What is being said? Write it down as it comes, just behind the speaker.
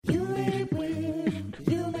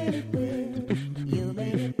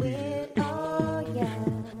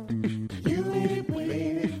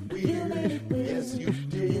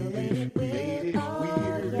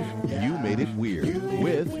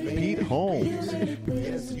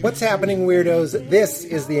What's happening, weirdos? This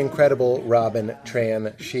is the incredible Robin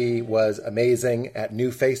Tran. She was amazing at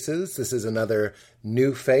New Faces. This is another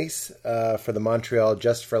new face for the Montreal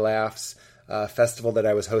Just for Laughs festival that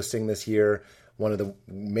I was hosting this year. One of the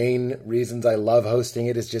main reasons I love hosting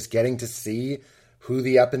it is just getting to see who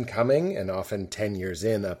the up-and-coming, and often 10 years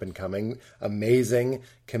in up-and-coming, amazing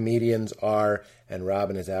comedians are, and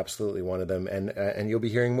Robin is absolutely one of them, and you'll be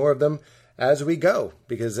hearing more of them as we go,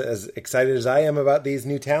 because as excited as I am about these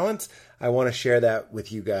new talents, I want to share that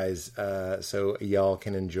with you guys so y'all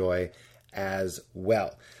can enjoy as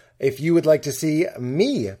well. If you would like to see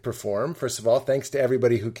me perform, first of all, thanks to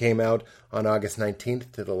everybody who came out on August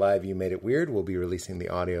 19th to the live You Made It Weird. We'll be releasing the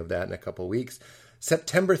audio of that in a couple weeks.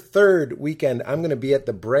 September 3rd weekend, I'm going to be at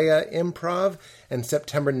the Brea Improv, and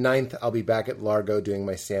September 9th, I'll be back at Largo doing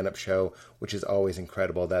my stand-up show, which is always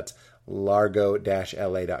incredible. That's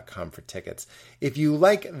largo-la.com for tickets. If you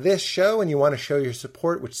like this show and you want to show your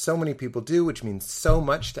support, which so many people do, which means so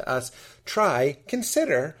much to us,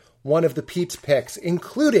 consider one of the Pete's picks,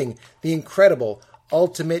 including the incredible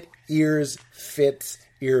Ultimate Ears Fits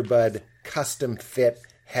Earbud Custom Fit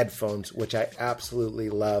headphones, which I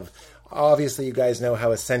absolutely love. Obviously, you guys know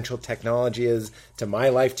how essential technology is to my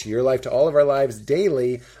life, to your life, to all of our lives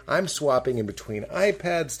daily. I'm swapping in between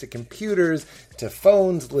iPads to computers to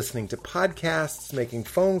phones, listening to podcasts, making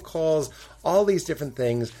phone calls, all these different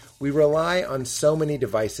things. We rely on so many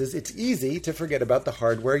devices. It's easy to forget about the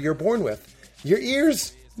hardware you're born with. Your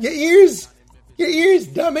ears,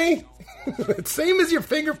 dummy. Same as your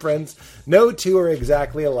fingerprints. No two are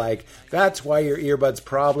exactly alike. That's why your earbuds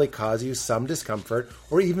probably cause you some discomfort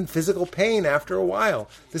or even physical pain after a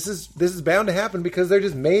while. This is bound to happen because they're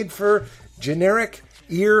just made for generic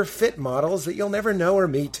ear fit models that you'll never know or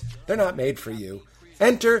meet. They're not made for you.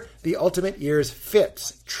 Enter the Ultimate Ears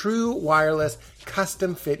Fits, true wireless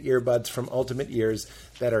custom fit earbuds from Ultimate Ears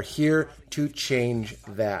that are here to change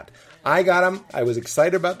that. I got them. I was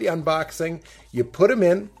excited about the unboxing. You put them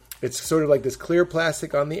in. It's sort of like this clear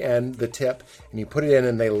plastic on the end, the tip, and you put it in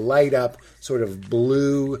and they light up sort of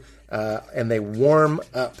blue and they warm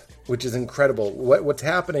up, which is incredible. What's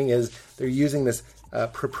happening is they're using this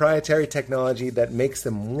proprietary technology that makes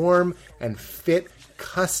them warm and fit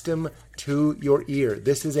custom to your ear.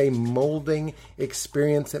 This is a molding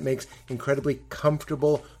experience that makes incredibly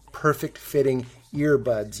comfortable, perfect fitting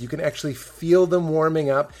earbuds. You can actually feel them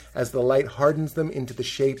warming up as the light hardens them into the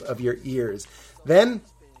shape of your ears. Then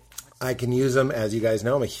I can use them, as you guys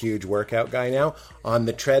know, I'm a huge workout guy now, on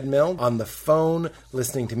the treadmill, on the phone,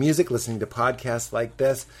 listening to music, listening to podcasts like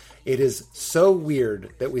this. It is so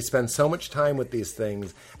weird that we spend so much time with these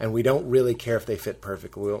things and we don't really care if they fit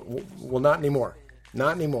perfectly. Well, not anymore.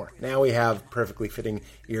 Not anymore. Now we have perfectly fitting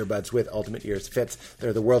earbuds with Ultimate Ears Fits.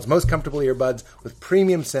 They're the world's most comfortable earbuds with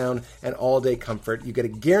premium sound and all-day comfort. You get a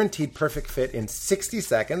guaranteed perfect fit in 60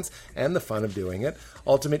 seconds and the fun of doing it.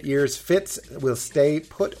 Ultimate Ears Fits will stay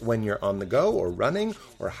put when you're on the go or running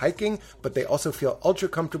or hiking, but they also feel ultra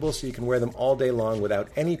comfortable so you can wear them all day long without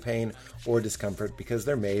any pain or discomfort because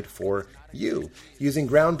they're made for you. Using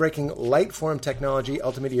groundbreaking light form technology,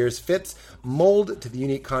 Ultimate Ears Fits mold to the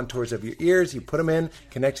unique contours of your ears. You put them in,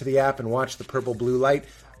 connect to the app, and watch the purple-blue light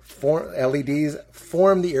LEDs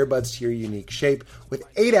form the earbuds to your unique shape. With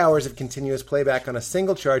 8 hours of continuous playback on a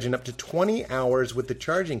single charge and up to 20 hours with the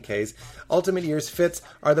charging case, Ultimate Ears Fits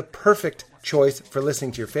are the perfect choice for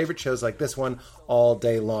listening to your favorite shows like this one all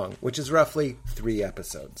day long, which is roughly 3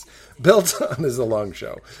 episodes. This is a long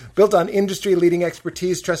show. Built on industry-leading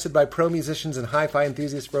expertise, trusted by pro musicians and hi-fi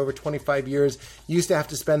enthusiasts for over 25 years, you used to have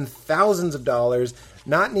to spend thousands of dollars.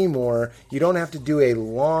 Not anymore. You don't have to do a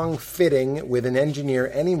long fitting with an engineer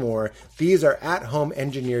anymore. These are at-home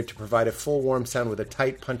engineered to provide a full warm sound with a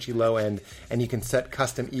tight, punchy low end, and you can set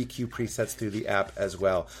custom EQ presets through the app as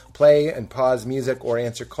well. Play and pause music or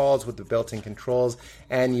answer calls with the built-in controls,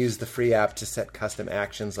 and use the free app to set custom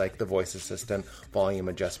actions like the voice assistant, volume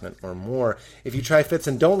adjustment, or more. If you try Fits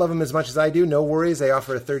and don't love them as much as I do, no worries. They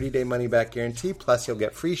offer a 30-day money-back guarantee, plus you'll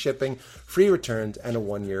get free shipping, free returns, and a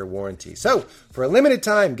 1-year warranty. So, for a limited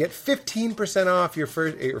time, get 15% off your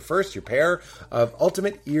pair of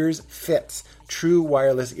Ultimate Ears Fits, true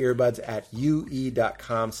wireless earbuds at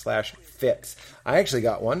ue.com/fits. I actually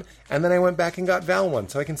got one, and then I went back and got Val one,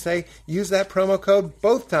 so I can say use that promo code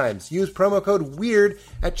both times. Use promo code WEIRD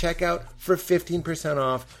at checkout for 15%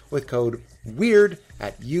 off with code WEIRD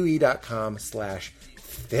at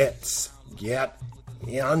ue.com/fits. Get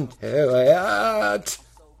into it.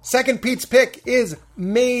 Second Pete's pick is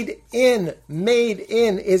Made In. Made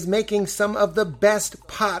In is making some of the best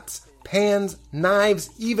pots pans, knives,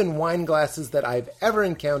 even wine glasses that I've ever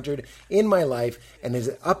encountered in my life, and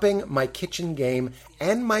is upping my kitchen game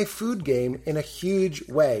and my food game in a huge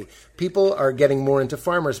way. People are getting more into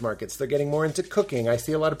farmers markets. They're getting more into cooking. I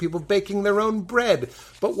see a lot of people baking their own bread.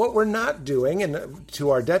 But what we're not doing, and to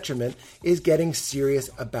our detriment, is getting serious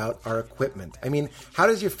about our equipment. I mean, how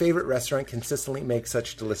does your favorite restaurant consistently make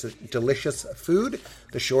such delicious food?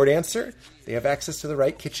 The short answer, they have access to the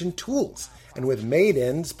right kitchen tools. And with Made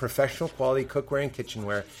In's professional quality cookware and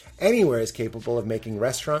kitchenware, anywhere is capable of making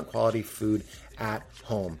restaurant quality food at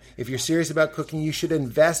home. If you're serious about cooking, you should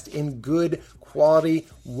invest in good quality,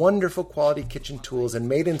 wonderful quality kitchen tools, and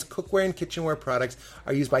Made In's cookware and kitchenware products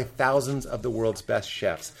are used by thousands of the world's best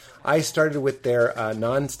chefs. I started with their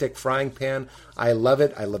non-stick frying pan. I love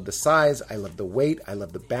it. I love the size. I love the weight. I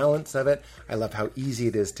love the balance of it. I love how easy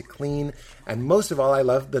it is to clean. And most of all, I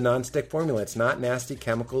love the non-stick formula. It's not nasty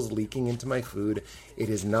chemicals leaking into my food. It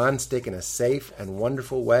is non-stick in a safe and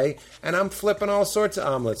wonderful way. And I'm flipping all sorts of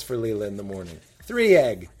omelets for Leela in the morning.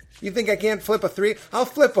 3-egg. You think I can't flip a 3? I'll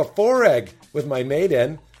flip a 4-egg with my Made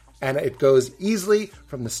In. And it goes easily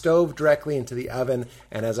from the stove directly into the oven.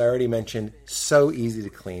 And as I already mentioned, so easy to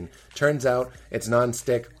clean. Turns out it's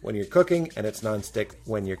non-stick when you're cooking, and it's non-stick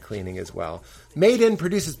when you're cleaning as well. Made In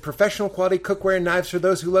produces professional quality cookware and knives for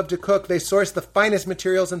those who love to cook. They source the finest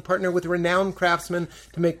materials and partner with renowned craftsmen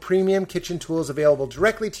to make premium kitchen tools available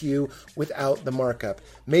directly to you without the markup.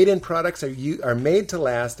 Made In products are made to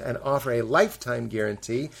last and offer a lifetime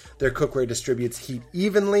guarantee. Their cookware distributes heat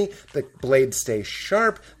evenly, the blades stay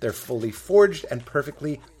sharp, they're fully forged and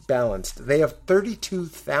perfectly balanced. They have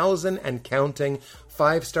 32,000 and counting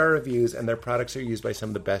 5-star reviews, and their products are used by some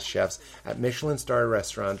of the best chefs at Michelin star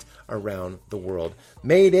restaurants around the world.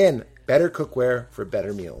 Made In, better cookware for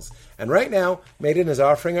better meals. And right now, Made In is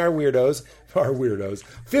offering our weirdos,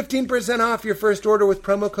 15% off your first order with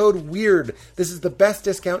promo code WEIRD. This is the best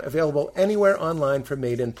discount available anywhere online for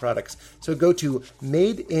Made In products. So go to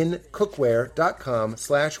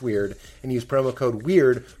madeincookware.com/weird and use promo code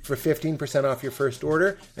WEIRD for 15% off your first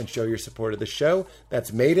order and show your support of the show.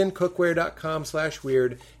 That's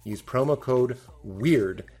madeincookware.com/weird. Use promo code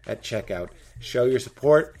WEIRD at checkout. Show your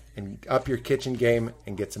support and up your kitchen game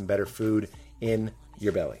and get some better food in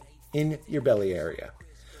your belly area.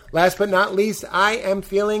 Last but not least, I am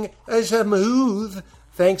feeling smooth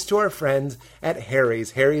thanks to our friends at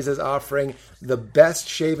Harry's. Harry's is offering the best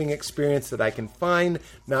shaving experience that I can find.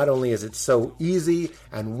 Not only is it so easy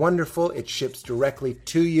and wonderful, it ships directly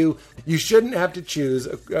to you. You shouldn't have to choose,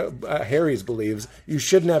 Harry's believes, you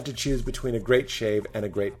shouldn't have to choose between a great shave and a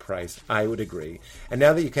great price. I would agree. And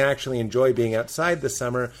now that you can actually enjoy being outside this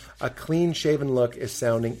summer, a clean-shaven look is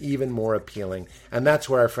sounding even more appealing. And that's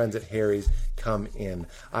where our friends at Harry's come in.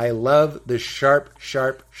 I love the sharp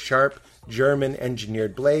German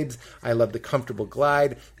engineered blades. I love the comfortable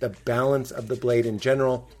glide, the balance of the blade in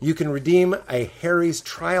general. You can redeem a Harry's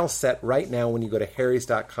trial set right now when you go to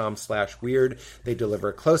harrys.com/weird. They deliver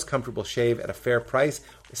a close, comfortable shave at a fair price,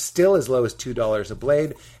 still as low as $2 a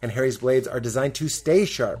blade, and Harry's blades are designed to stay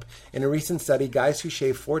sharp. In a recent study, guys who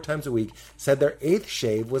shave 4 times a week said their 8th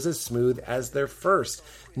shave was as smooth as their first.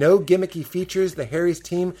 No gimmicky features, the Harry's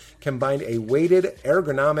team combined a weighted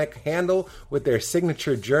ergonomic handle with their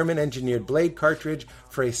signature German-engineered blade cartridge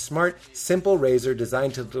for a smart, simple razor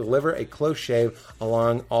designed to deliver a close shave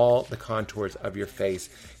along all the contours of your face.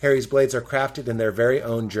 Harry's blades are crafted in their very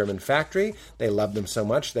own German factory. They love them so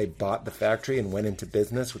much they bought the factory and went into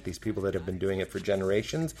business with these people that have been doing it for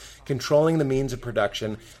generations, controlling the means of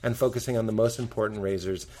production and focusing on the most important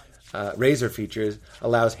razor features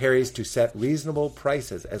allows Harry's to set reasonable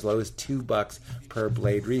prices as low as $2 per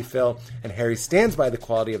blade refill. And Harry's stands by the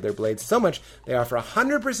quality of their blades so much they offer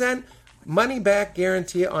 100% money-back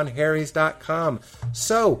guarantee on Harrys.com.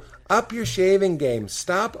 So, up your shaving game.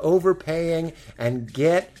 Stop overpaying and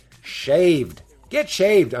get shaved. Get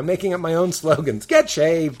shaved. I'm making up my own slogans. Get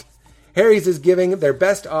shaved. Harry's is giving their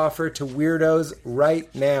best offer to weirdos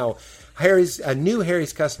right now. A new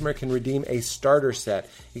Harry's customer can redeem a starter set.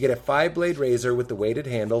 You get a 5-blade razor with the weighted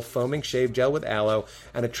handle, foaming shave gel with aloe,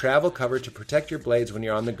 and a travel cover to protect your blades when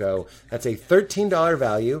you're on the go. That's a $13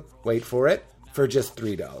 value, wait for it, for just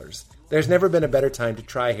 $3. There's never been a better time to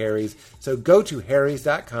try Harry's, so go to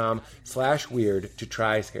harrys.com/weird to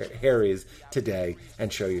try Harry's today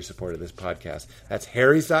and show your support of this podcast. That's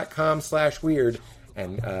harrys.com/weird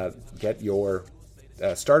and get your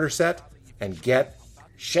starter set and get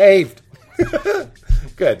shaved.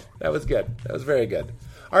 Good. That was good. That was very good.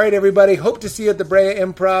 All right, everybody. Hope to see you at the Brea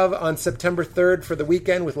Improv on September 3rd for the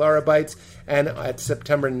weekend with Laura Bites, and at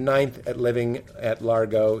September 9th at Living at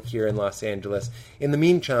Largo here in Los Angeles. In the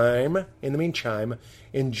meantime,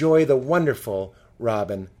 enjoy the wonderful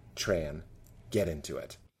Robin Tran. Get into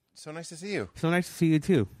it. So nice to see you. So nice to see you,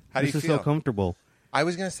 too. How do you feel? This is so comfortable. I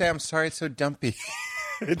was going to say, I'm sorry it's so dumpy.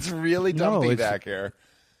 It's really dumpy back here.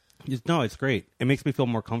 No, it's great. It makes me feel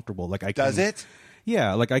more comfortable. Does it?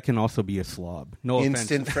 Yeah, I can also be a slob. No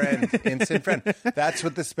Instant offense. friend. Instant friend. That's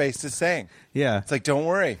what the space is saying. Yeah. It's like, don't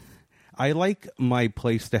worry. I like my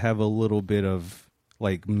place to have a little bit of,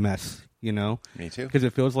 mess, you know? Me too. Because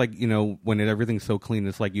it feels like, when everything's so clean,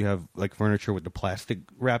 it's like you have, furniture with the plastic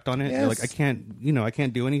wrapped on it. Yes. You're like, I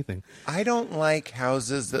can't do anything. I don't like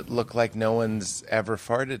houses that look like no one's ever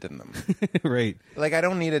farted in them. Right. I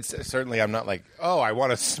don't need it. Certainly, I'm not like, oh, I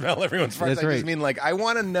want to smell everyone's farts. That's I right. just mean, I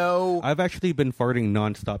want to know. I've actually been farting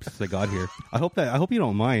nonstop since I got here. I hope you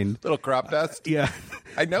don't mind. Little crop dust. Yeah.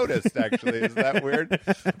 I noticed, actually. Is that weird?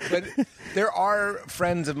 But there are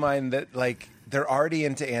friends of mine that, they're already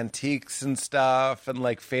into antiques and stuff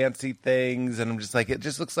and, fancy things. And I'm just like, it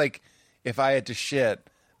just looks like if I had to shit,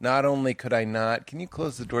 not only could I not... Can you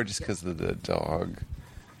close the door just because of the dog?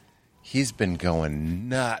 He's been going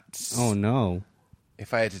nuts. Oh, no.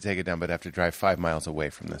 If I had to take it down, I'd have to drive 5 miles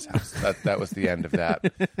away from this house. That was the end of that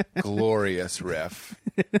glorious riff.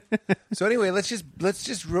 So anyway, let's just this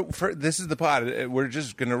is the pod. We're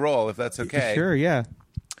just gonna roll if that's okay. Sure, yeah.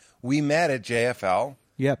 We met at JFL.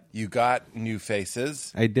 Yep. You got New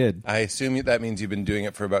Faces. I did. I assume that means you've been doing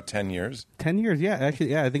it for about 10 years. 10 years, yeah.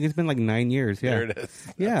 Actually, yeah, I think it's been 9 years, yeah. There it is.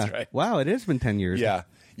 Yeah. That's right. Wow, it has been 10 years. Yeah.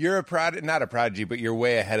 You're not a prodigy, but you're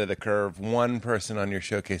way ahead of the curve. One person on your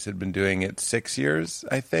showcase had been doing it 6 years,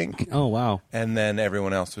 I think. Oh, wow. And then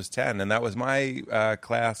everyone else was 10. And that was my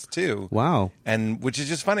class, too. Wow. And which is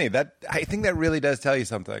just funny. I think that really does tell you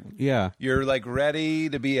something. Yeah. You're ready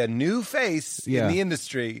to be a new face in the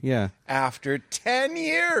industry after 10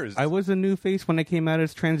 years. I was a new face when I came out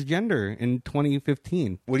as transgender in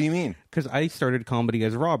 2015. What do you mean? Because I started comedy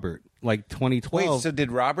as Robert, 2012. Wait, so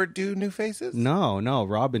did Robert do New Faces? No,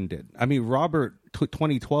 Robin did. I mean, Robert,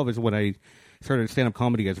 2012 is when I started stand-up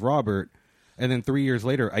comedy as Robert, and then 3 years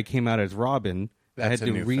later, I came out as Robin. That's a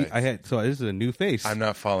new face. So this is a new face. I'm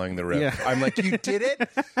not following the riff. Yeah. I'm like, you did it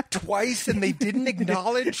twice and they didn't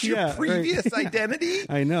acknowledge your previous identity?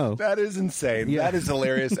 I know. That is insane. Yeah. That is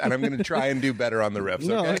hilarious. And I'm going to try and do better on the riffs,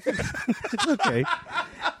 No, okay? it's okay.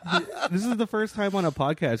 This is the first time on a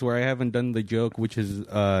podcast where I haven't done the joke, which is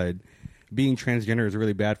being transgender is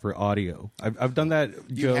really bad for audio. I've done that joke.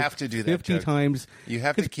 You have to do that 50 joke. times. You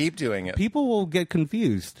have to keep doing it. People will get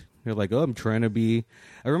confused. They're like, oh, I'm trying to be...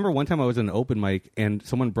 I remember one time I was in an open mic, and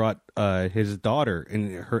someone brought his daughter,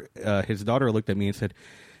 and his daughter looked at me and said,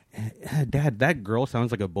 Dad, that girl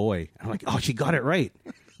sounds like a boy. And I'm like, oh, she got it right.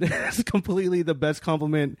 That's completely the best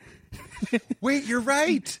compliment. Wait, you're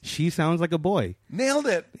right. She sounds like a boy. Nailed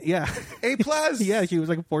it. Yeah. A+. Yeah, she was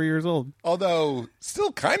 4 years old. Although,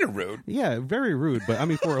 still kind of rude. Yeah, very rude. But I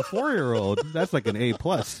mean, for a 4-year-old, that's an A+, you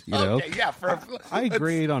know? Okay, yeah. I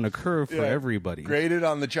grade on a curve for everybody. Graded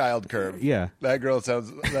on the child curve. Yeah. That girl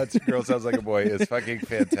sounds like a boy is fucking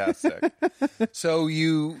fantastic. So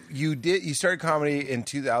you started comedy in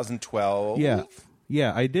 2012. Yeah.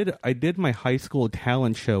 Yeah, I did my high school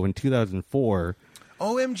talent show in 2004.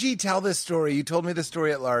 OMG, tell this story. You told me the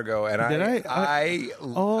story at Largo, and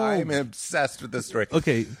I'm obsessed with this story.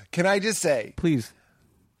 Okay. Can I just say, Please.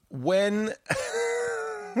 when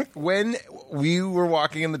we were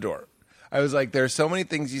walking in the door, I was like, there are so many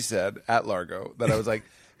things you said at Largo that I was like,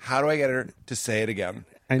 how do I get her to say it again?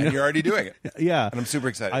 And you're already doing it. Yeah. And I'm super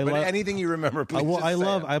excited. Anything you remember, please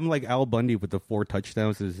I'm like Al Bundy with the 4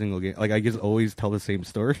 touchdowns in a single game. I just always tell the same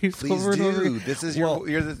stories please over and over. This is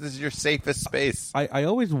this is your safest space. I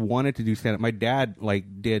always wanted to do stand-up. My dad,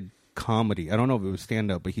 did comedy. I don't know if it was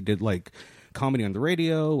stand-up, but he did, comedy on the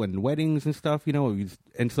radio and weddings and stuff, you know.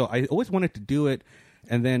 And so I always wanted to do it.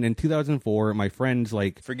 And then in 2004, my friends,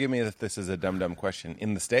 Forgive me if this is a dumb question.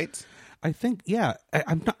 In the States? I think, yeah.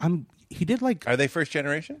 He did Are they first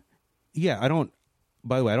generation? Yeah, I don't.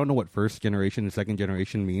 By the way, I don't know what first generation and second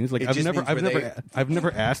generation means. I've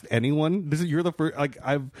never asked anyone. You're the first.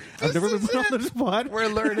 I've never been put on the spot. We're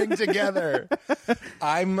learning together.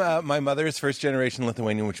 I'm my mother is first generation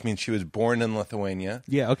Lithuanian, which means she was born in Lithuania.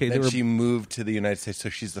 Yeah, okay. Then she moved to the United States, so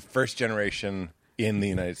she's the first generation in the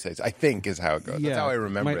United States. I think is how it goes. That's how I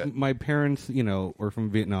remember it. My parents, were from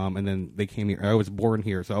Vietnam, and then they came here. I was born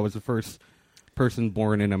here, so I was the first person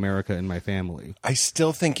born in America in my family. I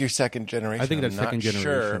still think you're second generation. I think that's I'm not second generation.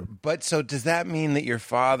 Sure. But so does that mean that your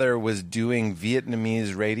father was doing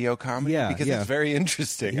Vietnamese radio comedy? Yeah, because it's very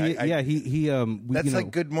interesting. That's like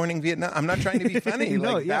Good Morning Vietnam. I'm not trying to be funny.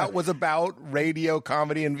 That was about radio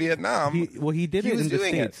comedy in Vietnam. He did it in the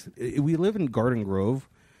States. We live in Garden Grove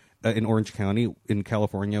in Orange County in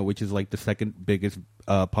California, which is like the second biggest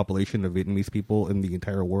population of Vietnamese people in the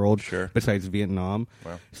entire world, besides Vietnam.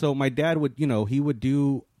 Wow. So my dad would, he would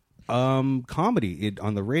do comedy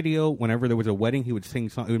on the radio. Whenever there was a wedding, he would sing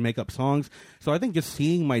songs, he would make up songs. So I think just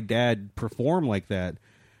seeing my dad perform like that,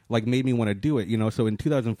 like, made me want to do it. So in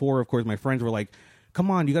 2004, of course, my friends were like,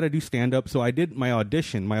 "Come on, you got to do stand up." So I did my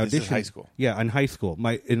audition. This is high school. Yeah, in high school.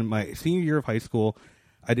 In my senior year of high school,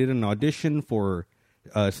 I did an audition for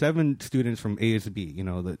 7 students from ASB,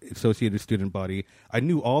 the Associated Student Body. I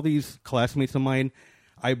knew all these classmates of mine.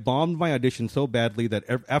 I bombed my audition so badly that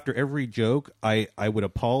after every joke, I would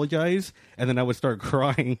apologize, and then I would start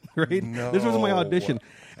crying, right? No. This was my audition.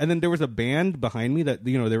 And then there was a band behind me that,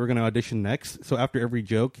 they were going to audition next. So after every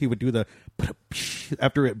joke, he would do the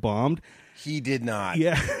after it bombed. He did not.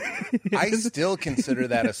 Yeah. I still consider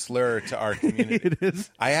that a slur to our community. It is.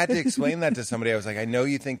 I had to explain that to somebody. I was like, I know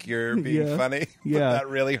you think you're being funny, but that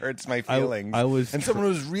really hurts my feelings. And someone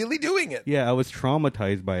was really doing it. Yeah, I was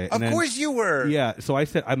traumatized by it. Of course you were. Yeah, so I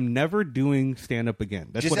said, I'm never doing stand-up again.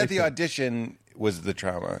 That's Just what at the audition was the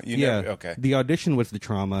trauma. Okay. The audition was the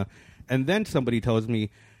trauma. And then somebody tells me,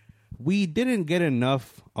 we didn't get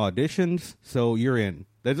enough auditions, so you're in.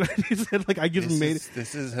 That's what he said. Like, I just made it.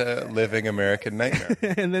 This is a living American nightmare.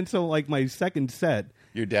 And then so, like, my second set.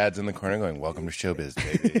 Your dad's in the corner going, "Welcome to showbiz,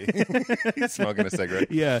 baby." He's smoking a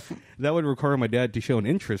cigarette. Yeah, that would require my dad to show an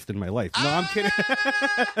interest in my life. No, I'm kidding.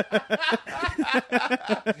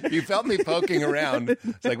 You felt me poking around.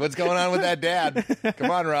 It's like, what's going on with that dad?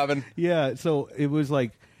 Come on, Robin. Yeah, so it was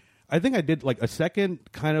like, I think I did like a second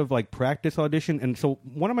kind of like practice audition. And so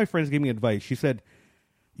one of my friends gave me advice. She said,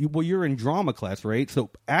 you're in drama class, right? So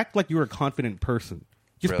act like you're a confident person.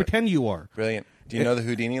 Just pretend you are. Brilliant. Do you know the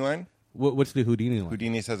Houdini line? What's the Houdini line?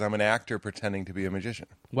 Houdini says, "I'm an actor pretending to be a magician."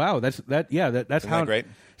 Wow, that's Isn't how that great?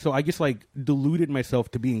 So I just like deluded myself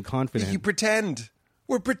to being confident. You pretend.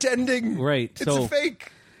 We're pretending. Right. It's a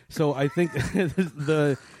fake. So I think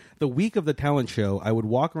the week of the talent show, I would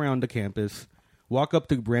walk around the campus, walk up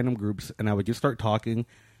to random groups, and I would just start talking.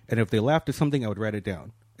 And if they laughed at something, I would write it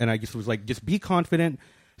down. And I just was like, just be confident.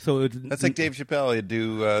 So that's like Dave Chappelle. He'd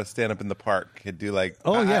do stand up in the park. He'd do like,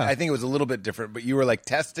 I think it was a little bit different, but you were like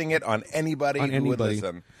testing it on anybody who would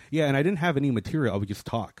listen. Yeah, and I didn't have any material. I would just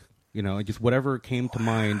talk, just whatever came to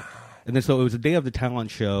mind. And then so it was the day of the talent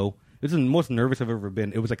show. This is the most nervous I've ever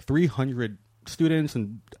been. It was like 300 students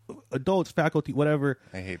and adults, faculty, whatever.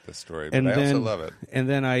 I hate this story, but I also love it. And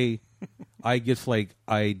then I just like,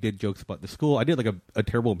 I did jokes about the school. I did like a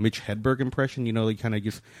terrible Mitch Hedberg impression, like kind of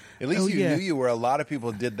just. At least you knew you were. A lot of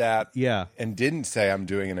people did that, and didn't say I'm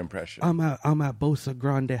doing an impression. I'm at Bosa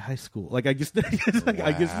Grande High School. Like I just,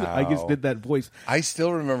 I just did that voice. I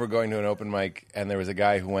still remember going to an open mic, and there was a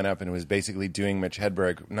guy who went up and was basically doing Mitch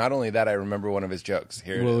Hedberg. Not only that, I remember one of his jokes.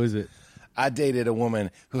 What was it? I dated a woman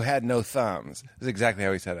who had no thumbs. This is exactly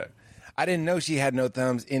how he said it. I didn't know she had no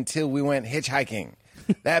thumbs until we went hitchhiking.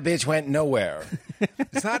 That bitch went nowhere.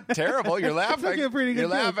 It's not terrible. You're laughing. It's a pretty good You're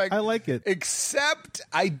joke. laughing. I like it. Except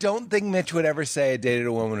I don't think Mitch would ever say I dated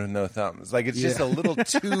a woman with no thumbs. Like, it's just a little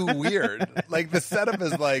too weird. Like, the setup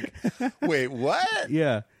is like, wait, what?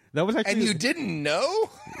 Yeah. That was actually, and you didn't know?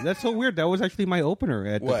 That's so weird. That was actually my opener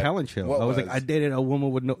at the talent show. I was like, I dated a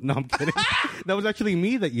woman with no. No, I'm kidding. That was actually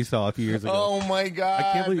me that you saw a few years ago. Oh my god!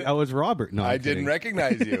 I can't believe I was Robert. No, I didn't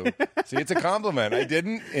recognize you. See, it's a compliment. I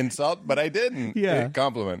didn't insult, but I didn't. Yeah,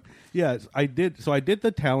 compliment. Yeah, I did. So I did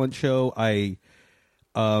the talent show. I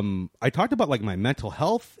talked about like my mental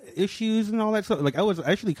health issues and all that stuff. Like I was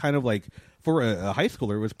actually kind of like, for a high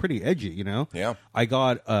schooler, it was pretty edgy. Yeah. I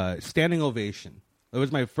got a standing ovation. It was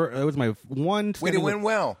my first. It was my one. Wait, it went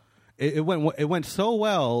well. It went so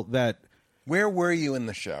well that. Where were you in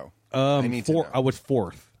the show? I was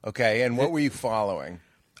fourth. Okay, and what were you following?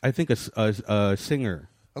 I think a singer.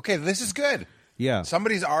 Okay, this is good. Yeah,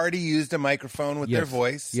 somebody's already used a microphone with their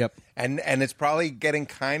voice. Yep, and it's probably getting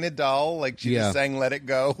kind of dull. Like she just sang "Let It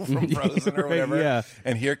Go" from Frozen or whatever. Yeah,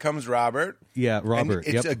 and here comes Robert. Yeah, Robert.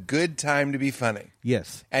 And it's a good time to be funny.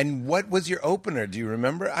 Yes. And what was your opener? Do you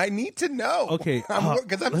remember? I need to know. Okay,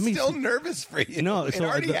 because I'm still nervous for you. No, it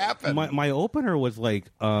already happened. My opener was like,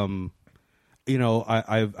 I've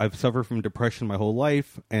suffered from depression my whole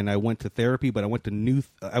life, and I went to therapy, but I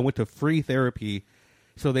went to free therapy.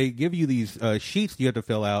 So they give you these sheets you have to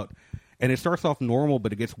fill out, And it starts off normal,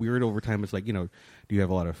 but it gets weird over time. It's like, do you have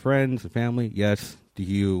a lot of friends and family? Yes. Do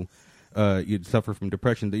you suffer from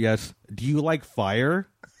depression? Yes. Do you like fire?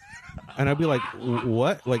 And I'd be like,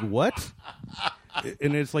 what? Like, what?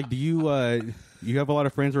 And it's like, do you have a lot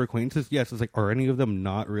of friends or acquaintances? Yes. It's like, are any of them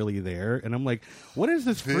not really there? And I'm like, what is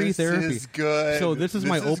this free therapy? This is good. So this is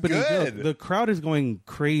my opening joke. The crowd is going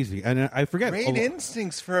crazy. And I forget. Great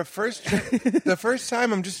instincts for a first the first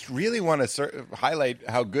time. I'm just really want to highlight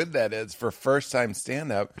how good that is for first time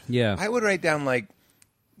stand up. Yeah. I would write down like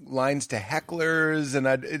lines to hecklers and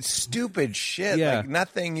it's stupid shit. Yeah. Like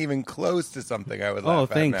nothing even close to something I would laugh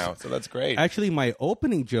at thanks. now. So that's great. Actually, my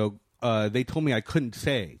opening joke, they told me I couldn't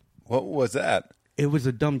say. What was that? It was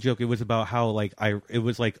a dumb joke. It was about how we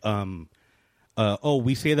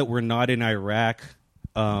say that we're not in Iraq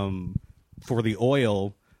for the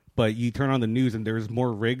oil, but you turn on the news and there's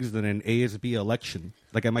more rigs than an ASB election,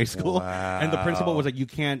 like at my school. Wow. And the principal was like, you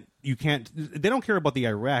can't. They don't care about the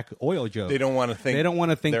Iraq oil joke. They don't want to think. They don't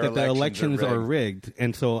want to think their that the elections are rigged.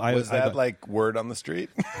 And so was that like word on the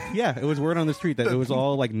street? Yeah, it was word on the street that it was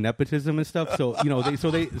all like nepotism and stuff. So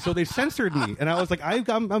they censored me, and I was like,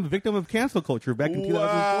 I'm a victim of cancel culture back in 2004.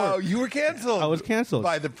 Wow, you were canceled. I was canceled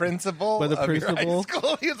by the principal. By the of principal. Your high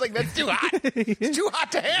school. He was like, "That's too hot. It's too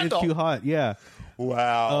hot to handle. It's too hot." Yeah.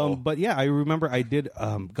 Wow. But yeah, I remember I did.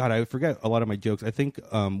 God, I forget a lot of my jokes. I think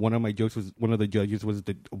one of my jokes was one of the judges was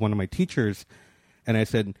one of my teachers, and I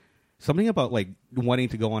said something about like wanting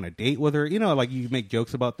to go on a date with her. Like you make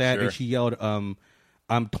jokes about that, Sure. and she yelled, "I'm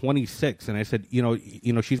 26," and I said,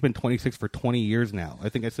 she's been 26 for 20 years now. I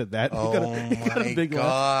think I said that. Oh got a big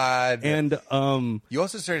God! laugh. And you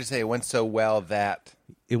also started to say it went so well that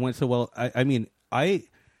it went so well. I mean, I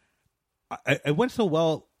went so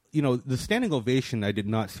well. The standing ovation I did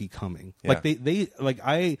not see coming. Yeah. Like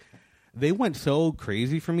they went so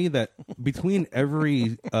crazy for me that between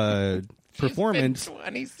every performance,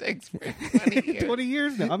 26 for 20 years. 20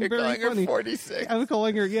 years now. I'm You're very calling funny. her 46. I'm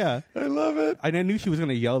calling her, yeah. I love it. And I knew she was going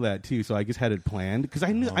to yell that too, so I just had it planned because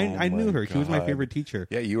I knew I knew her. She was my God. favorite teacher.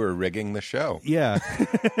 Yeah, you were rigging the show. Yeah,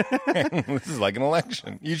 This is like an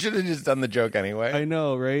election. You should have just done the joke anyway. I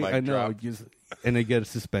know, right? Mic I know. drop. And I get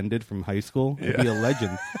suspended from high school. I'd be a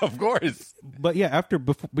legend. Of course. But yeah,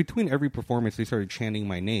 between every performance, they started chanting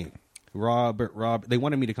my name, Robert. They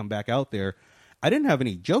wanted me to come back out there. I didn't have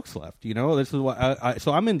any jokes left. This is what.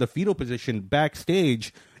 So I'm in the fetal position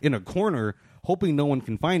backstage in a corner, hoping no one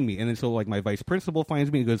can find me. And then so like my vice principal finds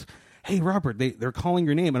me and goes, "Hey, Robert, they're calling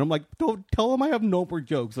your name." And I'm like, "Don't tell them I have no more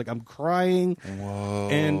jokes." Like I'm crying. Whoa.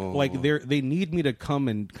 And like they need me to come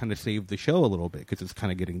and kind of save the show a little bit because it's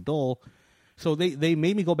kind of getting dull. So they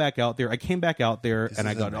made me go back out there. I came back out there and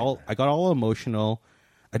I got all emotional.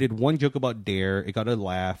 I did one joke about Dare. It got a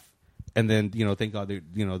laugh. And then, thank God,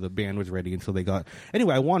 the band was ready, and so they got.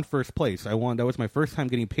 Anyway, I won first place. That was my first time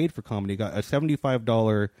getting paid for comedy. Got a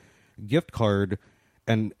 $75 gift card,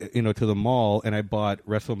 and to the mall, and I bought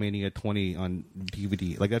WrestleMania 20 on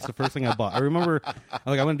DVD. Like that's the first thing I bought. I remember,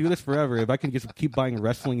 I'm gonna do this forever. If I can just keep buying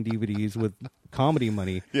wrestling DVDs with comedy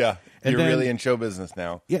money. Yeah, and you're then, really in show business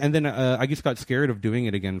now. Yeah, and then I just got scared of doing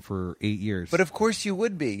it again for 8 years. But of course you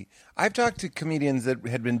would be. I've talked to comedians that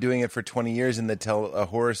had been doing it for 20 years and they'd tell a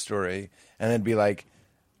horror story and they'd be like,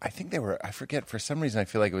 I forget, for some reason I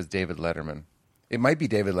feel like it was David Letterman. It might be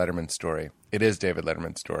David Letterman's story. It is David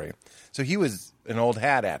Letterman's story. So he was an old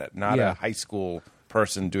hat at it, not a high school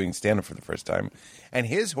person doing stand-up for the first time. And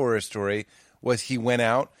his horror story was he went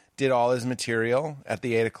out, did all his material at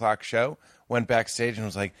the 8 o'clock show, went backstage and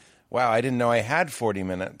was like, wow, I didn't know I had 40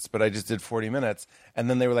 minutes, but I just did 40 minutes. And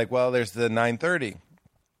then they were like, well, there's the 9:30.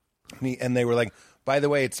 And they were like, by the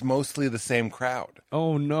way, it's mostly the same crowd.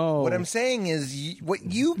 Oh, no. What I'm saying is what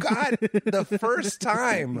you got the first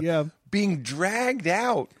time being dragged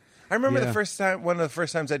out. I remember one of the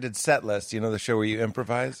first times I did Set List, the show where you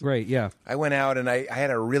improvise. Right, yeah. I went out and I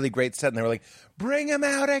had a really great set and they were like, bring him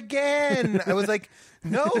out again. I was like,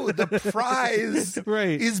 no, the prize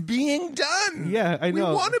is being done. Yeah, I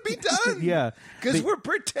know. We want to be done. Yeah. Because we're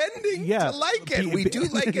pretending to like it. We do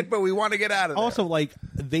like it, but we want to get out of there. Also, like,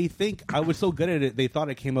 they think I was so good at it, they thought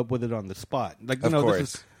I came up with it on the spot. Like, of course.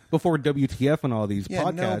 This is before WTF and all these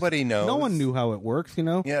podcasts. Nobody knows. No one knew how it works,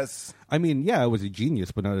 Yes. I mean, I was a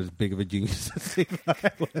genius, but not as big of a genius as they thought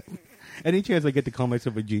I was. Any chance I get to call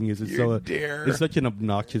myself a genius is it's such an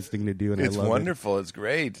obnoxious thing to do, and it's I love wonderful. It's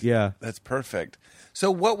great. Yeah. That's perfect.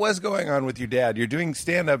 So what was going on with your dad? You're doing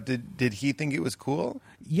stand-up. Did he think it was cool?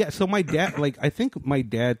 Yeah, so my dad, I think my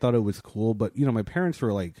dad thought it was cool, but, my parents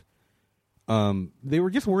were like, they were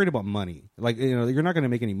just worried about money. Like, you're not going to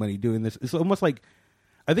make any money doing this. It's almost like,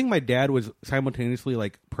 I think my dad was simultaneously,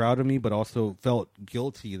 like, proud of me, but also felt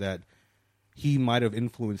guilty that he might have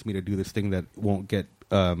influenced me to do this thing that won't get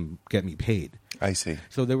me paid. I see.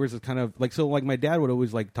 So there was a kind of like, so like my dad would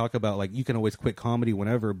always like talk about like, you can always quit comedy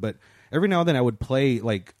whenever, but every now and then I would play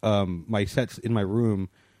like my sets in my room,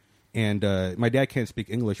 and my dad can't speak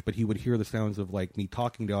English, but he would hear the sounds of like me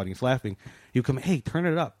talking to the audience, laughing. He would come, hey, turn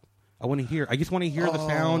it up. I just want to hear the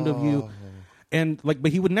sound of you. And like,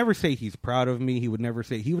 but he would never say he's proud of me. He would never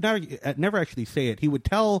never actually say it. He would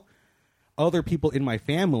tell other people in my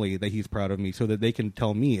family that he's proud of me so that they can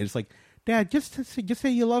tell me. It's like, Dad, just say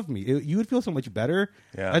you love me. You would feel so much better.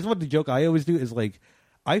 Yeah. That's what the joke I always do is like,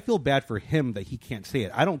 I feel bad for him that he can't say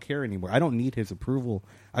it. I don't care anymore. I don't need his approval.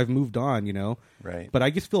 I've moved on, you know? Right. But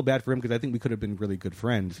I just feel bad for him because I think we could have been really good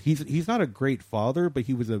friends. He's not a great father, but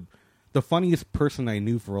he was the funniest person I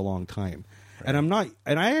knew for a long time. Right.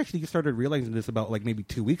 And I actually started realizing this about like maybe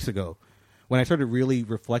 2 weeks ago when I started really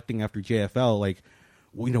reflecting after JFL, like,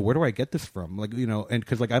 well, you know, where do I get this from? Like, you know, and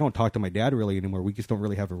because like I don't talk to my dad really anymore. We just don't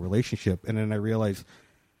really have a relationship. And then I realized,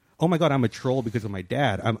 oh my God, I'm a troll because of my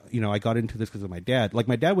dad. I got into this because of my dad. Like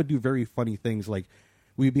my dad would do very funny things. Like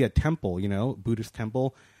we'd be at temple, you know, Buddhist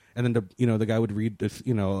temple. And then the guy would read this,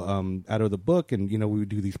 out of the book, and, you know, we would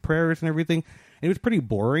do these prayers and everything. And it was pretty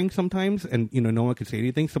boring sometimes, and, you know, no one could say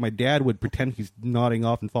anything. So my dad would pretend he's nodding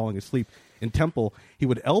off and falling asleep in temple. He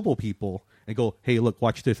would elbow people and go, hey, look,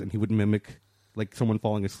 watch this. And he would mimic like someone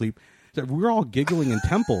falling asleep. So we were all giggling in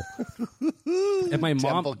temple. And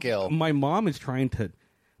my mom is trying to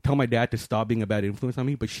tell my dad to stop being a bad influence on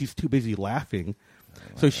me, but she's too busy laughing.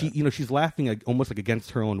 So she's laughing like, almost like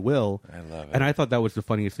against her own will. I love it. And I thought that was the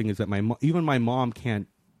funniest thing is that even my mom can't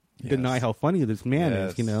deny how funny this man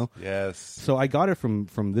is, you know? Yes. So I got it from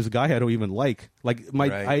this guy I don't even like. Like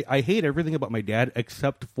I hate everything about my dad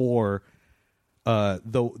except for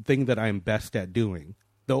the thing that I'm best at doing.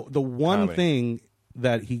 The one thing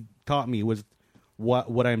that he taught me was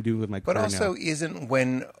what I'm doing with my career now. But also isn't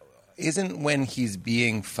when he's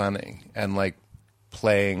being funny and like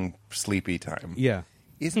playing sleepy time. Yeah.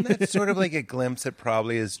 Isn't that sort of like a glimpse at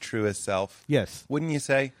probably his truest self? Yes. Wouldn't you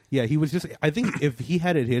say? Yeah, he was just, I think if he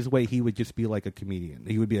had it his way, he would just be like a comedian.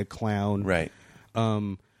 He would be a clown. Right.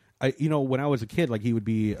 When I was a kid, like he would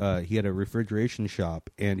be, he had a refrigeration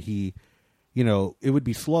shop, and he, you know, it would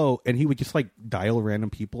be slow, and he would just like dial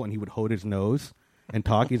random people, and he would hold his nose and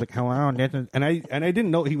talk. He's like, hello, and I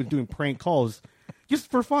didn't know he was doing prank calls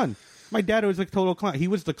just for fun. My dad was a total clown. He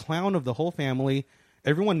was the clown of the whole family.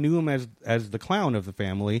 Everyone knew him as the clown of the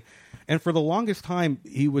family, and for the longest time,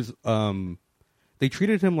 he was. They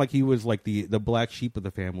treated him like he was like the black sheep of the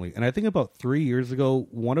family. And I think about 3 years ago,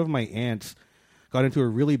 one of my aunts got into a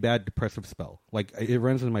really bad depressive spell. Like it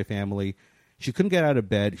runs in my family. She couldn't get out of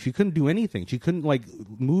bed. She couldn't do anything. She couldn't like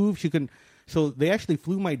move. She couldn't. So they actually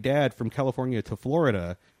flew my dad from California to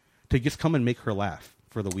Florida to just come and make her laugh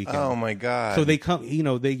for the weekend. Oh my God. So they come, you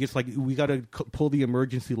know, they just like, we got to pull the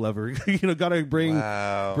emergency lever, you know, got to bring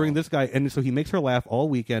this guy. And so he makes her laugh all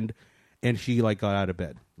weekend, and she like got out of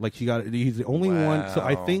bed. Like he's the only one. So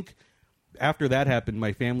I think after that happened,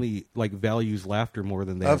 my family like values laughter more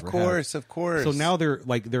than they ever have. Of course. So now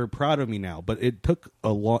they're proud of me now, but it took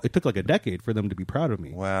like a decade for them to be proud of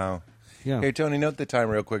me. Wow. Yeah. Here, Tony, note the time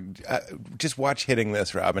real quick. Just watch hitting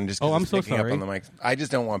this, Robin. Just 'cause I'm it's so picking sorry. up on the mic. I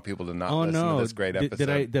just don't want people to not listen to this great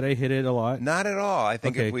episode. Did I hit it a lot? Not at all. I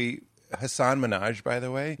think Okay. if we Hassan Minaj, by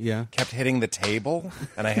the way, Yeah. kept hitting the table,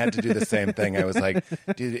 and I had to do the same thing. I was like,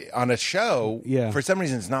 dude, on a show, Yeah. for some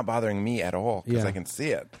reason, it's not bothering me at all because Yeah. I can see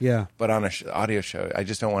it. Yeah. But on a audio show, I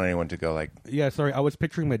just don't want anyone to go like, Yeah, sorry. I was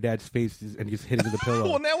picturing my dad's face and just hitting the pillow.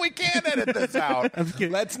 well, now we can't edit this out.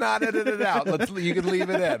 kidding. Let's not edit it out. You can leave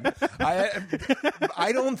it in.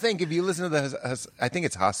 I don't think if you listen to I think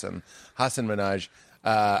it's Hassan Minaj.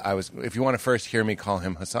 If you want to first hear me call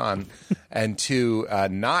him Hassan, and to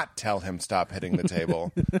not tell him stop hitting the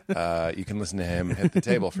table, you can listen to him hit the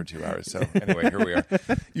table for 2 hours. So anyway, here we are.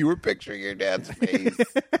 You were picturing your dad's face,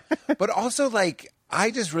 but also like I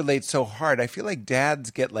just relate so hard. I feel like dads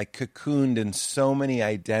get like cocooned in so many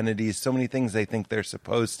identities, so many things they think they're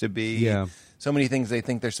supposed to be. Yeah. So many things they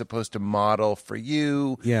think they're supposed to model for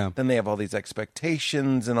you. Yeah. Then they have all these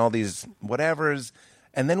expectations and all these whatevers,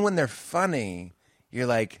 and then when they're funny, you're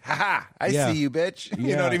like, ha, I Yeah. see you, bitch. You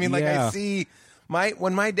Yeah, know what I mean? Like yeah. I see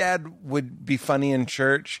when my dad would be funny in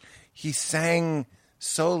church, he sang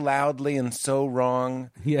so loudly and so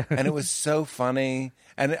wrong. Yeah. And it was so funny.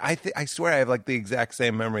 And I swear I have like the exact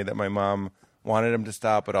same memory that my mom wanted him to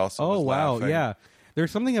stop, but also Oh was wow, laughing. yeah.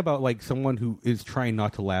 There's something about like someone who is trying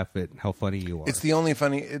not to laugh at how funny you are. It's the only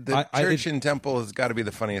funny. The church and temple has got to be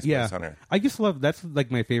the funniest place on earth. I just love that's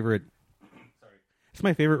like my favorite. It's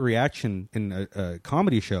my favorite reaction in a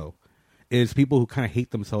comedy show, is people who kind of hate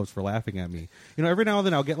themselves for laughing at me. You know, every now and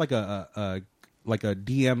then I'll get like a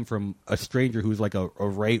DM from a stranger who's like a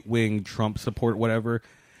right wing Trump support, whatever,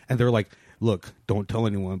 and they're like, "Look, don't tell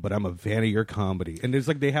anyone, but I'm a fan of your comedy." And it's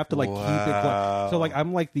like they have to like keep it quiet. So like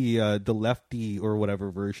I'm like the lefty or whatever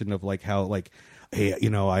version of like how like, hey, you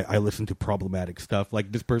know, I listen to problematic stuff.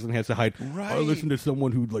 Like this person has to hide. Right. I listen to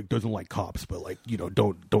someone who like doesn't like cops, but like, you know,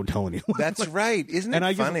 don't tell anyone. That's Like, right. Isn't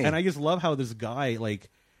it funny? I just love how this guy like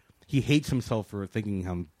he hates himself for thinking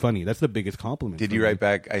I'm funny. That's the biggest compliment. Did for you me. write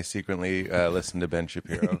back? I secretly listen to Ben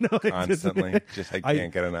Shapiro constantly. I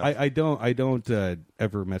can't get enough. I don't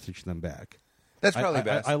ever message them back. That's probably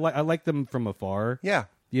best. I like them from afar. Yeah.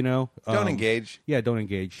 You know, Don't engage. Yeah, don't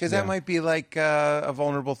engage. Because that might be like a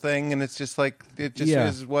vulnerable thing, and it's just like it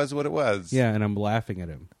just was what it was. Yeah, and I'm laughing at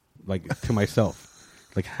him, like to myself,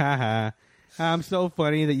 like, ha, I'm so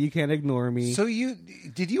funny that you can't ignore me. So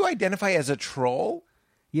did you identify as a troll?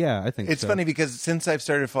 Yeah, I think It's so. funny because since I've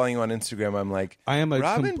started following you on Instagram, I'm like, I am a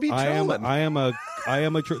Robin be I trolling. am a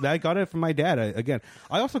I got it from my dad. Again,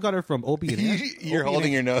 I also got it from Opie and You're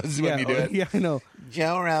holding your nose when you do it. Yeah, I know.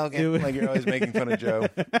 Joe Rogan. Like you're always making fun of Joe.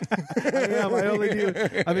 I am. I only do.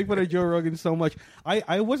 I make fun of Joe Rogan so much.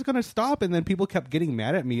 I was gonna stop, and then people kept getting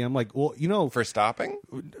mad at me. I'm like, well, you know, For stopping?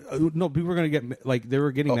 no, people were gonna get like they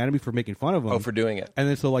were getting mad at me for making fun of them. Oh, for doing it. And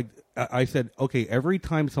then so like I said, okay, every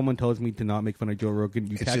time someone tells me to not make fun of Joe Rogan,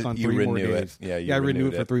 you tack just- on you 3 more renew it. days. Yeah, you I renew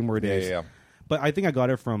renewed it for it. 3 more days. Yeah. But I think I got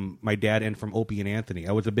it from my dad and from Opie and Anthony.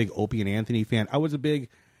 I was a big Opie and Anthony fan. I was a big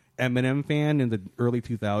Eminem fan in the early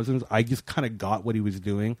 2000s. I just kind of got what he was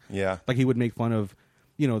doing. Yeah. Like he would make fun of,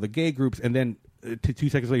 you know, the gay groups, and then 2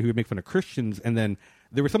 seconds later he would make fun of Christians, and then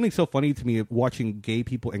there was something so funny to me watching gay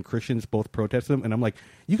people and Christians both protest them, and I'm like,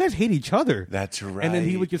 you guys hate each other. That's right. And then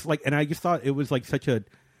he would just like, and I just thought it was like such a,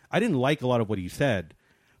 I didn't like a lot of what he said,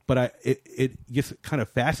 but it just kind of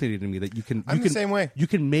fascinated me that I'm the same way. You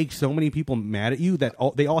can make so many people mad at you that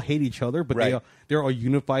they all hate each other, but Right. they're all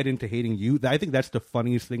unified into hating you. I think that's the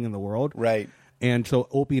funniest thing in the world. Right. And so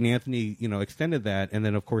Opie and Anthony, you know, extended that, and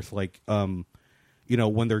then of course, like, you know,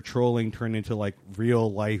 when they're trolling, turned into like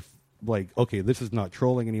real life. Like, okay, this is not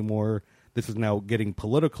trolling anymore. This is now getting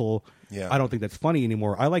political. Yeah. I don't think that's funny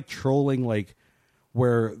anymore. I like trolling, like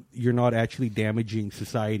where you're not actually damaging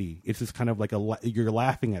society. It's just kind of like you're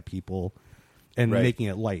laughing at people and Right. making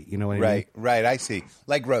it light. You know what I mean? Right. I see.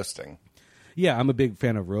 Like roasting. Yeah, I'm a big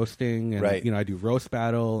fan of roasting, and Right. you know, I do roast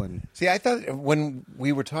battle, and See, I thought when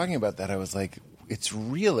we were talking about that, I was like, it's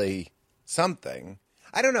really something.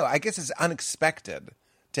 I don't know. I guess it's unexpected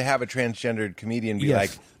to have a transgendered comedian be Yes.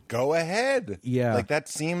 like, go ahead. Yeah. Like that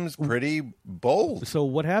seems pretty bold. so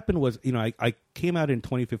what happened was, you know, I came out in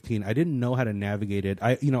 2015. I didn't know how to navigate it.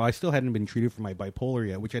 I still hadn't been treated for my bipolar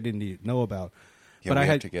yet, which I didn't even know about. Yeah, but we I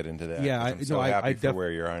have had to get into that. Yeah, 'cause I'm so happy for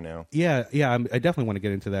where you are now. Yeah, I definitely want to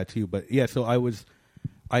get into that too. But yeah, so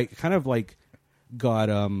I kind of like got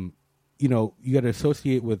you know, you got to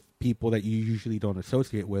associate with people that you usually don't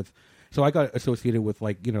associate with. So I got associated with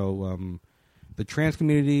like, you know, the trans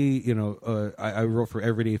community. You know, I wrote for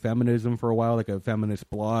Everyday Feminism for a while, like a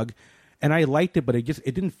feminist blog, and I liked it, but it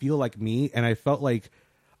didn't feel like me, and I felt like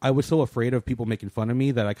I was so afraid of people making fun of me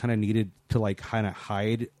that I kind of needed to like kind of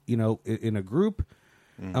hide, you know, in a group.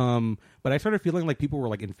 But I started feeling like people were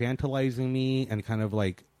like infantilizing me and kind of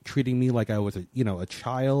like treating me like I was a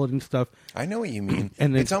child and stuff. I know what you mean.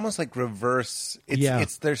 And then- it's almost like reverse. Yeah.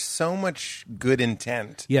 It's there's so much good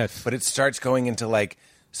intent. Yes. But it starts going into like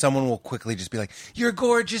someone will quickly just be like, "You're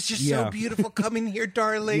gorgeous. You're Yeah. so beautiful. Come in here,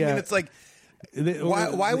 darling." Yeah. And it's like,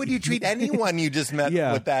 why would you treat anyone you just met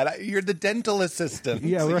Yeah. with that? You're the dental assistant.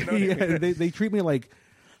 Yeah, So you right. know what I mean? Yeah, they treat me like,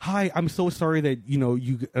 "Hi, I'm so sorry that you know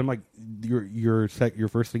you." I'm like, your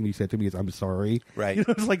first thing you said to me is, "I'm sorry." Right. You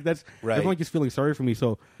know, it's like that's Right. everyone just feeling sorry for me.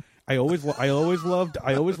 So I always loved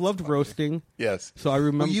roasting. Yes. So I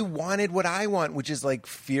remember Well, you wanted what I want, which is like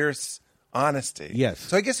fierce honesty. Yes.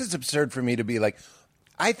 So I guess it's absurd for me to be like,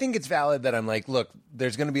 I think it's valid that I'm like, look,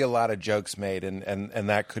 there's going to be a lot of jokes made, and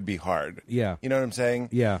that could be hard. Yeah. You know what I'm saying?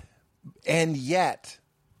 Yeah. And yet,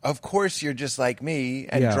 of course, you're just like me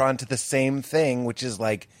and Yeah. drawn to the same thing, which is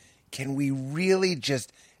like, can we really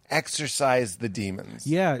just exercise the demons?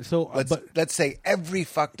 Yeah. So Let's say every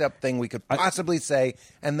fucked up thing we could possibly say,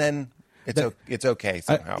 and then it's okay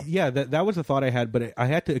somehow. yeah, that was a thought I had, but I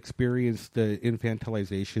had to experience the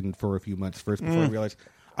infantilization for a few months first before I realized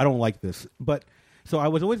I don't like this. But so I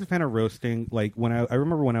was always a fan of roasting. Like when I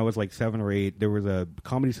remember when I was like 7 or 8, there was a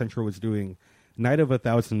Comedy Central was doing Night of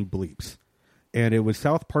 1,000 Bleeps, and it was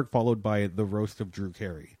South Park followed by the roast of Drew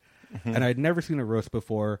Carey, and I'd never seen a roast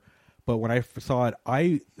before. But when I saw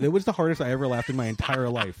it, it was the hardest I ever laughed in my entire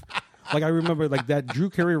life. Like I remember like that Drew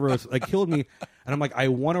Carey roast like killed me, and I'm like I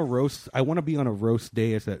want to roast. I want to be on a roast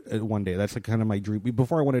day as one day. That's like kind of my dream.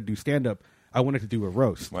 Before I wanted to do stand up, I wanted to do a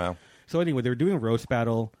roast. Wow. So anyway, they were doing roast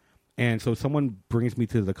battle, and so someone brings me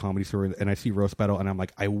to the Comedy Store, and I see roast battle, and I'm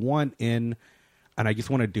like I want in, and I just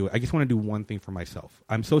want to do it. I just want to do one thing for myself.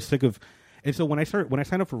 I'm so sick of. And so when I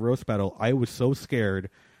signed up for roast battle, I was so scared. I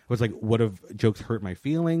was like, what if jokes hurt my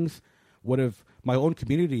feelings? What if my own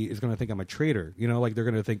community is going to think I'm a traitor? You know, like they're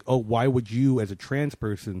going to think, oh, why would you as a trans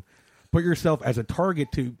person put yourself as a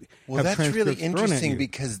target to Well, have that's really transcripts thrown at interesting you?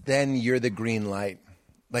 because then you're the green light.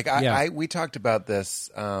 Like we talked about this.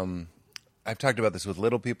 I've talked about this with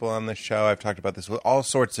little people on this show. I've talked about this with all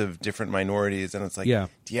sorts of different minorities. And it's like, Yeah.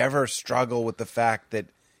 do you ever struggle with the fact that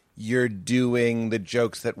you're doing the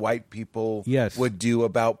jokes that white people Yes. would do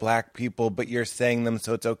about black people, but you're saying them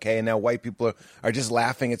so it's okay. And now white people are just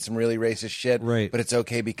laughing at some really racist shit, Right. but it's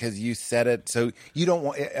okay because you said it. So you don't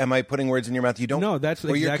want, am I putting words in your mouth? You don't, No, that's or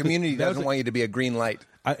your exactly- community that was doesn't want you to be a green light.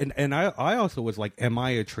 I also was like, am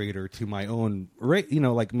I a traitor to my own race? You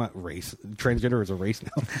know, like my race. Transgender is a race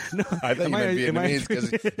now. No, I thought you meant am I a Vietnamese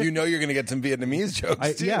because you know you're going to get some Vietnamese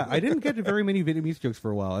jokes too. Yeah, I didn't get very many Vietnamese jokes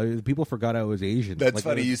for a while. People forgot I was Asian. That's Like,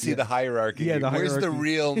 funny. it was- You see the hierarchy. Yeah, the Where's the hierarchy.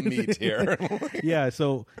 real meat here? Yeah,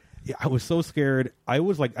 so yeah, I was so scared. I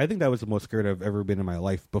was like, I think that was the most scared I've ever been in my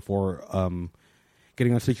life before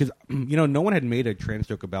getting on stage. Because, you know, no one had made a trans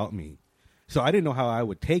joke about me. So I didn't know how I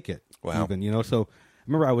would take it. Wow. Even, you know, so I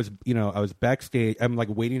remember I was backstage. I'm like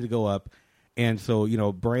waiting to go up. And so, you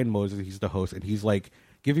know, Brian Moses, he's the host, and he's like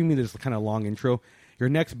giving me this kind of long intro. Your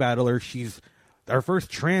next battler, she's our first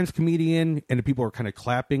trans comedian. And the people are kind of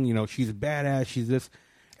clapping. You know, she's badass. She's this.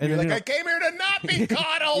 And You're then, like, you know, I came here to not be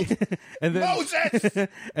coddled. and then, Moses.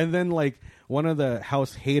 and then like one of the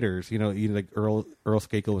house haters, you know, like Earl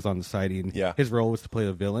Skakel was on the side, and Yeah. his role was to play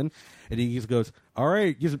the villain, and he just goes, "All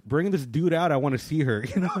right, just bring this dude out. I want to see her,"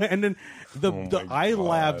 you know. And then I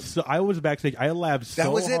laughed. So I was backstage. I laughed so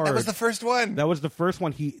That was it. hard. That was the first one. That was the first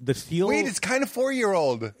one. The seal. Wait, it's kind of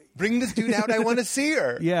 4-year-old. Bring this dude out. I want to see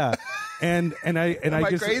her. Yeah, and I I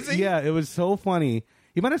just crazy? Yeah, it was so funny.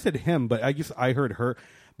 He might have said him, but I heard her.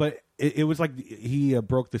 But it was like he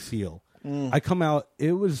broke the seal. I come out.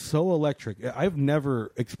 It was so electric. I've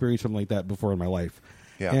never experienced something like that before in my life.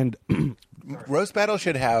 Yeah. And Roast battle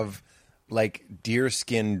should have like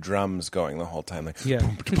deerskin drums going the whole time. Like, yeah,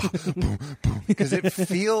 because it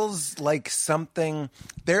feels like something.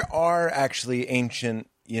 There are actually ancient,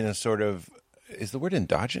 you know, sort of. Is the word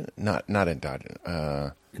endogenous? Not endogenous.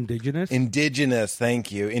 Indigenous,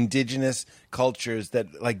 thank you. Indigenous cultures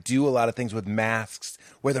that like do a lot of things with masks,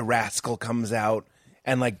 where the rascal comes out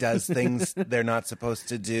and like does things they're not supposed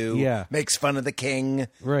to do. Yeah. Makes fun of the king.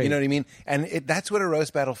 Right. You know what I mean? And that's what a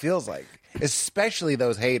roast battle feels like. Especially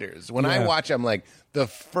those haters. When I Yeah. watch, I'm like, the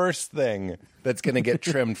first thing that's going to get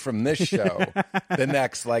trimmed from this show, the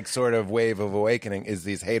next like sort of wave of awakening is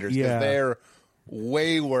these haters because Yeah. they're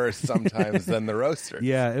way worse sometimes than the roasters.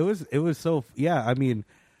 yeah. It was so. Yeah, I mean,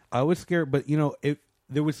 I was scared, but you know, it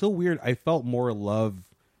was so weird. I felt more love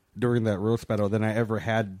during that roast battle than I ever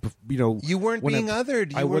had. You know, You weren't when being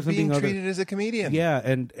othered. You were wasn't being othered. treated as a comedian. Yeah,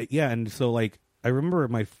 and so like I remember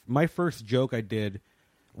my first joke I did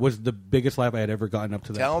was the biggest laugh I had ever gotten up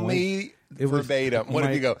to that Tell point. me It was verbatim. What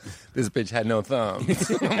my- if you go, this bitch had no thumbs?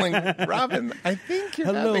 I'm like, Robin, I think you're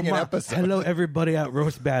Hello, having an episode. hello, everybody at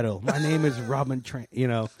Roast Battle. My name is Robin Trent. You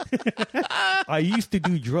know, I used to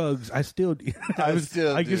do drugs. I still do. I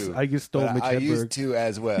just stole But Mitch I Hedberg. used to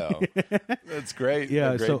as well. That's great. Yeah,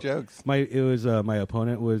 They're great so jokes. my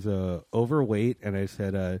opponent was overweight, and I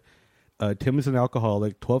said, Tim is an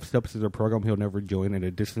alcoholic. 12 steps is a program he'll never join, and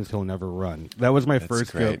a distance he'll never run. That was my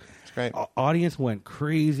first great. joke. It's great. Audience went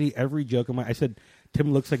crazy. Every joke of mine, I said,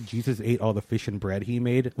 Tim looks like Jesus ate all the fish and bread he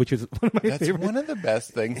made, which is one of my That's favorite. one of the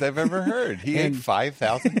best things I've ever heard. He ate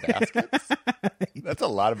 5,000 baskets. That's a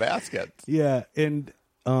lot of baskets. Yeah, and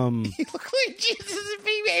He looked like Jesus if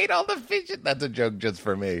he ate all the fish. That's a joke just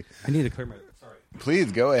for me. I need to clear my. Sorry.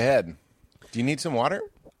 Please go ahead. Do you need some water?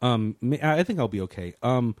 I think I'll be okay.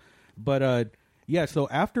 But yeah. So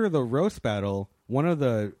after the roast battle, one of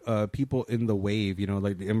the people in the wave, you know,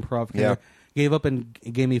 like the improv, Yeah. gave up and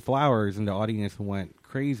gave me flowers, and the audience went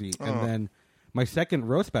crazy. And then my second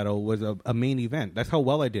roast battle was a main event. That's how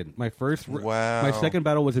well I did. My Wow. my second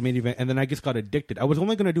battle was a main event, and then I just got addicted. I was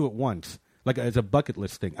only going to do it once, like as a bucket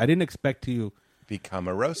list thing. I didn't expect to Become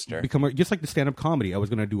a roaster. just like the stand up comedy. I was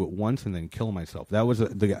going to do it once and then kill myself. That was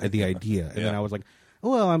the idea. And then Yeah. I was like, oh,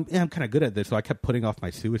 well, I'm kind of good at this, so I kept putting off my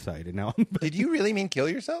suicide, and now. Did you really mean kill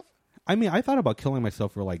yourself? I mean, I thought about killing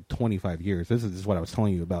myself for like 25 years. This is what I was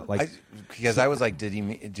telling you about. Like, Because I was like, did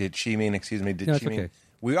she mean? Excuse me. Did No, she it's mean? okay.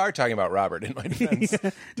 We are talking about Robert in my defense.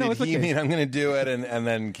 No, Did it's he okay. mean I'm going to do it and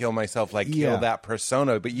then kill myself, like kill Yeah. that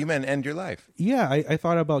persona? But you meant end your life. Yeah, I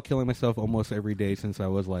thought about killing myself almost every day since I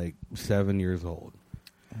was like 7 years old.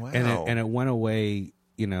 Wow. And it went away,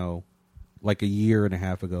 like a year and a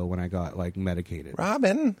half ago when I got like medicated.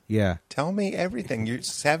 Robin, Yeah. tell me everything. You're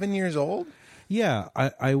 7 years old? Yeah,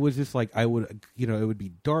 I was just like, I would, it would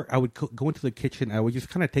be dark. I would go into the kitchen. I would just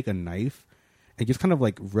kind of take a knife and just kind of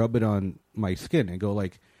like rub it on my skin and go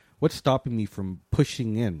like, what's stopping me from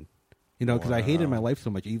pushing in? Because I hated my life so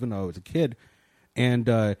much, even though I was a kid. And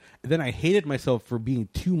then I hated myself for being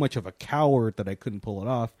too much of a coward that I couldn't pull it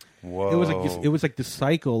off. Whoa. It was like this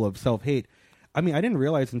cycle of self-hate. I mean, I didn't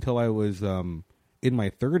realize until I was in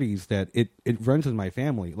my 30s that it runs in my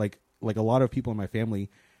family. Like a lot of people in my family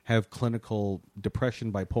have clinical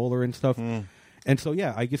depression, bipolar, and stuff. And so,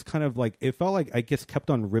 yeah, I just kind of like, it felt like I just kept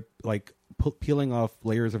on peeling off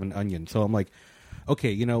layers of an onion. So I'm like,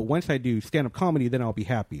 okay, once I do stand-up comedy, then I'll be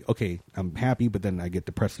happy. Okay, I'm happy, but then I get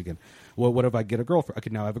depressed again. Well, what if I get a girlfriend? Okay,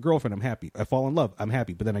 now I have a girlfriend, I'm happy. I fall in love, I'm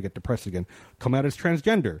happy, but then I get depressed again. Come out as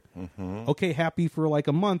transgender. Okay, happy for like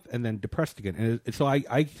a month, and then depressed again. And so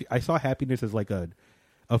I saw happiness as like a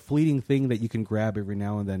fleeting thing that you can grab every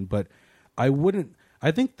now and then, but I wouldn't. I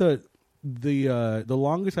think the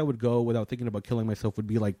longest I would go without thinking about killing myself would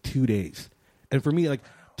be like 2 days. And for me, like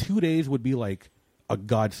 2 days would be like a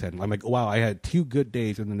godsend. I'm like, wow, I had 2 good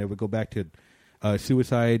days, and then they would go back to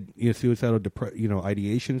suicidal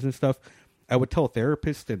ideations and stuff. I would tell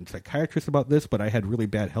therapists and psychiatrists about this, but I had really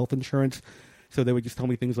bad health insurance, so they would just tell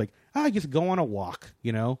me things like, just go on a walk,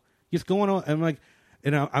 just go on a. I'm like,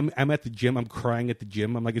 I'm at the gym. I'm crying at the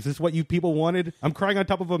gym. I'm like, is this what you people wanted? I'm crying on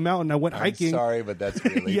top of a mountain. I went hiking. Sorry, but that's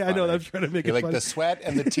really Yeah, I know. funny. I'm trying to make You're it like funny. the sweat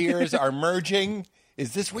and the tears are merging.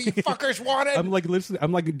 Is this what you fuckers wanted? I'm like, listen,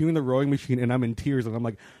 I'm like doing the rowing machine, and I'm in tears, and I'm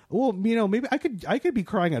like, well, maybe I could be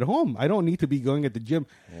crying at home. I don't need to be going at the gym.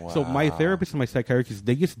 So my therapist and my psychiatrist,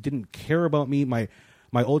 they just didn't care about me. My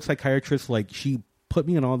old psychiatrist, like, she put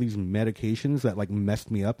me on all these medications that like messed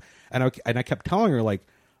me up, and I kept telling her like,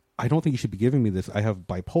 I don't think you should be giving me this. I have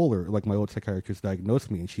bipolar. Like, my old psychiatrist diagnosed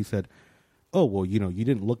me, and she said, oh, well, you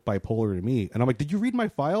didn't look bipolar to me. And I'm like, did you read my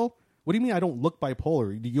file? What do you mean I don't look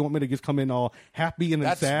bipolar? Do you want me to just come in all happy and then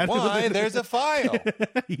That's sad? why there's a file.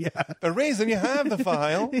 Yeah. The reason you have the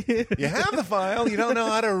file, you have the file, you don't know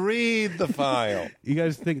how to read the file. You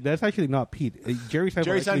guys think that's actually not Pete. Jerry Seinfeld.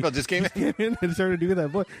 Jerry Seinfeld just came in. And started doing that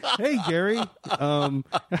voice. Hey, Jerry.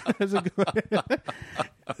 How's it going?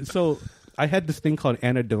 So I had this thing called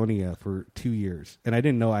anhedonia for 2 years, and I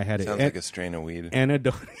didn't know I had it. Sounds like a strain of weed.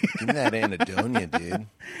 Anhedonia. Give me that anhedonia, dude.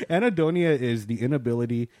 Anhedonia is the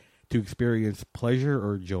inability to experience pleasure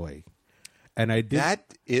or joy. And I did.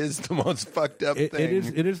 That is the most fucked up It thing.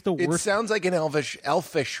 is the It worst. sounds like an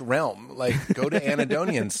elfish realm. Like, go to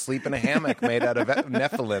Anhedonia and sleep in a hammock made out of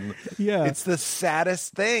Nephilim. Yeah. It's the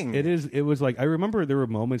saddest thing. It is. It was like, I remember there were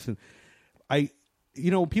moments, and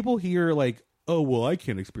people hear like, oh, well, I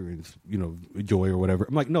can't experience, joy or whatever.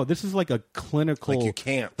 I'm like, no, this is like a clinical, Like, you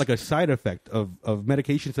can't. like a side effect of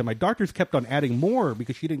medications that my doctors kept on adding more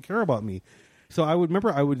because she didn't care about me. So I would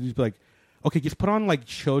just be like, okay, just put on like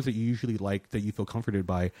shows that you usually like, that you feel comforted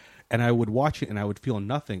by, and I would watch it and I would feel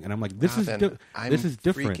nothing, and I'm like, this is different.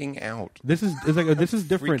 Freaking out. This is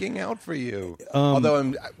different. Freaking out for you.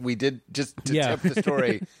 Although we did just to Yeah. tip the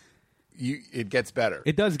story. It gets better.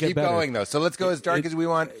 It does get Keep better. going though. So let's go as dark as we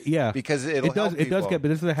want. Yeah, because it does. It does get, but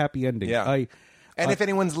this is a happy ending. Yeah. And if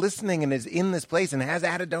anyone's listening and is in this place and has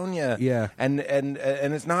anhedonia, Yeah. and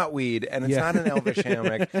it's not weed and it's Yeah. not an elvish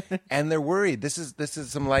hammock, and they're worried, this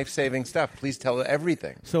is some life saving stuff. Please tell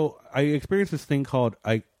everything. So I experienced this thing called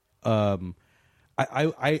I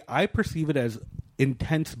perceive it as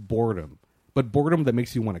intense boredom, but boredom that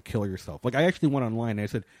makes you want to kill yourself. Like, I actually went online and I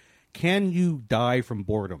said, can you die from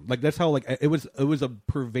boredom? Like, that's how, like, it was a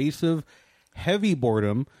pervasive, heavy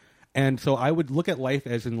boredom. And so I would look at life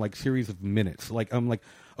as in like series of minutes. Like, I'm like,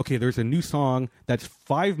 okay, there's a new song that's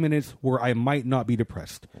 5 minutes where I might not be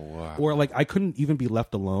depressed. Wow. Or like, I couldn't even be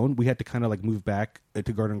left alone. We had to kind of like move back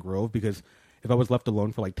to Garden Grove because if I was left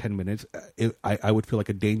alone for like 10 minutes, I would feel like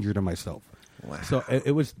a danger to myself. Wow. So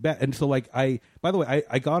it was bad. And so like, by the way,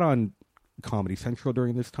 I got on Comedy Central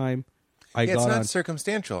during this time. It's not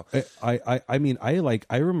circumstantial. I mean, I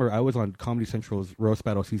remember I was on Comedy Central's Roast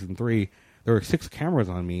Battle Season 3. There were 6 cameras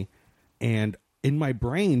on me. And in my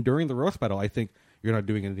brain during the roast battle, I think, you're not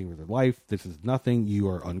doing anything with your life. This is nothing. You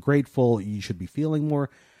are ungrateful. You should be feeling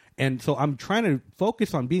more. And so I'm trying to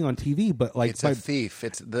focus on being on TV, but like, it's a thief.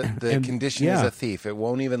 It's the condition is a thief. It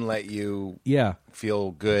won't even let you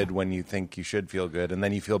feel good when you think you should feel good, and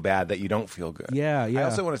then you feel bad that you don't feel good. Yeah. I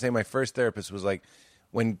also want to say my first therapist was like,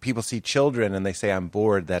 when people see children and they say I'm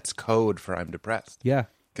bored, that's code for I'm depressed. Yeah.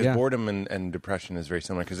 Because boredom and depression is very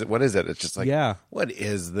similar. Because what is it? It's just like, what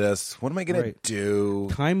is this? What am I going to do?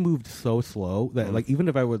 Time moved so slow that like even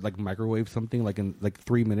if I would like microwave something like in like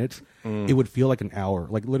 3 minutes, it would feel like an hour.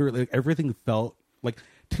 Like literally, like, everything felt like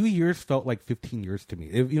 2 years felt like 15 years to me.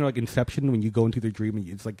 You know, like Inception, when you go into the dream, and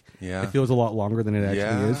it's like it feels a lot longer than it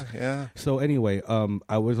actually is. Yeah. So anyway,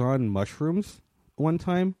 I was on mushrooms one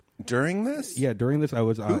time. During this? Yeah, during this, I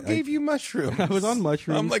was. Who gave you mushrooms? I was on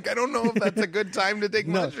mushrooms. I'm like, I don't know if that's a good time to take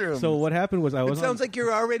mushrooms. So what happened was It sounds like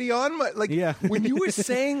you're already on. When you were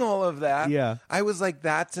saying all of that, I was like,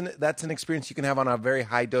 that's an experience you can have on a very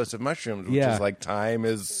high dose of mushrooms, which is like time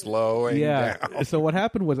is slowing down. So what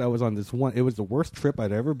happened was I was on this one. It was the worst trip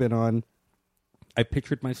I'd ever been on. I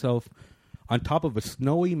pictured myself on top of a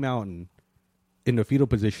snowy mountain in a fetal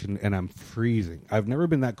position, and I'm freezing. I've never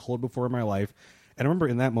been that cold before in my life. And I remember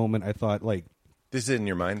in that moment, I thought, like... This is in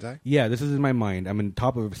your mind's eye? Yeah, this is in my mind. I'm on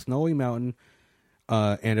top of a snowy mountain,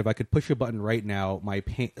 and if I could push a button right now, my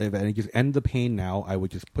pain, if I just end the pain now, I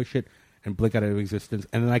would just push it and blink out of existence.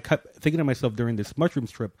 And then I kept thinking to myself during this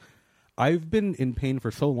mushrooms trip, I've been in pain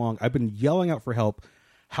for so long. I've been yelling out for help.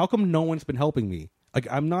 How come no one's been helping me? Like,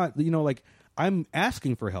 I'm not, like, I'm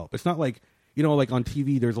asking for help. It's not like, like on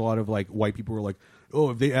TV, there's a lot of, like, white people who are like, oh,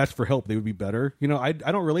 if they asked for help, they would be better. I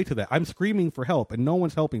don't relate to that. I'm screaming for help, and no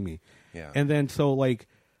one's helping me. Yeah. And then, so, like,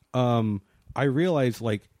 I realized,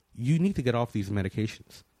 like, you need to get off these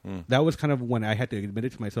medications. That was kind of when I had to admit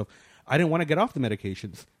it to myself. I didn't want to get off the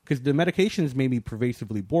medications, because the medications made me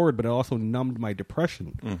pervasively bored, but it also numbed my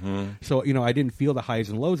depression. So, I didn't feel the highs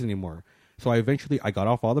and lows anymore. So I got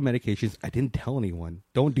off all the medications. I didn't tell anyone.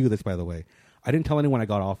 Don't do this, by the way. I didn't tell anyone I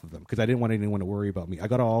got off of them, because I didn't want anyone to worry about me. I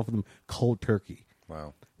got off of them cold turkey.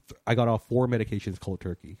 Wow. I got off 4 medications cold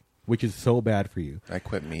turkey, which is so bad for you. I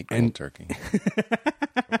quit meat cold turkey.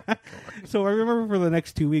 So I remember for the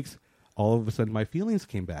next 2 weeks, all of a sudden my feelings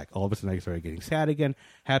came back. All of a sudden I started getting sad again,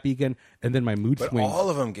 happy again, and then my mood swings. All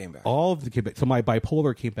of them came back. All of them came back. So my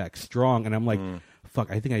bipolar came back strong, and I'm like,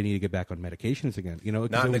 fuck, I think I need to get back on medications again.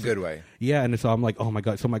 Not in a good way. Yeah, and so I'm like, oh my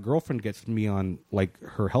God. So my girlfriend gets me on like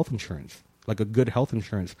her health insurance, like a good health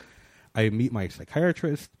insurance. I meet my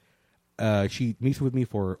psychiatrist. She meets with me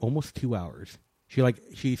for almost 2 hours. She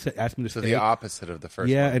asked me to stay. So the opposite of the first one.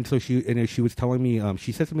 Yeah, and so she was telling me,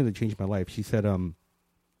 she said something that changed my life. She said, none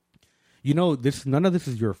of this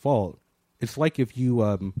is your fault. It's like if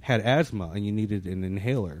you had asthma and you needed an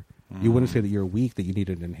inhaler. You wouldn't say that you're weak, that you need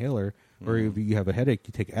an inhaler, or if you have a headache,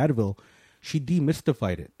 you take Advil. She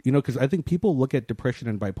demystified it, because I think people look at depression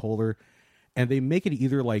and bipolar, and they make it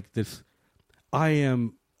either like this, I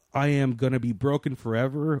am going to be broken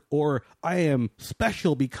forever, or I am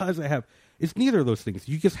special because I have... It's neither of those things.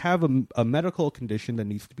 You just have a medical condition that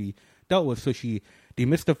needs to be dealt with. So she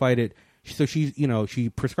demystified it. So she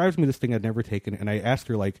prescribes me this thing I'd never taken, and I asked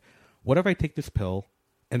her, like, what if I take this pill,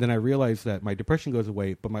 and then I realize that my depression goes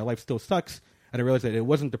away, but my life still sucks, and I realized that it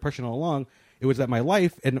wasn't depression all along. It was that my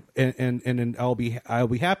life, and I'll be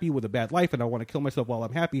happy with a bad life, and I want to kill myself while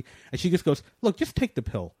I'm happy. And she just goes, look, just take the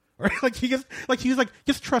pill. Right? She's like,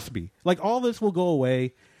 just trust me. Like, all this will go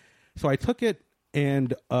away. So I took it,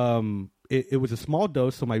 and it was a small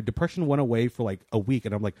dose, so my depression went away for like a week,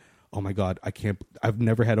 and I'm like, oh my God, I've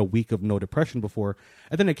never had a week of no depression before.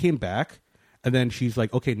 And then it came back, and then she's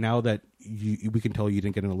like, okay, now that we can tell you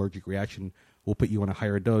didn't get an allergic reaction, we'll put you on a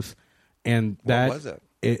higher dose. And that what was it?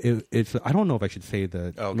 It's I don't know if I should say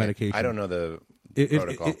the medication. I don't know the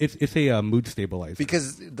protocol. It's a mood stabilizer.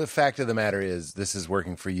 Because the fact of the matter is, this is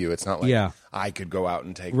working for you. It's not like I could go out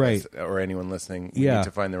and take this, or anyone listening. We need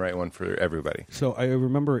to find the right one for everybody. So I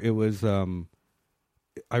remember it was.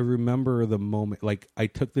 I remember the moment, like, I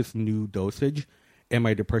took this new dosage, and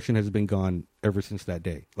my depression has been gone ever since that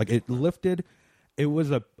day. Like, it lifted. It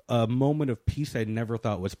was a moment of peace I never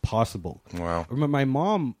thought was possible. Wow. I remember my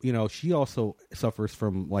mom, she also suffers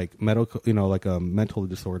from, like, medical, like a mental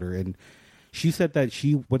disorder. And she said that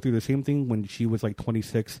she went through the same thing when she was, like,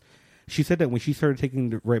 26. She said that when she started taking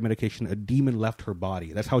the right medication, a demon left her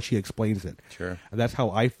body. That's how she explains it. Sure. And that's how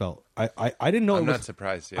I felt. I didn't know. I'm not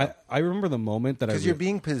surprised. Yeah. I remember the moment that because you're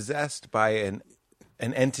being possessed by an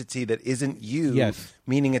entity that isn't you. Yes.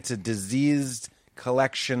 Meaning it's a diseased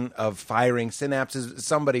collection of firing synapses.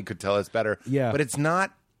 Somebody could tell us better. Yeah. But it's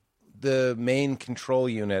not the main control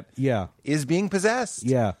unit. Yeah. Is being possessed.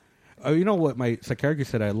 Yeah. You know what my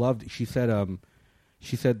psychiatrist said? I loved. She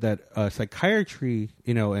said that psychiatry,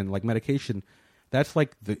 and like medication, that's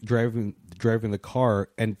like the driving the car,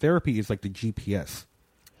 and therapy is like the GPS.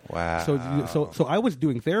 Wow. So I was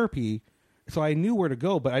doing therapy. so I knew where to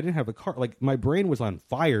go, but I didn't have a car. Like my brain was on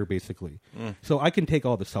fire, basically. So I can take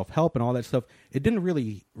all the self-help and all that stuff. It didn't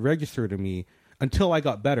really register to me until I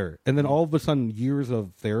got better. And then all of a sudden, years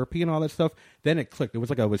of therapy and all that stuff, then it clicked. It was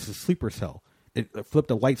like I was a sleeper cell. It flipped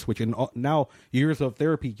a light switch, and now years of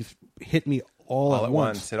therapy just hit me all at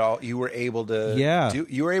once. You were able to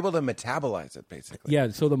you were able to metabolize it, basically.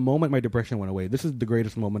 Yeah, so the moment my depression went away, this is the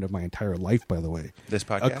greatest moment of my entire life, by the way. This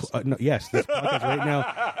podcast? No, yes, this podcast right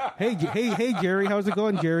now. Hey, Jerry, how's it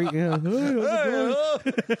going, Jerry? Yeah,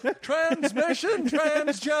 Transmission,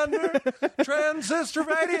 transgender, transistor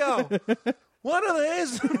radio. One of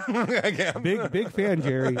these. big fan,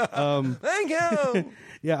 Jerry. Thank you.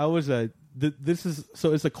 Yeah, I was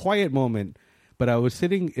it's a quiet moment. But I was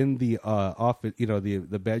sitting in the office,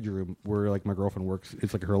 the bedroom where like my girlfriend works.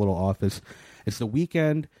 It's like her little office. It's the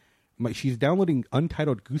weekend. She's downloading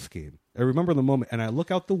Untitled Goose Game. I remember the moment, and I look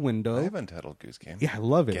out the window. I have Untitled Goose Game. Yeah, I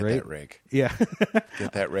love it. Get right? That rake. Yeah,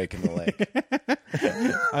 get that rake in the lake.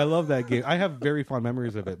 I love that game. I have very fond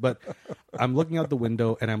memories of it. But I'm looking out the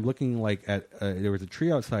window, and I'm looking like at there was a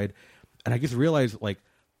tree outside, and I just realized like,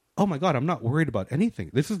 oh my God, I'm not worried about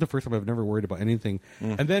anything. This is the first time I've never worried about anything.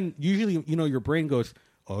 And then usually, your brain goes,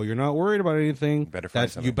 oh, you're not worried about anything.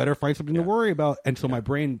 You better find something to worry about. And so my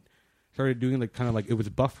brain started doing like kind of like it was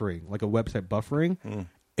buffering, like a website buffering.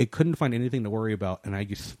 It couldn't find anything to worry about. And I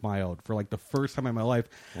just smiled for like the first time in my life.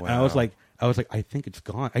 Wow. And I was like, I think it's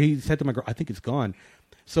gone. I said to my girl, I think it's gone.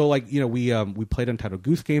 So like, we played Untitled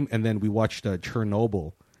Goose Game, and then we watched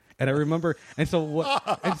Chernobyl. And I remember, and so what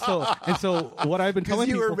I've been telling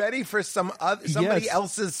people, you were ready for somebody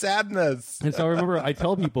else's sadness. And so I remember, I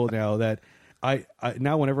tell people now that I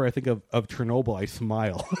now whenever I think of Chernobyl, I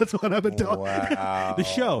smile. That's what I've been telling. Wow. The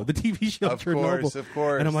TV show, Chernobyl. Of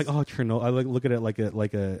course. And I'm like, oh, Chernobyl. I look at it like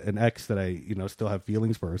an ex that I still have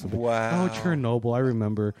feelings for. So wow. Oh, Chernobyl. I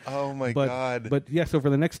remember. Oh my God. But yeah, so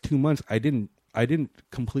for the next 2 months, I didn't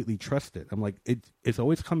completely trust it. I'm like, it's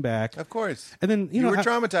always come back. Of course. And then, you were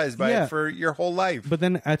traumatized by it for your whole life. But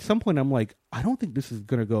then at some point, I'm like, I don't think this is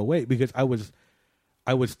going to go away, because I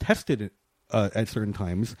was tested at certain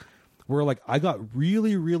times where like I got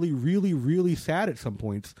really, really, really, really sad at some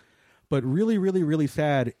points. But really, really, really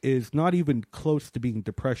sad is not even close to being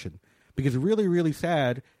depression, because really, really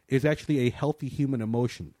sad is actually a healthy human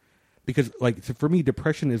emotion. Because like, so for me,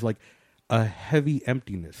 depression is like a heavy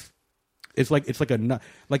emptiness. It's like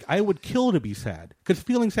like I would kill to be sad, because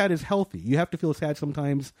feeling sad is healthy. You have to feel sad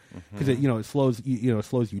sometimes because it slows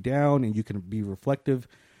you down, and you can be reflective.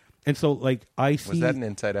 And so like I see. Was that an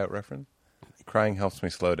Inside Out reference? Crying helps me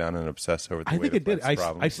slow down and obsess over the I think it did.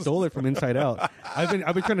 I stole it from Inside Out. I've been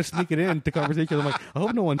trying to sneak it into conversations. I'm like, I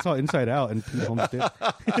hope no one saw Inside Out, and Pete Holmes did.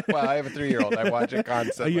 Well, I have a 3-year-old. I watch it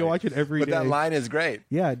constantly. You watch it every day. But that line is great.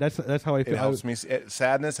 Yeah, that's how I feel. It helps me.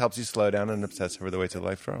 Sadness helps you slow down and obsess over the weights of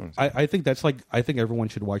life throws. I think that's like, I think everyone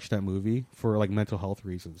should watch that movie for like mental health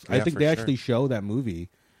reasons. Yeah, I think they actually show that movie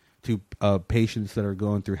to patients that are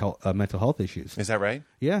going through mental health issues. Is that right?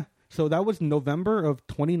 Yeah. So that was November of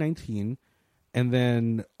 2019. And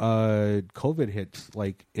then COVID hits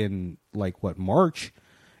like in like March,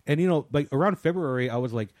 and like around February I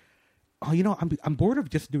was like, oh, I'm bored of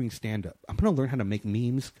just doing stand up. I'm gonna learn how to make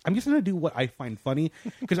memes. I'm just gonna do what I find funny,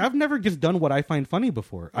 because I've never just done what I find funny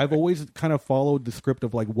before. I've always kind of followed the script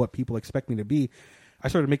of like what people expect me to be. I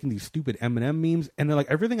started making these stupid Eminem memes, and then like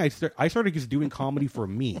everything I started just doing comedy for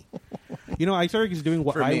me. I started just doing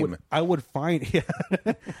what I would find. Yeah.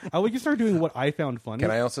 I would just start doing what I found funny. Can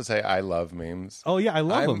I also say I love memes? Oh yeah, I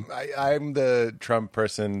love them. I'm the Trump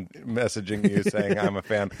person messaging you saying I'm a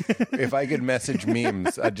fan. If I could message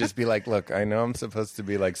memes, I'd just be like, look, I know I'm supposed to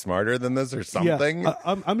be like smarter than this or something. Yeah,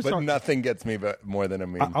 I'm but nothing gets me more than a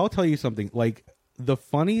meme. I'll tell you something. Like the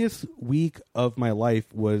funniest week of my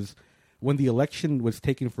life was when the election was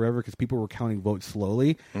taking forever because people were counting votes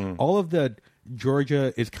slowly. All of the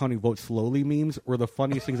Georgia is counting votes slowly memes were the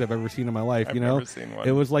funniest things I've ever seen in my life. I've never seen one.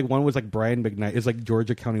 It was like, one was like Brian McKnight. It's like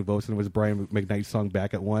Georgia counting votes, and it was Brian McKnight's song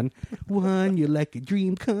 "Back at One." One, you're like a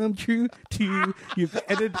dream come true. Two, you,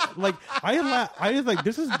 and it like I was like,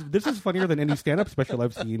 this is funnier than any stand up special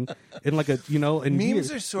I've seen in like a in memes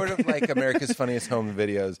years. are sort of like America's Funniest Home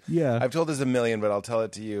Videos. Yeah, I've told this a million, but I'll tell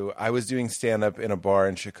it to you. I was doing stand up in a bar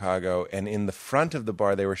in Chicago, and in the front of the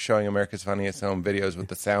bar they were showing America's Funniest Home Videos with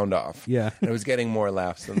the sound off. Yeah, and it was getting more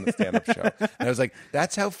laughs than the stand-up show. And I was like,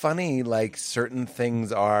 that's how funny like certain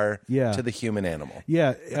things are to the human animal.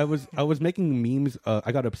 Yeah, I was making memes.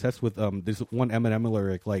 I got obsessed with this one Eminem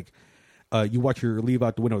lyric, like you watch your leave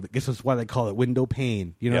out the window. This is why they call it window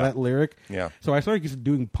pane. You know Yeah. that lyric? Yeah. So I started just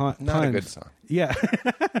doing puns. Not a good song. Yeah.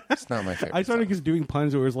 It's not my favorite. I started song. just doing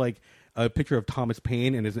puns where it was like a picture of Thomas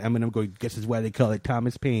Paine and his Eminem going, "Guess is why they call it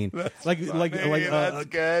Thomas Paine." Like That's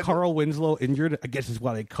good. Carl Winslow injured. I guess is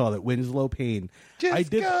why they call it Winslow Paine.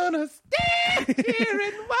 Just gonna stand here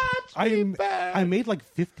and watch me burn. I made like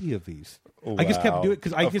 50 of these. Oh, I just kept wow. doing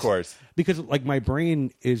it Of course. because like my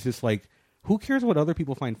brain is just like, who cares what other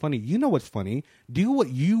people find funny? You know what's funny. Do what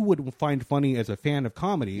you would find funny as a fan of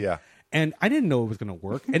comedy. Yeah. And I didn't know it was going to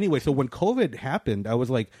work. Anyway, so when COVID happened, I was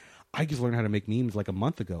like, I just learned how to make memes like a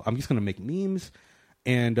month ago. I'm just going to make memes,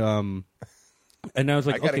 and I was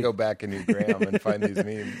like, I gotta okay. go back in your gram and find these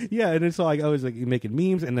memes. Yeah, and then so I was like making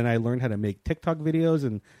memes, and then I learned how to make TikTok videos.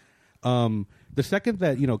 And the second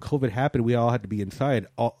that COVID happened, we all had to be inside.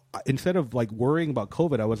 Instead of like worrying about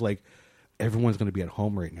COVID, I was like, everyone's going to be at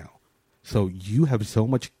home right now, so you have so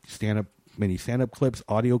much many stand-up clips,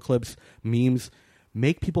 audio clips, memes.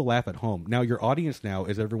 Make people laugh at home. Now your audience now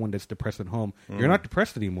is everyone that's depressed at home. You're not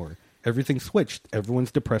depressed anymore. Everything's switched.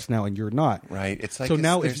 Everyone's depressed now, and you're not. Right. It's like So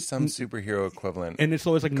now there's it's- some superhero equivalent. And it's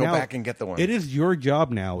always like Go now, back and get the one. It is your job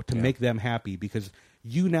now to make them happy because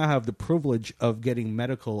you now have the privilege of getting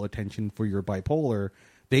medical attention for your bipolar.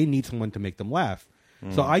 They need someone to make them laugh.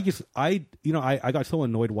 So I got so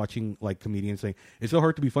annoyed watching like comedians saying it's so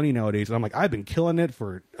hard to be funny nowadays. And I'm like, I've been killing it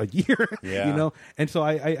for a year, Yeah. And so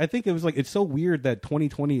I think it was like, it's so weird that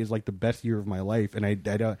 2020 is like the best year of my life. And I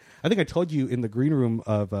think I told you in the green room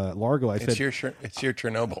of Largo, I said, it's your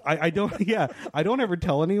Chernobyl. I don't ever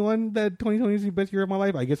tell anyone that 2020 is the best year of my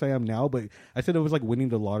life. I guess I am now, but I said it was like winning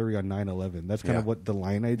the lottery on 9/11. That's kind of what the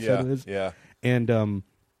line I said it is. Yeah. And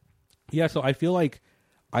so I feel like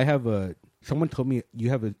I have someone told me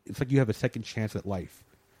it's like you have a second chance at life.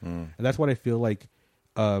 And that's what I feel like.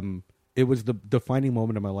 It was the defining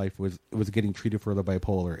moment of my life was getting treated for the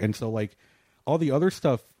bipolar. And so like all the other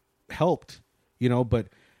stuff helped, but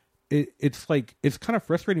it's like, it's kind of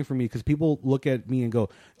frustrating for me because people look at me and go,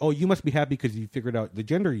 "Oh, you must be happy because you figured out the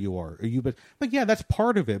gender you are." Like, yeah, that's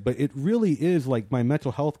part of it. But it really is like my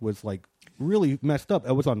mental health was like really messed up.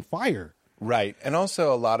 I was on fire. Right. And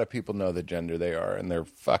also a lot of people know the gender they are and they're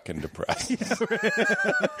fucking depressed.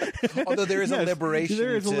 Although there is a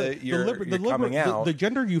liberation to your coming out. The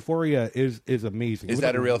gender euphoria is amazing. Is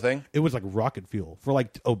that a real thing? It was like rocket fuel for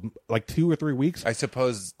like 2 or 3 weeks. I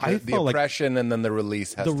suppose I the felt like oppression and then the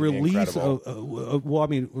release has the to be release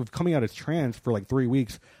incredible. coming out as trans for like 3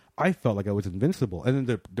 weeks, I felt like I was invincible. And then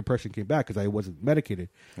the depression came back because I wasn't medicated.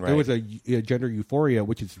 Right. There was a gender euphoria,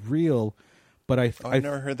 which is real. But I've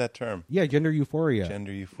never heard that term. Yeah, gender euphoria.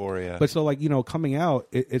 Gender euphoria. But so, like, coming out,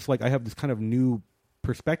 it's like I have this kind of new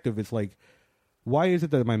perspective. It's like, why is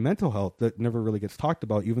it that my mental health that never really gets talked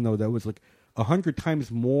about, even though that was like 100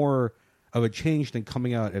 times more of a change than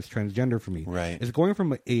coming out as transgender for me? Right. It's going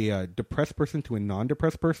from a depressed person to a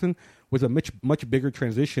non-depressed person was a much bigger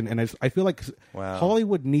transition. And I feel like Wow.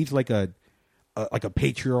 Hollywood needs like a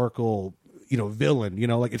patriarchal villain,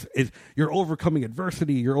 like it's you're overcoming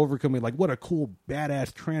adversity, you're overcoming like what a cool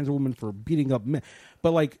badass trans woman for beating up men.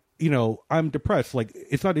 But like, I'm depressed. Like,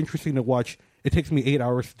 it's not interesting to watch. It takes me 8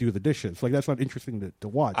 hours to do the dishes. Like, that's not interesting to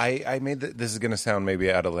watch. I made this is going to sound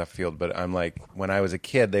maybe out of left field, but I'm like, when I was a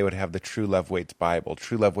kid, they would have the True Love Waits Bible.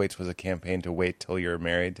 True Love Waits was a campaign to wait till you're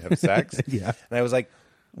married to have sex. Yeah. And I was like,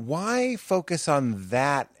 why focus on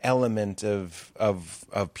that element of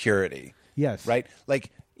purity? Yes. Right?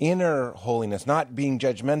 Like, inner holiness, not being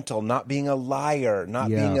judgmental, not being a liar, not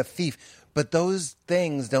being a thief. But those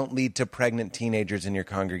things don't lead to pregnant teenagers in your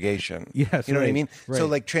congregation. Yes, you know what I right, mean? right. So,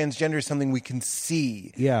 like, transgender is something we can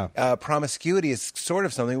see. Yeah. Promiscuity is sort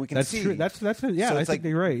of something we can That's see. true. That's it. Yeah, So I it's think like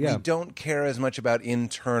you're right. Yeah. we don't care as much about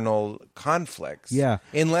internal conflicts. Yeah.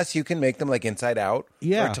 Unless you can make them like Inside Out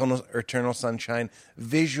Yeah. or Eternal Sunshine.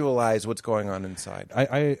 Visualize what's going on inside.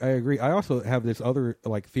 I agree. I also have this other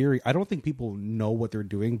like theory. I don't think people know what they're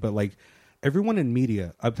doing, but like everyone in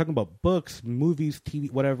media, I'm talking about books, movies, TV,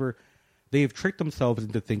 whatever, they have tricked themselves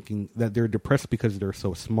into thinking that they're depressed because they're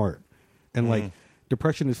so smart. And like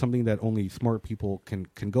depression is something that only smart people can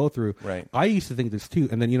go through. Right. I used to think this too.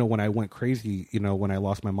 And then, when I went crazy, when I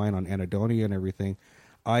lost my mind on anhedonia and everything,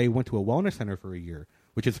 I went to a wellness center for a year,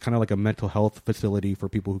 which is kind of like a mental health facility for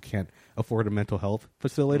people who can't afford a mental health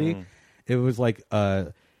facility. It was like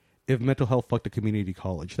if mental health fucked a community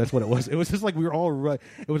college. That's what it was. It was just like we were all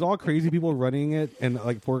it was all crazy people running it and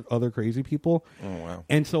like for other crazy people. Oh, wow.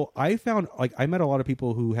 And so I found like I met a lot of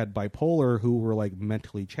people who had bipolar who were like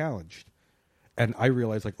mentally challenged. And I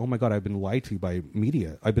realized like, oh my God, I've been lied to by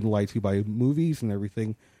media. I've been lied to by movies and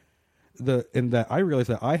everything. And that I realized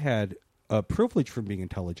that I had a privilege from being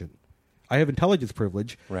intelligent. I have intelligence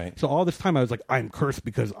privilege. Right. So all this time I was like, I'm cursed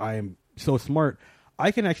because I am so smart.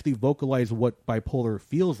 I can actually vocalize what bipolar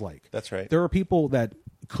feels like. That's right. There are people that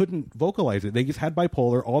couldn't vocalize it. They just had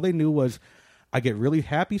bipolar. All they knew was, I get really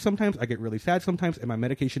happy sometimes, I get really sad sometimes, and my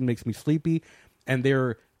medication makes me sleepy. And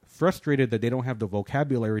they're frustrated that they don't have the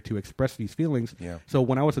vocabulary to express these feelings. Yeah. So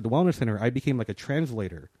when I was at the wellness center, I became like a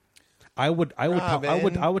translator. I would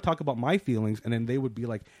talk about my feelings, and then they would be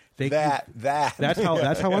like, that's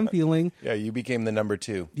how I'm feeling. Yeah, you became the number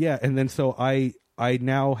 2. Yeah, and then so I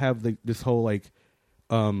now have this whole like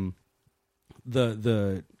the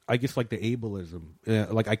I guess like the ableism,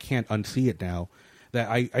 like I can't unsee it now. That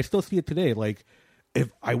I still see it today. Like, if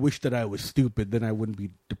I wish that I was stupid, then I wouldn't be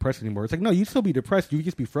depressed anymore. It's like, no, you'd still be depressed. You'd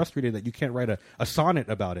just be frustrated that you can't write a sonnet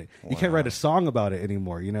about it. You can't write a song about it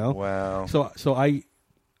anymore. You know? Wow. So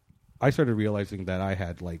I started realizing that I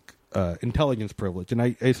had like intelligence privilege, and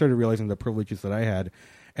I started realizing the privileges that I had,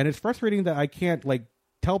 and it's frustrating that I can't like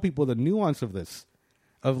tell people the nuance of this,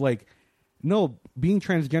 of like, no, being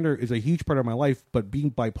transgender is a huge part of my life, but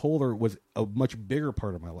being bipolar was a much bigger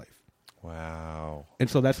part of my life. Wow. And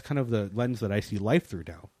so that's kind of the lens that I see life through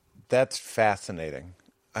now. That's fascinating.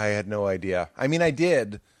 I had no idea. I mean, I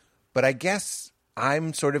did, but I guess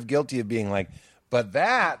I'm sort of guilty of being like, but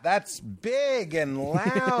that's big and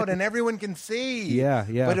loud and everyone can see. Yeah.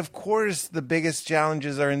 But of course, the biggest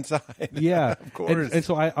challenges are inside. Yeah. Of course. And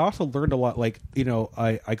so I also learned a lot, like, you know,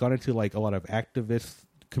 I got into like a lot of activist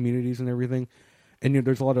communities and everything. And you know,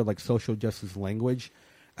 there's a lot of like social justice language.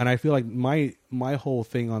 And I feel like my whole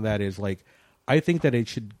thing on that is like, I think that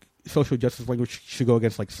social justice language should go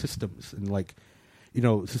against like systems and like, you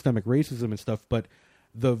know, systemic racism and stuff. But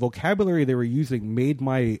the vocabulary they were using made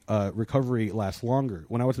my recovery last longer.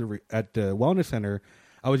 When I was at the wellness center,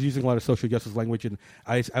 I was using a lot of social justice language, and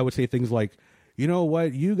I would say things like, you know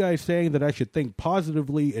what, you guys saying that I should think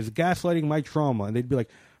positively is gaslighting my trauma. And they'd be like,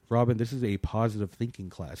 Robin, this is a positive thinking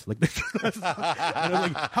class. Like, and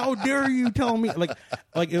I'm like, how dare you tell me?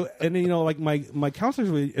 And then, you know, like my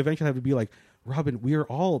counselors would eventually have to be like, Robin, we are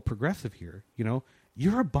all progressive here. You know,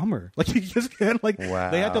 you're a bummer. Like, you just can't like.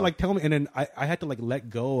 Wow. They had to like tell me, and then I had to like let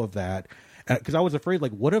go of that because I was afraid.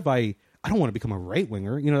 Like, what if I don't want to become a right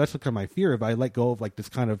winger? You know, that's kind of my fear. If I let go of like this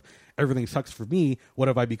kind of everything sucks for me, what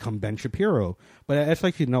if I become Ben Shapiro? But that's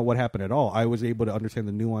actually not what happened at all. I was able to understand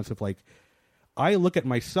the nuance of like. I look at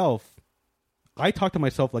myself. I talk to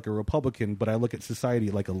myself like a Republican, but I look at society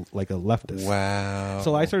like a leftist. Wow.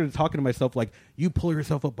 So I started talking to myself like, you pull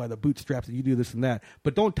yourself up by the bootstraps and you do this and that,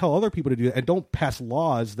 but don't tell other people to do that, and don't pass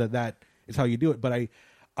laws that is how you do it. But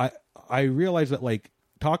I realized that like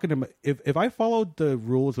talking to if I followed the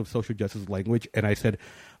rules of social justice language and I said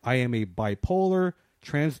I am a bipolar,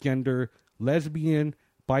 transgender, lesbian,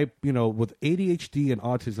 with ADHD and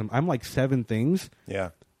autism, I'm like 7 things.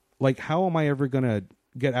 Yeah. Like, how am I ever going to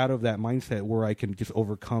get out of that mindset where I can just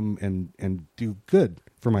overcome and do good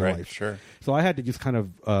for my life? Sure. So I had to just kind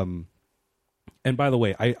of, and by the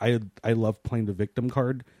way, I love playing the victim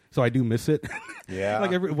card, so I do miss it. Yeah.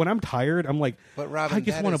 Like when I'm tired, I'm like, but Robin, I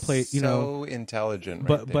just want to play, you know, so intelligent.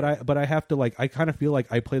 But I have to like, I kind of feel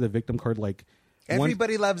like I play the victim card like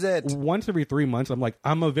everybody loves it. Once every 3 months, I'm like,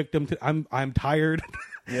 I'm a victim. I'm tired.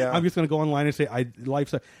 Yeah. I'm just going to go online and say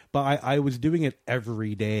life's. But I was doing it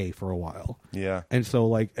every day for a while. Yeah. And so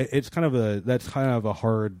like that's kind of a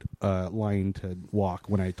hard line to walk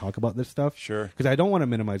when I talk about this stuff. Sure. Because I don't want to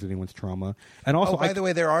minimize anyone's trauma. And also, by the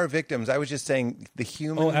way, there are victims. I was just saying the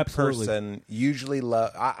human person usually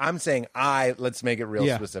I'm saying let's make it real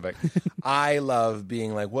specific. I love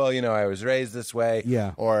being like, well, you know, I was raised this way.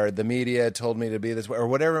 Yeah. Or the media told me to be this way, or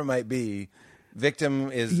whatever it might be.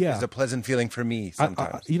 Victim is a pleasant feeling for me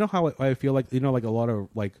sometimes. You know how I feel like, you know, like a lot of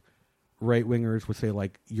like right wingers would say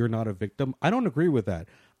like, you're not a victim. I don't agree with that.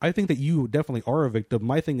 I think that you definitely are a victim.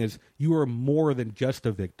 My thing is you are more than just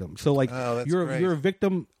a victim. So like you're a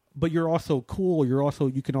victim, but you're also cool.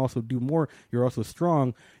 You can also do more. You're also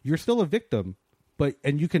strong. You're still a victim,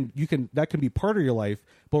 and you can that can be part of your life,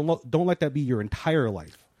 but don't let that be your entire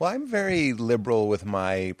life. Well, I'm very liberal with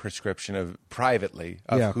my prescription of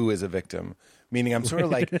who is a victim. Meaning I'm sort of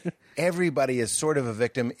like everybody is sort of a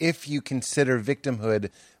victim if you consider victimhood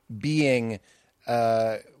being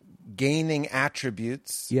gaining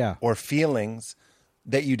attributes or feelings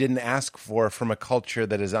that you didn't ask for from a culture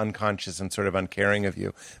that is unconscious and sort of uncaring of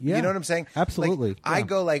you. Yeah. You know what I'm saying? Absolutely. Like, I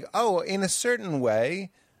go like, oh, in a certain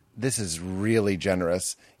way, this is really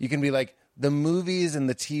generous. You can be like, the movies and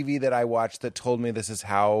the TV that I watched that told me this is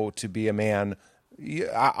how to be a man,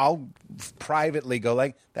 I'll privately go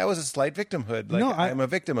like, that was a slight victimhood. Like, no, I'm a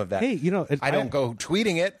victim of that. Hey, you know, I don't go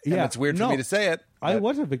tweeting it, and it's weird for me to say it. I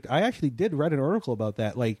was a victim. I actually did write an article about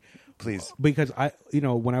that. Like, please. Because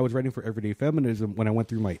when I was writing for Everyday Feminism, when I went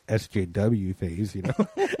through my SJW phase,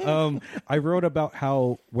 I wrote about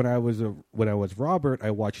how when I was Robert,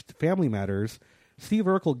 I watched Family Matters. Steve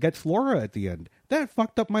Urkel gets Laura at the end. That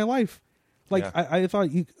fucked up my life. Like, yeah. I thought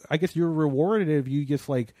I guess you're rewarded if you just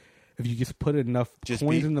put enough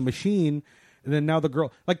coins in the machine, and then now the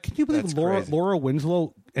girl, like, can you believe Laura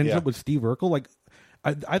Winslow ends up with Steve Urkel? Like,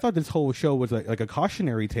 I thought this whole show was like a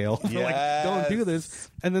cautionary tale. For like, don't do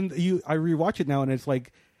this. And then I rewatch it now, and it's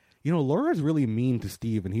like, Laura's really mean to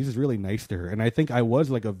Steve, and he's just really nice to her. And I think I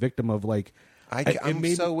was like a victim of like,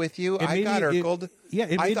 I'm so with you. I got Urkeled.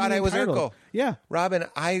 I thought I was Urkel. Yeah, Robin,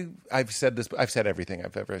 I've said this. I've said everything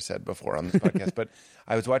I've ever said before on this podcast. But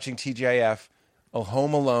I was watching TGIF,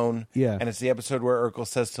 Home Alone. Yeah, and it's the episode where Urkel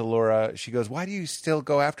says to Laura, she goes, "Why do you still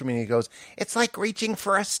go after me?" And he goes, "It's like reaching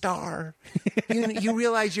for a star. You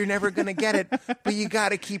realize you're never going to get it, but you got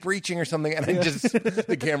to keep reaching or something." And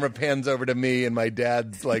the camera pans over to me and my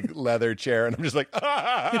dad's like leather chair, and I'm just like,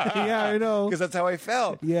 yeah, I know, because that's how I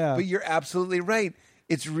felt. Yeah, but you're absolutely right.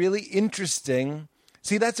 It's really interesting.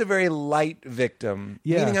 See, that's a very light victim.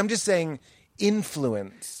 Yeah, meaning I'm just saying.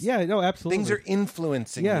 Influence. Yeah, no, absolutely. Things are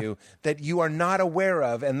influencing you that you are not aware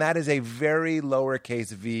of, and that is a very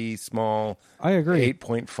lowercase v small. I agree.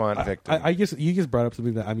 8-point font victim. You just brought up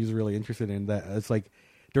something that I'm just really interested in. That it's like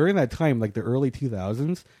during that time, like the early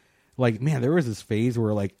 2000s, like man, there was this phase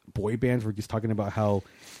where like boy bands were just talking about how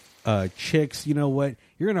chicks, you know what,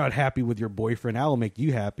 you're not happy with your boyfriend, I'll make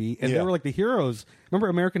you happy. And they were like the heroes. Remember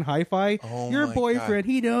American Hi-Fi? Oh, your my boyfriend,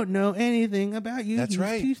 God. He don't know anything about you. That's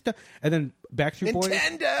right. And then Backstreet Boys.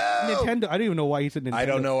 Nintendo. I don't even know why he said Nintendo. I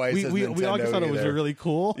don't know why he said Nintendo. We all just thought it was really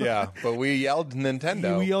cool. Yeah, but we yelled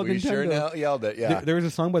Nintendo. We yelled Nintendo. Sure yelled it, yeah. There was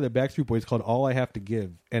a song by the Backstreet Boys called All I Have to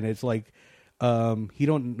Give. And it's like, he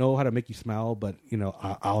don't know how to make you smile, but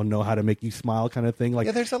I'll know how to make you smile, kind of thing. Like,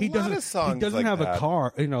 yeah, there's a lot of songs. He doesn't like have that. a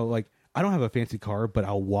car. Like, I don't have a fancy car, but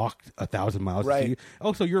I'll walk 1,000 miles to see you.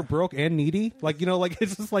 Oh, so you're broke and needy? Like,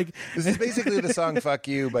 it's just like this is basically the song "Fuck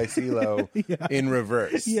You" by CeeLo in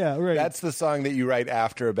reverse. Yeah, right. That's the song that you write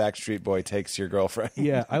after a Backstreet Boy takes your girlfriend.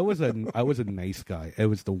 Yeah, I was a nice guy. I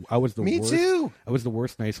was the Me worst. too. I was the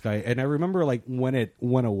worst nice guy, and I remember like when it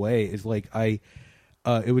went away is like it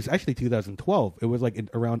was actually 2012. It was like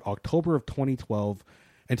around October of 2012,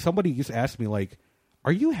 and somebody just asked me like,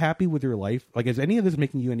 are you happy with your life? Like, is any of this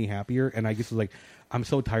making you any happier? And I just was like, I'm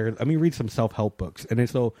so tired. Let me read some self-help books. And then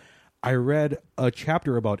so I read a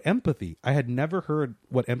chapter about empathy. I had never heard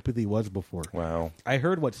what empathy was before. Wow. I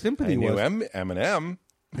heard what sympathy was. Eminem.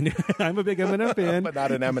 I'm a big Eminem fan. But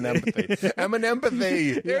not an Eminem-pathy.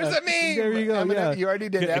 Eminem-pathy. There's a meme. There you go. Eminem, yeah. You already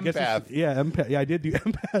did empath. Empath. Yeah, I did do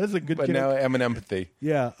empath. That's a good But now Eminem-pathy.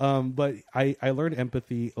 Yeah. But I learned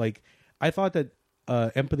empathy. Like, I thought that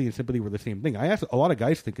empathy and sympathy were the same thing. I asked a lot of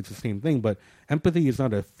guys think it's the same thing, but empathy is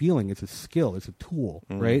not a feeling; it's a skill, it's a tool,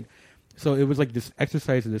 right? So it was like this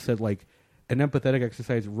exercise that said like an empathetic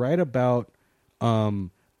exercise. Write about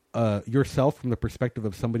yourself from the perspective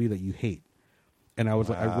of somebody that you hate. And I was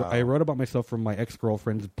like, I wrote about myself from my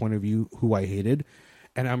ex-girlfriend's point of view, who I hated,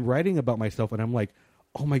 and I'm writing about myself, and I'm like,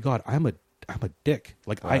 oh my God, I'm a dick.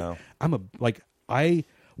 Like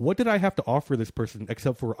what did I have to offer this person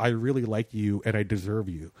except for I really like you and I deserve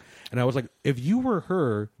you? And I was like, if you were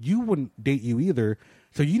her, you wouldn't date you either.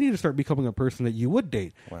 So you need to start becoming a person that you would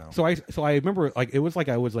date. Wow. So I remember like it was like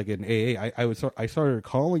I was like in AA. I started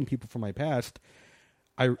calling people from my past.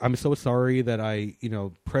 I'm so sorry that I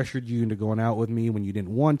pressured you into going out with me when you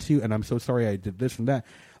didn't want to, and I'm so sorry I did this and that.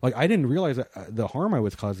 Like I didn't realize the harm I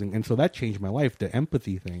was causing, and so that changed my life. The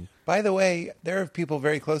empathy thing. By the way, there are people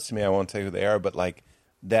very close to me. I won't tell you who they are, but like.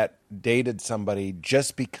 That dated somebody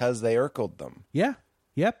just because they Urkeled them. Yeah.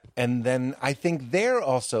 Yep. And then I think they're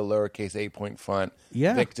also lowercase 8-point font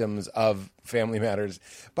victims of Family Matters.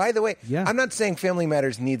 By the way, I'm not saying Family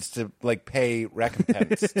Matters needs to like pay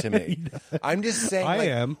recompense to me. I'm just saying I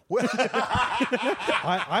am.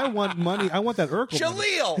 I want money. I want that Urkel.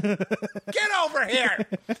 Jaleel, get over here.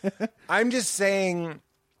 I'm just saying.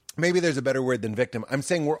 Maybe there's a better word than victim. I'm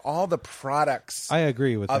saying we're all the products. I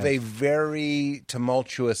agree with of that. a very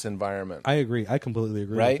tumultuous environment. I agree. I completely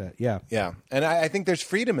agree with that. Yeah, yeah, and I think there's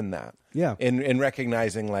freedom in that. Yeah, in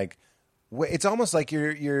recognizing like it's almost like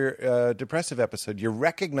your depressive episode. You're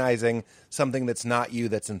recognizing something that's not you,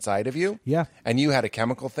 that's inside of you. Yeah, and you had a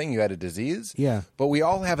chemical thing. You had a disease. Yeah, but we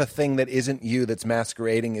all have a thing that isn't you, that's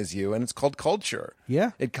masquerading as you, and it's called culture.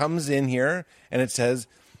 Yeah, it comes in here and it says.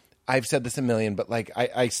 I've said this a million, but like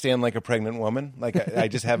I stand like a pregnant woman. Like I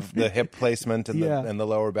just have the hip placement and the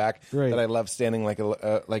lower back that I love standing like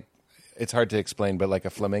like it's hard to explain, but like a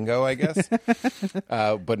flamingo, I guess,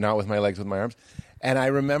 but not with my legs, with my arms. And I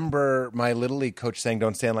remember my Little League coach saying,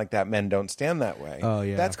 "Don't stand like that. Men don't stand that way." Oh,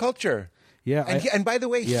 yeah. That's culture. Yeah, And by the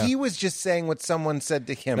way, yeah. he was just saying what someone said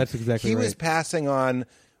to him. That's exactly He right. was passing on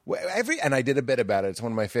and I did a bit about it. It's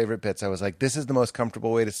one of my favorite bits. I was like, "This is the most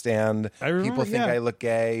comfortable way to stand." I remember, People think yeah. I look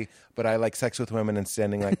gay, but I like sex with women and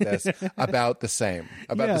standing like this about the same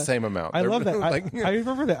Yeah. the same amount. I love that. Like, I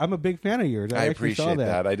remember that. I'm a big fan of yours. I actually appreciate saw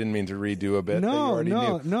that. I didn't mean to redo a bit. that you already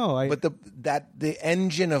knew. No. But the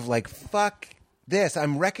engine of like, fuck this.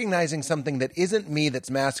 I'm recognizing something that isn't me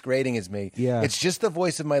that's masquerading as me. Yeah. It's just the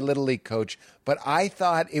voice of my Little League coach. But I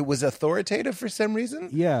thought it was authoritative for some reason.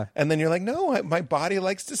 Yeah. And then you're like, no, my body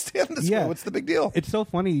likes to stand this way. What's the big deal? It's so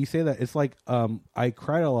funny you say that. It's like I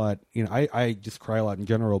cried a lot. You know, I just cry a lot in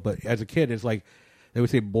general. But as a kid, it's like they would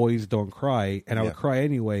say boys don't cry, and I would cry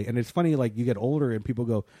anyway. And it's funny, like you get older and people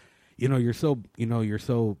go, you're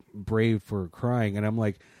so brave for crying, and I'm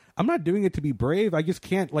like, I'm not doing it to be brave. I just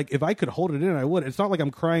can't. Like, if I could hold it in, I would. It's not like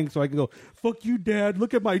I'm crying so I can go, fuck you, Dad.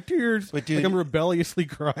 Look at my tears. But dude, like I'm rebelliously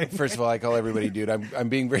crying. First of all, I call everybody dude. I'm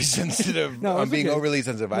being very sensitive. No, I'm it's being okay. overly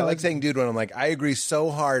sensitive. I like saying dude when I'm like, I agree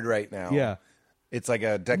so hard right now. Yeah. It's like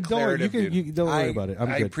a declarative. Don't worry about it.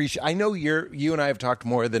 I'm I good. appreciate. I know you and I have talked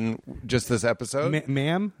more than just this episode.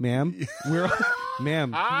 Ma'am, we're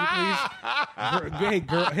ma'am. Can you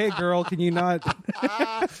please, hey girl, can you not?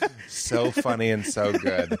 So funny and so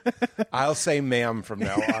good. I'll say ma'am from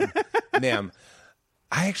now on. Ma'am.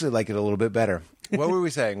 I actually like it a little bit better. What were we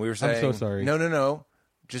saying? We were saying. I'm so sorry. No.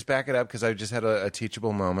 Just back it up because I just had a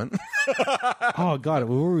teachable moment. Oh God,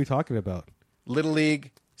 what were we talking about? Little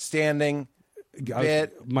League, standing,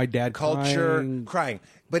 bit, my dad culture, crying.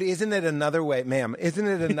 But isn't it another way, ma'am? Isn't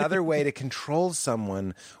it another way to control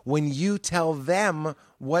someone when you tell them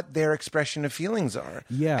what their expression of feelings are?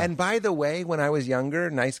 Yeah. And by the way, when I was younger,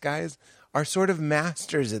 nice guys are sort of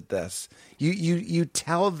masters at this. You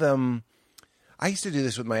tell them. I used to do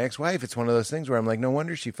this with my ex-wife. It's one of those things where I'm like, no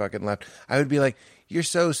wonder she fucking left. I would be like, you're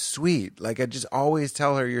so sweet. Like, I just always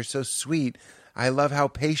tell her, you're so sweet. I love how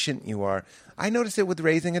patient you are. I notice it with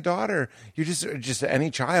raising a daughter. You're just any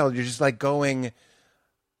child. You're just like going,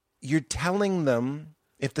 you're telling them,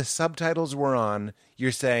 if the subtitles were on,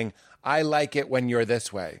 you're saying, I like it when you're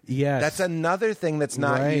this way. Yes. That's another thing that's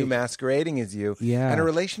not Right. you masquerading as you. Yeah. And a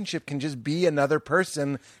relationship can just be another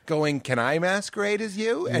person going, can I masquerade as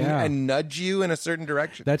you? And nudge you in a certain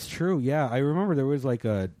direction. That's true. Yeah, I remember there was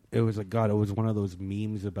it was one of those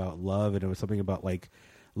memes about love, and it was something about like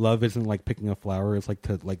love isn't like picking a flower; it's like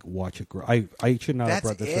to like watch it grow. I should not have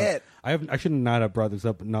That's brought this it. up. I should not have brought this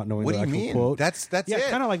up, not knowing What the do you actual mean? quote. That's yeah, it.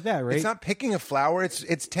 kind of like that, right? It's not picking a flower.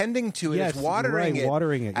 It's tending to it. Yes, it's watering right, it.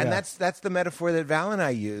 watering it, And yeah. that's the metaphor that Val and I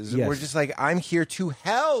use. Yes. We're just like, I'm here to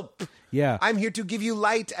help. Yeah. I'm here to give you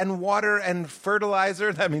light and water and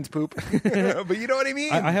fertilizer. That means poop. But you know what I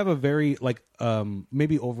mean? I have a very like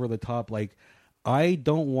maybe over the top like I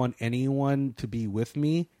don't want anyone to be with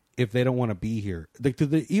me if they don't want to be here. Like to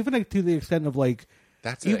the extent of like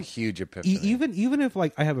That's e- a huge epiphany. even if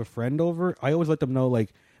like I have a friend over, I always let them know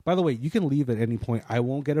like, by the way, you can leave at any point. I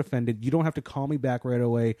won't get offended. You don't have to call me back right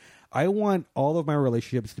away. I want all of my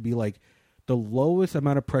relationships to be like the lowest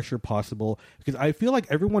amount of pressure possible, because I feel like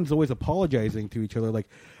everyone's always apologizing to each other like,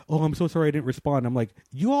 oh, I'm so sorry I didn't respond. I'm like,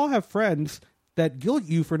 you all have friends that guilt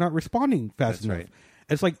you for not responding fast That's enough. right.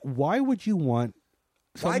 It's like, why would you want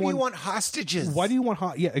Why do you someone- want hostages? Why do you want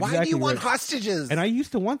yeah, exactly. Why do you want right. hostages? And I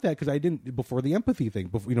used to want that because I didn't before the empathy thing.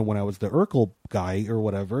 Before, when I was the Urkel guy or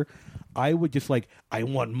whatever, I would just like, I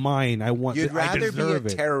want mine. I want. You'd I rather be a deserve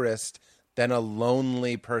it. terrorist than a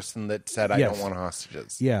lonely person that said, I Yes. don't want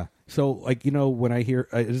hostages. Yeah. So like when I hear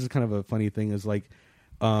this is kind of a funny thing is like,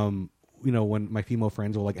 when my female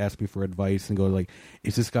friends will like ask me for advice and go like,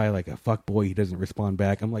 is this guy like a fuck boy? He doesn't respond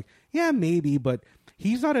back. I'm like, yeah, maybe, but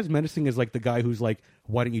he's not as menacing as like the guy who's like,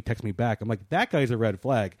 why didn't you text me back? I'm like, that guy's a red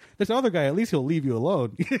flag. This other guy, at least he'll leave you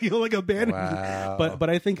alone. He'll like abandon Wow. you. But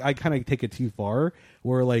I think I kind of take it too far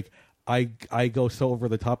where like I go so over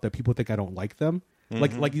the top that people think I don't like them.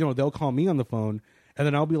 Like they'll call me on the phone and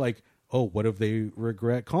then I'll be like, oh, what if they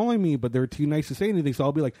regret calling me, but they're too nice to say anything? So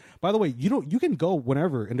I'll be like, by the way, you can go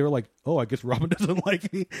whenever. And they're like, oh, I guess Robin doesn't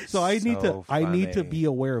like me. So I need to funny. be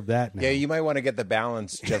aware of that now. Yeah, you might want to get the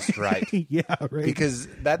balance just right. Yeah, right. Because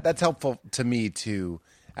that's helpful to me too.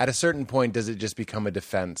 At a certain point, does it just become a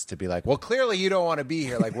defense to be like, well, clearly you don't want to be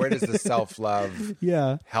here. Like, where does the self-love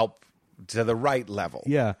Yeah. help to the right level?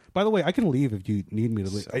 Yeah. By the way, I can leave if you need me to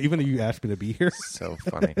leave, even if you ask me to be here. So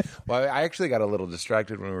funny. Well, I actually got a little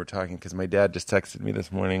distracted when we were talking because my dad just texted me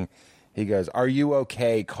this morning. He goes, "Are you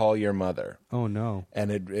okay? Call your mother." Oh no.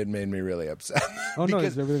 And it made me really upset. Oh no,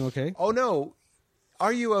 Because- is everything okay? Oh no.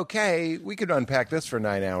 are you okay? We could unpack this for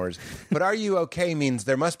 9 hours. But are you okay means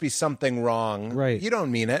there must be something wrong. Right. You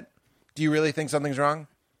don't mean it. Do you really think something's wrong?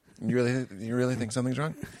 You really think something's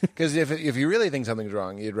wrong? Because if you really think something's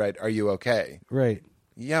wrong, you'd write, are you okay? Right.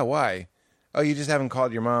 Yeah, why? Oh, you just haven't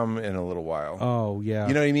called your mom in a little while. Oh, yeah.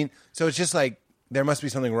 You know what I mean? So it's just like, there must be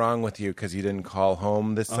something wrong with you because you didn't call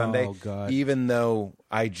home this Sunday. Oh, God. Even though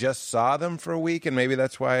I just saw them for a week, and maybe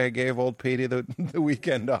that's why I gave old Petey the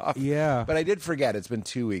weekend off. Yeah. But I did forget. It's been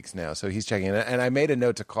 2 weeks now, so he's checking in. And I made a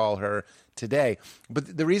note to call her today.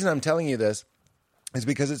 But the reason I'm telling you this is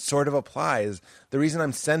because it sort of applies. The reason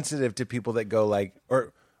I'm sensitive to people that go like,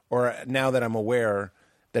 or now that I'm aware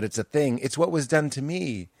that it's a thing, it's what was done to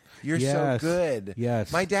me. You're so Yes. good.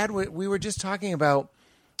 Yes. My dad, we were just talking about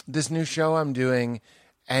this new show I'm doing,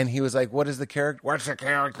 and he was like, what's the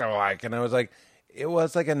character like? And I was like,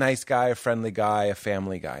 it's like a nice guy, a friendly guy, a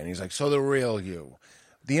family guy. And he's like, so the real you.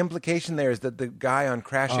 The implication there is that the guy on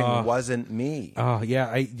Crashing wasn't me. Oh,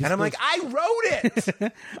 yeah. And I'm like, I wrote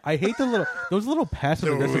it. I hate those little passive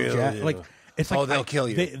The aggressive real you. like it's like Oh, they'll kill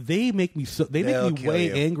you. They make me They'll make me kill way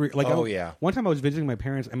you. angry. Like Oh, yeah. One time I was visiting my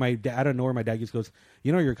parents and my dad, out of nowhere, my dad just goes,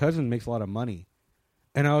 "You know, your cousin makes a lot of money."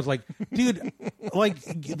 And I was like, dude, like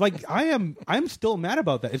I'm still mad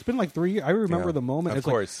about that. It's been like 3 years. I remember Yeah, the moment. of It's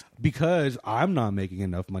like, course. because I'm not making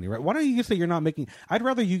enough money, right? Why don't you just say you're not making? I'd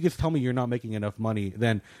rather you just tell me you're not making enough money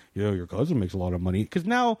than, your cousin makes a lot of money. Because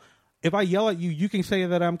now, if I yell at you, you can say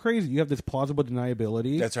that I'm crazy. You have this plausible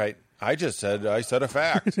deniability. That's right. I said a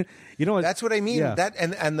fact. You know what? That's what I mean. Yeah. That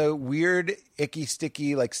and the weird, icky,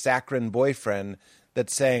 sticky, like saccharine boyfriend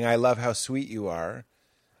that's saying, I love how sweet you are,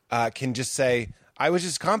 can just say, I was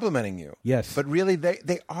just complimenting you. Yes. But really,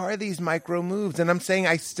 they are these micro moves. And I'm saying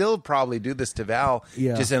I still probably do this to Val,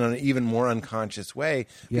 Yeah. just in an even more unconscious way,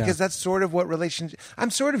 Yeah. because that's sort of what relationship.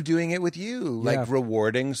 I'm sort of doing it with you, like Yeah.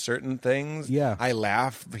 rewarding certain things. Yeah. I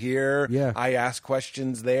laugh here. Yeah. I ask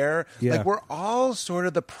questions there. Yeah. Like we're all sort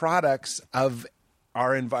of the products of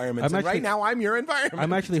our environments. I'm And right actually- now, I'm your environment.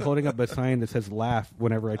 I'm actually holding up a sign that says "laugh"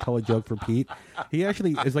 whenever I tell a joke for Pete. He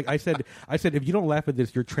actually is like, I said, if you don't laugh at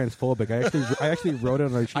this, you're transphobic. I actually wrote it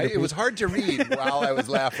on a sheet of It paper. was hard to read while I was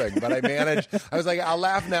laughing, but I managed. I was like, I'll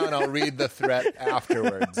laugh now and I'll read the threat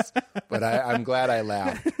afterwards. But I'm glad I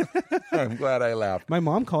laughed. I'm glad I laughed. My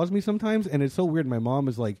mom calls me sometimes, and it's so weird. My mom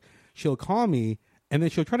is like, she'll call me, and then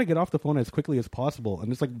she'll try to get off the phone as quickly as possible.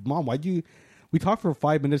 And it's like, Mom, why'd you... We talked for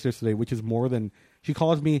 5 minutes yesterday, which is more than... She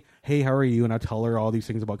calls me, hey, how are you? And I tell her all these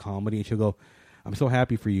things about comedy, and she'll go, I'm so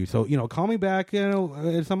happy for you. So, call me back,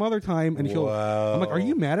 at some other time. And she'll... Wow. I'm like, are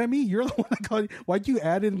you mad at me? You're the one that called... Why'd you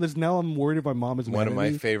add in this? Now I'm worried if my mom is mad One at of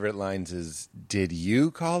my me. favorite lines is, did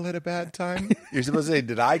you call it a bad time? You're supposed to say,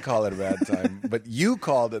 did I call it a bad time? But you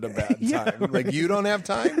called it a bad time. Yeah, right. Like, you don't have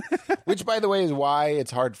time? Which, by the way, is why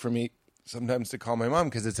it's hard for me sometimes to call my mom,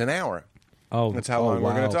 because it's an hour. Oh, That's how long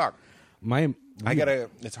we're going to talk.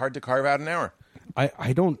 It's hard to carve out an hour. I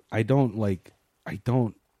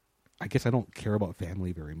guess I don't care about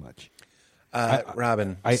family very much.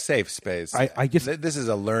 Robin, safe space. This is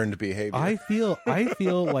a learned behavior. I feel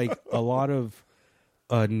like a lot of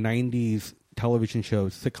 90s television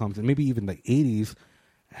shows, sitcoms, and maybe even the 80s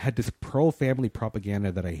had this pro-family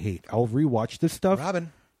propaganda that I hate. I'll rewatch this stuff.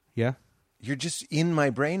 Robin, Yeah? you're just in my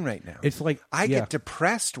brain right now. It's like... I yeah. get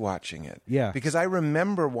depressed watching it. Yeah. Because I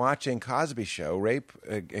remember watching Cosby Show, rape,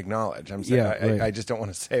 acknowledge. I'm saying, Yeah, right. I just don't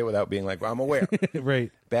want to say it without being like, well, I'm aware.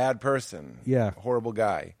 Right. Bad person. Yeah. Horrible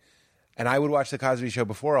guy. And I would watch the Cosby Show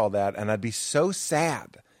before all that, and I'd be so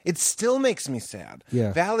sad. It still makes me sad.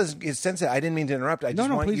 Yeah. Val is sensitive. I didn't mean to interrupt. I just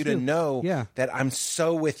want please you to do. know Yeah. that I'm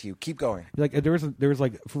so with you. Keep going. Like there's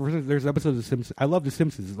episodes of The Simpsons. I love The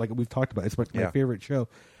Simpsons. Like we've talked about. It's my Yeah. favorite show.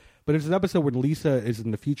 But there's an episode when Lisa is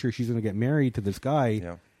in the future. She's going to get married to this guy.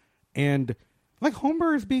 Yeah. And like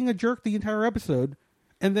Homer is being a jerk the entire episode.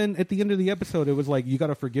 And then at the end of the episode, it was like, you got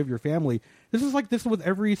to forgive your family. This is with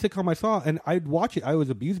every sitcom I saw. And I'd watch it. I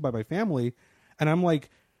was abused by my family. And I'm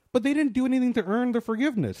like, but they didn't do anything to earn the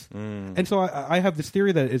forgiveness. And so I have this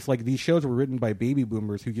theory that it's like these shows were written by baby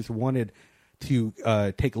boomers who just wanted to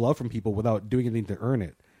take love from people without doing anything to earn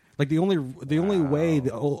it. Like the only way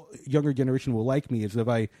the younger generation will like me is if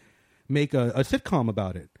I make a sitcom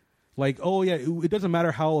about it. Like, oh yeah, it doesn't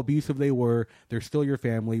matter how abusive they were, they're still your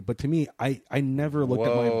family. But to me, I never looked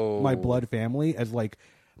at my blood family as like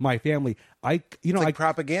my family. It's like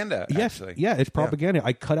propaganda, yes, actually. yeah, it's propaganda.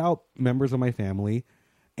 I cut out members of my family,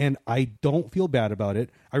 and I don't feel bad about it.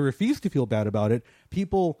 I refuse to feel bad about it.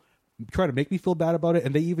 People try to make me feel bad about it,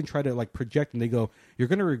 and they even try to like project, and they go, "You're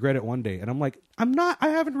going to regret it one day." And I'm like, "I'm not. I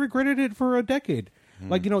haven't regretted it for a decade."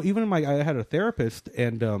 Like, even I had a therapist,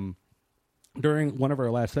 and during one of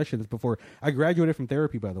our last sessions before I graduated from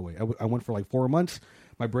therapy, by the way. I went for like 4 months.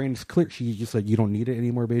 My brain's clear. She just like, you don't need it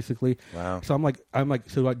anymore, basically. Wow. So I'm like,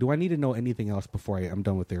 so do I need to know anything else before I'm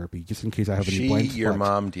done with therapy, just in case I have any blind spots? Your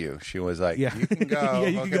mommed you. She was like, you can go. Yeah,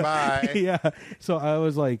 you okay, can go. bye. Yeah. So I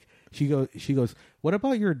was like, she goes, what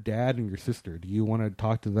about your dad and your sister? Do you want to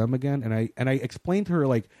talk to them again? And I explained to her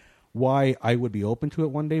like why I would be open to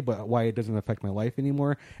it one day, but why it doesn't affect my life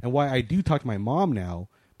anymore, and why I do talk to my mom now,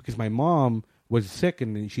 because my mom was sick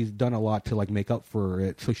and she's done a lot to like make up for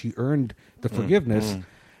it, so she earned the forgiveness.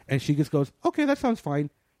 And she just goes, okay, that sounds fine.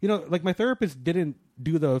 You know, like my therapist didn't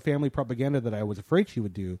do the family propaganda that I was afraid she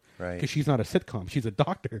would do, right? Because she's not a sitcom; she's a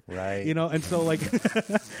doctor, right? You know, and so like,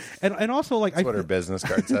 and also like, that's what her business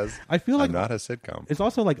card says. I feel like I'm not a sitcom. It's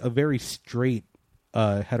also like a very straight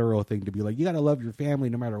hetero thing to be like, you got to love your family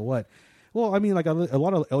no matter what. Well, I mean, like a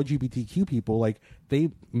lot of LGBTQ people, like they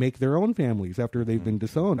make their own families after they've been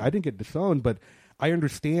disowned. I didn't get disowned, but I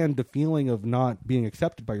understand the feeling of not being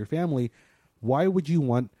accepted by your family. Why would you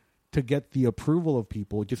want to get the approval of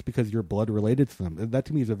people just because you're blood related to them? That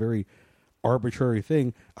to me is a very arbitrary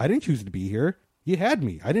thing. I didn't choose to be here. You had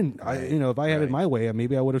me. I didn't. Right. If I had it my way,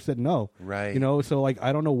 maybe I would have said no. Right. So like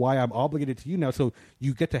I don't know why I'm obligated to you now. So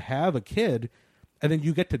you get to have a kid, and then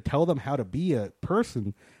you get to tell them how to be a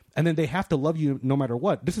person, and then they have to love you no matter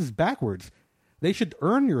what. This is backwards. They should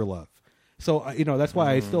earn your love. So that's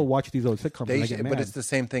why I still watch these old sitcoms and I get mad. But it's the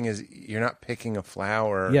same thing as you're not picking a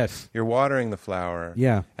flower. Yes. You're watering the flower.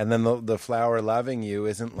 Yeah. And then the flower loving you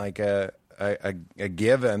isn't like a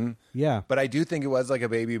given. Yeah. But I do think it was like a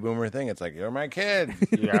baby boomer thing. It's like, you're my kid.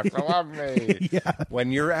 You have to love me. Yeah.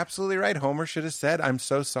 When you're absolutely right. Homer should have said, I'm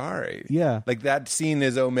so sorry. Yeah. Like that scene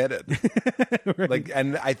is omitted. Right. Like,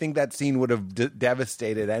 and I think that scene would have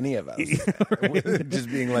devastated any of us. Right. Just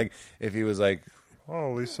being like, if he was like,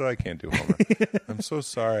 oh, Lisa, I can't do Homer. I'm so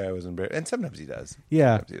sorry I was embarrassed. And sometimes he does.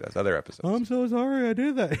 Yeah. Sometimes he does. Other episodes. I'm so sorry I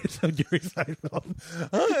did that. It's like Jerry Seinfeld.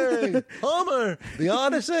 Hey, Homer, the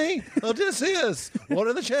Odyssey, Odysseus. What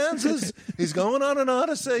are the chances? He's going on an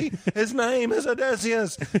Odyssey. His name is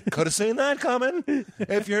Odysseus. Could have seen that coming.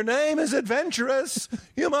 If your name is adventurous,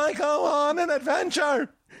 you might go on an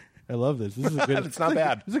adventure. I love this. This is a good. It's not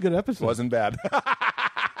bad. This is a good episode. It wasn't bad.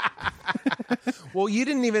 Well, you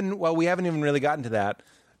didn't even. Well, we haven't even really gotten to that.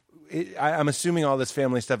 I'm assuming all this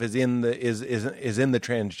family stuff is in the is in the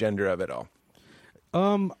transgender of it all.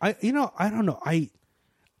 I don't know. I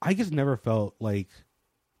just never felt like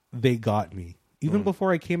they got me. Even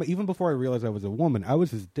before I realized I was a woman, I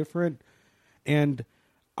was just different, and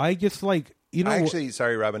I just like. Actually,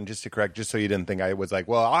 sorry, Robin, just to correct, just so you didn't think I was like,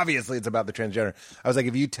 well, obviously it's about the transgender. I was like,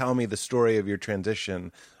 if you tell me the story of your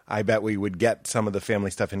transition, I bet we would get some of the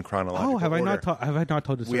family stuff in chronological order. Have I not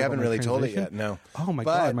told the story? We haven't about really transition? told it yet, no. Oh my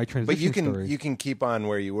God, my transition But you can keep on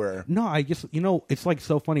where you were. No, I just, it's like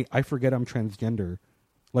so funny. I forget I'm transgender,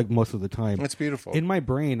 like most of the time. It's beautiful. In my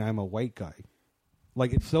brain, I'm a white guy.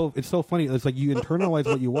 Like it's so funny. It's like you internalize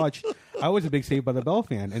what you watch. I was a big Saved by the Bell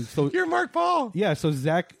fan, and so you're Mark Paul. Yeah, so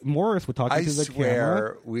Zach Morris would talk to the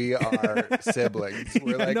camera. We are siblings.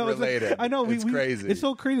 We're related. I know. It's crazy. It's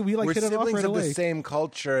so crazy. We we're hit it off siblings right of away. the same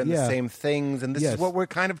culture and the same things, and this is what we're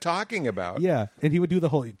kind of talking about. Yeah, and he would do the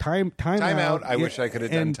whole time out. I wish I could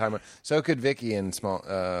have done time out. So could Vicky in Small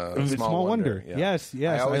Wonder. Yeah. Yes.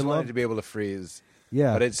 I always wanted to be able to freeze.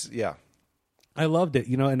 Yeah, but I loved it.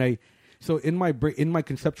 And I. So in my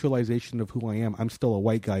conceptualization of who I am, I'm still a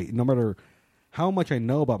white guy. No matter how much I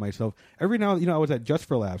know about myself, every now I was at Just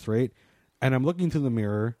for Laughs, right? And I'm looking to the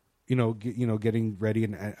mirror, getting ready,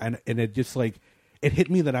 and it just like it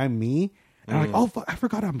hit me that I'm me, and I'm like, oh, fuck, I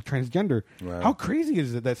forgot I'm transgender. Wow. How crazy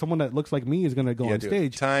is it that someone that looks like me is going to go on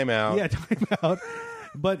stage? Time out. Yeah, time out.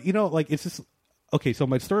 But it's just okay. So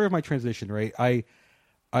my story of my transition, right? I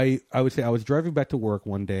would say I was driving back to work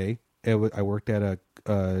one day. I worked at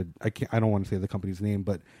I don't want to say the company's name,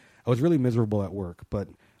 but I was really miserable at work. But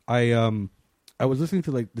I was listening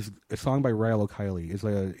to a song by Rilo Kiley. It's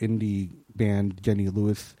like an indie band. Jenny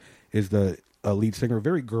Lewis is the lead singer. A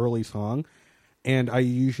very girly song, and I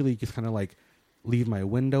usually just kind of like leave my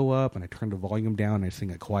window up and I turn the volume down and I sing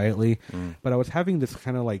it quietly. But I was having this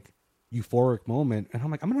kind of like euphoric moment, and I'm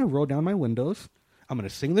like, I'm gonna roll down my windows. I'm gonna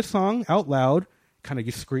sing this song out loud, kind of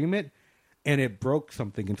just scream it. And it broke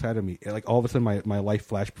something inside of me. Like all of a sudden, my life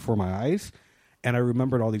flashed before my eyes, and I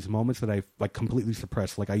remembered all these moments that I like completely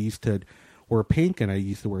suppressed. Like I used to wear pink, and I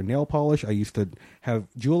used to wear nail polish. I used to have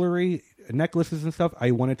jewelry, necklaces, and stuff. I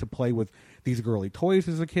wanted to play with these girly toys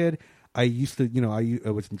as a kid. I used to, I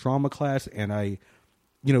was in drama class, and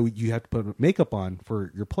you have to put makeup on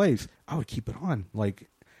for your plays. I would keep it on,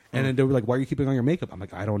 and then they were like, "Why are you keeping on your makeup?" I'm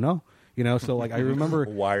like, "I don't know." You know, so like I remember.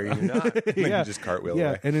 Why are you not? And then you just cartwheel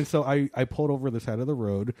away. And then so I pulled over the side of the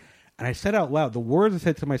road, and I said out loud, the words I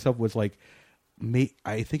said to myself was like,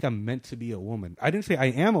 I think I'm meant to be a woman. I didn't say I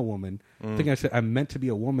am a woman. I think I said I'm meant to be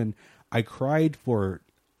a woman. I cried for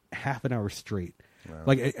half an hour straight. Wow.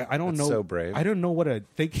 Like I don't know. So brave. I don't know what to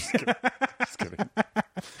think. Just kidding.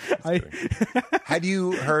 Had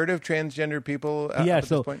you heard of transgender people? At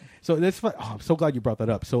this point? So that's fun. Oh, I'm so glad you brought that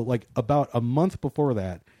up. So like about a month before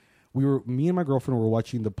that, me and my girlfriend were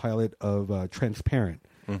watching the pilot of Transparent,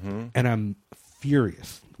 and I'm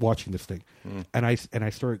furious watching this thing, and I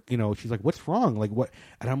start, she's like, "What's wrong? Like what?"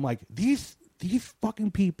 And I'm like, "These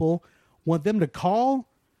fucking people want them to call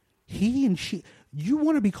he and she. You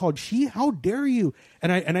want to be called she? How dare you?"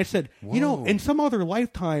 And I said, Whoa. In some other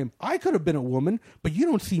lifetime, I could have been a woman, but you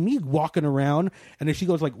don't see me walking around. And then she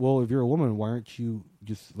goes like, "Well, if you're a woman, why aren't you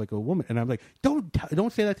just like a woman?" And I'm like, "Don't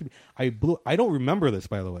say that to me." I don't remember this,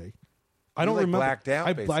 by the way. I don't remember. Blacked out.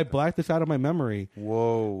 I blacked this out of my memory.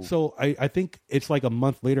 Whoa. So I think it's like a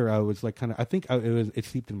month later. I was like it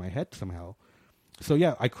seeped in my head somehow. So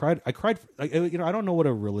yeah, I cried. Like, I don't know what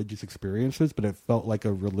a religious experience is, but it felt like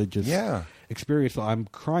a religious experience. So I'm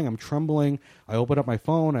crying. I'm trembling. I open up my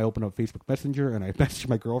phone. I open up Facebook Messenger, and I message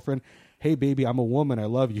my girlfriend, "Hey, baby, I'm a woman. I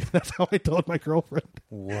love you." That's how I told my girlfriend.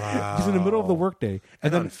 Wow. Just in the middle of the workday,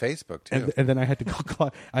 and then on Facebook too. And then I had to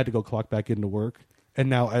go clock back into work. And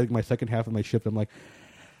now, my second half of my shift, I'm like,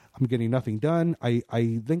 I'm getting nothing done. I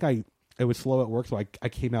think I was slow at work, so I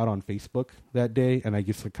came out on Facebook that day, and I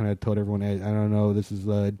just kind of told everyone, I don't know, this is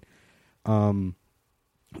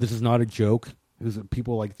not a joke.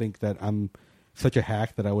 People like think that I'm such a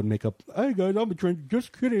hack that I would make up, "Hey guys, I'm a trend."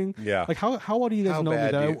 Just kidding. Yeah. Like how well do you guys know me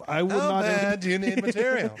that I would not? How bad do you need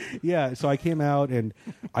material? Yeah. So I came out and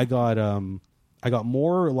I got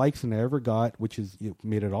more likes than I ever got, which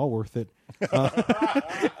made it all worth it.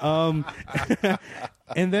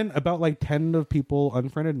 And then about like 10 of people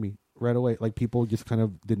unfriended me right away. Like people just kind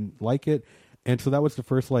of didn't like it, and so that was the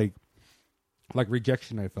first like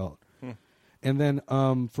rejection I felt. And then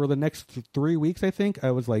for the next 3 weeks, I think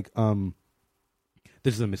I was like,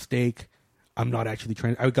 "This is a mistake. I'm not actually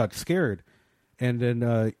trying." I got scared, and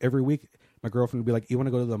then every week my girlfriend would be like, "You want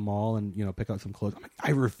to go to the mall and pick out some clothes?" I'm like,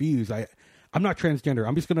 "I refuse. I'm not transgender.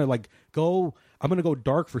 I'm just gonna I'm gonna go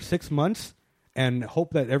dark for 6 months and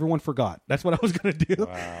hope that everyone forgot." That's what I was gonna do.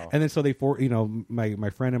 Wow. And then so my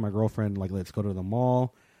friend and my girlfriend like, "Let's go to the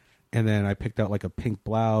mall." And then I picked out like a pink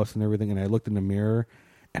blouse and everything, and I looked in the mirror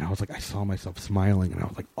and I was like, I saw myself smiling, and I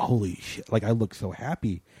was like, holy shit! Like I look so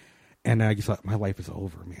happy, and I just thought, my life is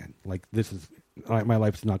over, man. Like my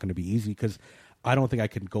life's not going to be easy because I don't think I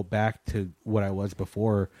can go back to what I was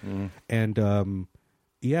before. And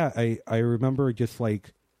yeah, I remember just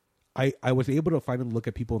like I was able to finally look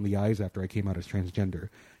at people in the eyes after I came out as transgender.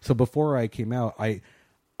 So before I came out,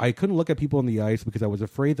 I couldn't look at people in the eyes because I was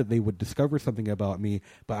afraid that they would discover something about me,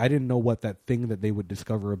 but I didn't know what that thing that they would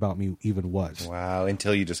discover about me even was. Wow,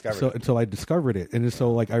 until you discovered it. Until I discovered it. And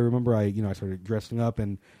so like I remember I started dressing up,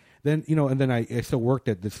 and then I still worked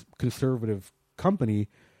at this conservative company,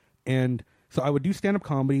 and so I would do stand-up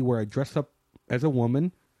comedy where I dress up as a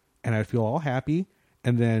woman and I'd feel all happy,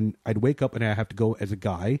 and then I'd wake up and I'd have to go as a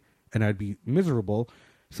guy and I'd be miserable.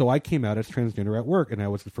 So I came out as transgender at work, and I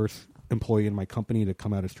was the first employee in my company to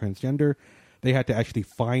come out as transgender. They had to actually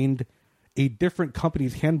find a different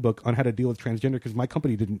company's handbook on how to deal with transgender because my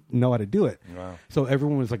company didn't know how to do it. Wow. So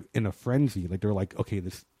everyone was like in a frenzy. Like they're like, okay,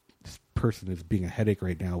 this person is being a headache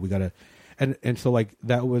right now. We gotta, and so like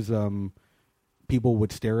that was people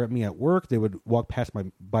would stare at me at work. They would walk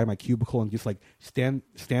by my cubicle and just like stand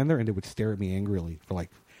there, and they would stare at me angrily for like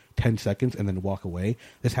 10 seconds and then walk away.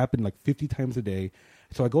 This happened like 50 times a day.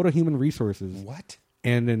 So I go to Human Resources. What?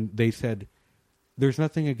 And then they said, "There's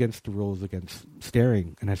nothing against the rules against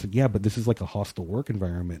staring." And I said, "Yeah, but this is like a hostile work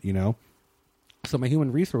environment, So my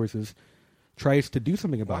Human Resources tries to do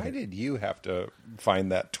something about it. Why did you have to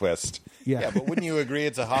find that twist? Yeah. But wouldn't you agree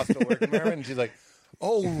it's a hostile work environment? And she's like,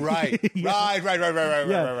 "Oh, right.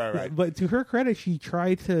 Yeah. Right. But to her credit, she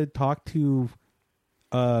tried to talk to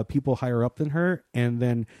people higher up than her, and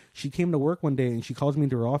then she came to work one day and she calls me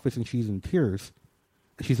into her office and she's in tears.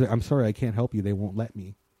 She's like, "I'm sorry, I can't help you. They won't let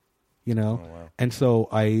me." Oh, wow. And so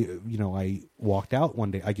I walked out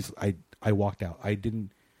one day. I walked out. I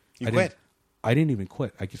didn't. You quit? I didn't even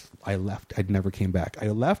quit. I left. I never came back. I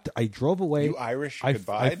left. I drove away. You Irish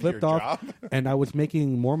goodbye I flipped to your off, job? and I was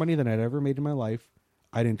making more money than I'd ever made in my life.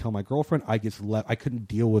 I didn't tell my girlfriend. I just left. I couldn't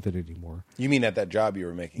deal with it anymore. You mean at that job you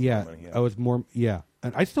were making Yeah, more money? I was more. Yeah,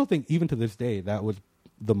 and I still think even to this day that was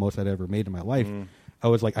the most I'd ever made in my life. I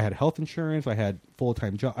was like, I had health insurance. I had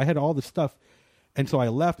full-time job. I had all this stuff. And so I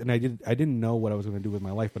left, and I didn't know what I was going to do with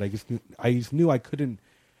my life, but I just knew I couldn't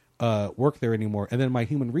work there anymore. And then my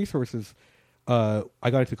human resources, I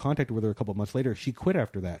got into contact with her a couple of months later. She quit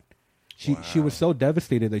after that. She was so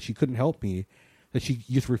devastated that she couldn't help me that she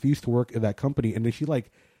just refused to work at that company, and then she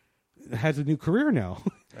like has a new career now.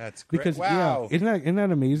 That's great. Because wow, isn't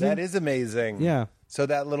that amazing? that is amazing. Yeah. So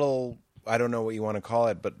that little, I don't know what you want to call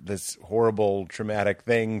it, but this horrible traumatic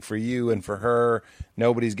thing for you and for her,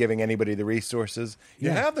 nobody's giving anybody the resources. You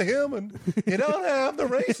Yeah. have the human, you don't have the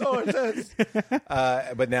resources.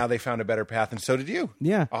 But now they found a better path, and so did you.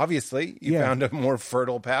 Yeah. Obviously, you Yeah. found a more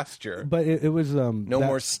fertile pasture. But it was No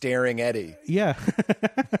more staring Eddie. Yeah.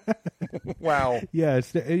 Wow. Yeah,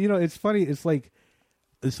 it's funny. It's like,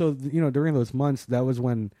 so during those months, that was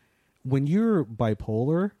when you're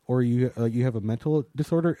bipolar or you have a mental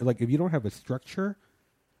disorder. Like if you don't have a structure,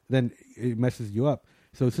 then it messes you up.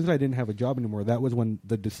 So since I didn't have a job anymore, that was when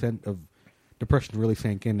the descent of depression really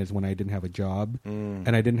sank in. Is when I didn't have a job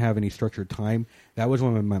and I didn't have any structured time. That was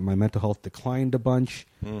when my mental health declined a bunch,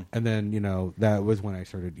 and then that was when I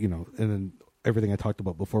started and then everything I talked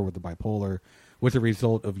about before with the bipolar was a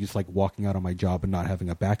result of just like walking out on my job and not having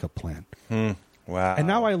a backup plan. Wow. And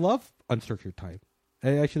now I love unstructured time.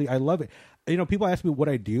 I love it. People ask me what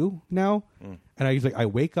I do now, and I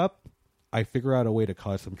wake up, I figure out a way to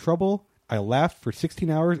cause some trouble, I laugh for 16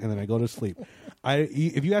 hours, and then I go to sleep.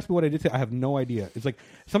 If you ask me what I did today, I have no idea. It's like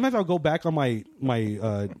sometimes I'll go back on my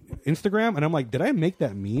Instagram, and I'm like, did I make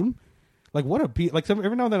that meme? Like what a piece! Like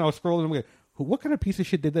every now and then I'll scroll and I'm like, what kind of piece of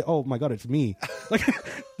shit did they? Oh my god, it's me! Like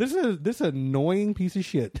this annoying piece of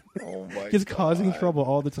shit. Oh my just God. causing trouble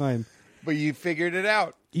all the time. But you figured it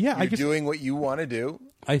out. Yeah, You're doing what you want to do.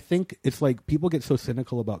 I think it's like people get so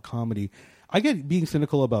cynical about comedy. I get being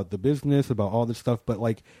cynical about the business, about all this stuff, but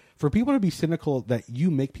like for people to be cynical that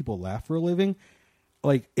you make people laugh for a living,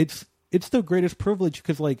 like it's the greatest privilege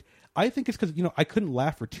because like I think it's because I couldn't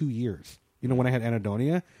laugh for 2 years. When I had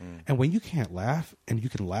anhedonia, and when you can't laugh and you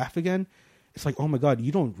can laugh again, it's like, oh my god,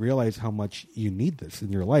 you don't realize how much you need this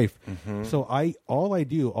in your life. So all I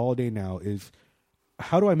do all day now is,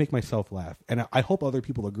 how do I make myself laugh? And I hope other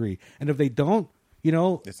people agree. And if they don't,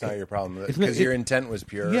 It's not your problem because your intent was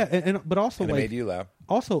pure. Yeah, but also and it like made you laugh.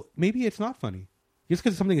 Also, maybe it's not funny. Just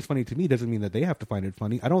because something is funny to me doesn't mean that they have to find it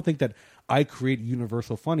funny. I don't think that I create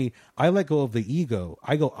universal funny. I let go of the ego.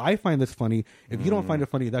 I find this funny. If you don't find it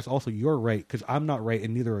funny, that's also your right because I'm not right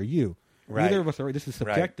and neither are you. Right. Neither of us are right. This is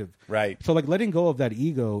subjective. Right. So like letting go of that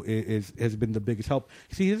ego has been the biggest help.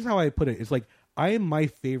 See, this is how I put it. It's like I am my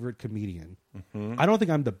favorite comedian. I don't think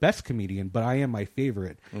I'm the best comedian, but I am my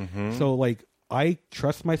favorite. So like I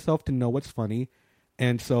trust myself to know what's funny,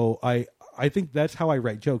 and so I think that's how I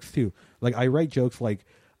write jokes too. Like I write jokes like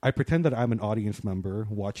I pretend that I'm an audience member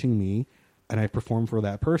watching me, and I perform for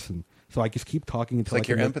that person. So I just keep talking until It's like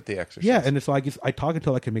your empathy exercise. Yeah, and so I talk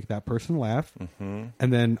until I can make that person laugh, and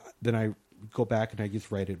then I go back and I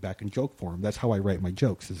just write it back in joke form. That's how I write my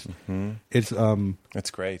jokes.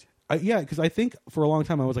 That's great. Because I think for a long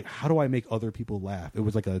time I was like, how do I make other people laugh? It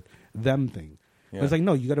was like a them thing. Yeah. It was like,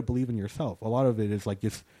 no, you got to believe in yourself. A lot of it is like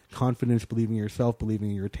just confidence, believing in yourself, believing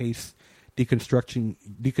in your tastes,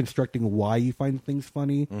 deconstructing why you find things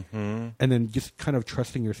funny, and then just kind of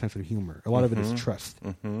trusting your sense of humor. A lot of it is trust.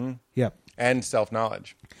 Yeah. And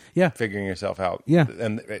self-knowledge. Yeah. Figuring yourself out. Yeah.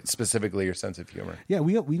 And specifically your sense of humor. Yeah,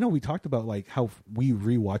 we talked about like how we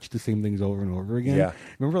rewatched the same things over and over again. Yeah.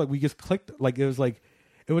 Remember, like we just clicked. Like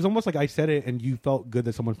it was almost like I said it and you felt good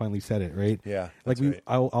that someone finally said it, right? Yeah, Like that's right.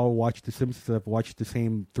 I'll watch The Simpsons. I've watched the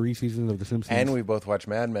same 3 seasons of The Simpsons. And we both watched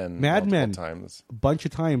Mad Men. Mad Men multiple times. a bunch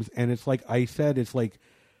of times, and it's like I said, it's like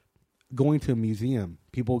going to a museum.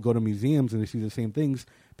 People go to museums and they see the same things.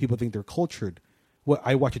 People think they're cultured. Well,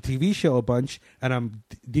 I watch a TV show a bunch, and I'm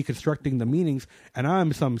deconstructing the meanings, and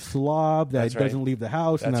I'm some slob that That's right. doesn't leave the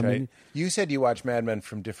house. That's and right. You said you watch Mad Men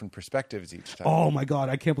from different perspectives each time. Oh my god,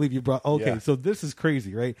 I can't believe you brought. Okay, Yeah. so this is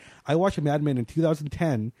crazy, right? I watched Mad Men in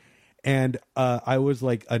 2010, and I was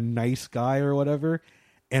like a nice guy or whatever.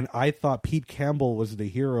 And I thought Pete Campbell was the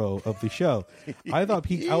hero of the show. I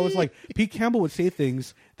was like, Pete Campbell would say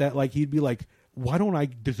things that like he'd be like, why don't I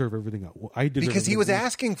deserve everything? I deserve because he was everything.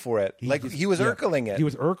 asking for it. He He was yeah, Urkeling it. He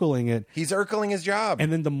was Urkeling it. He's Urkeling his job. And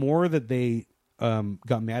then the more that they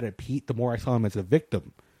got mad at Pete, the more I saw him as a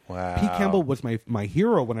victim. Wow. Pete Campbell was my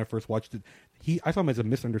hero when I first watched it. I saw him as a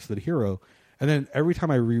misunderstood hero. And then every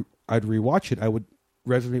time I'd rewatch it, I would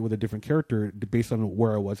resonate with a different character based on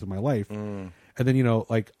where I was in my life. And then,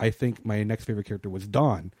 like, I think my next favorite character was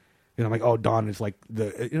Don. And I'm like, oh, Don is like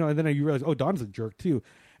and then you realize, oh, Don's a jerk too.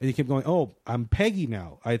 And you keep going, oh, I'm Peggy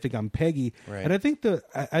now. I think I'm Peggy. Right. And I think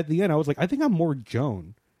at the end, I was like, I think I'm more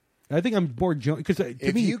Joan. I think I'm more Joan because to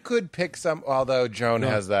If me, you could pick some, although Joan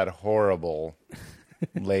has that horrible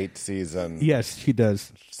late season yes, she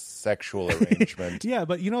does. sexual arrangement. Yeah,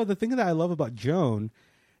 but the thing that I love about Joan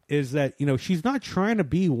is that she's not trying to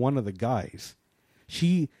be one of the guys.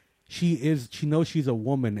 She knows she's a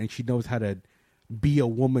woman and she knows how to be a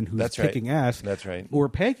woman who's That's right. kicking ass. That's right. Or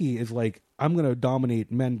Peggy is like, I'm going to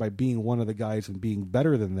dominate men by being one of the guys and being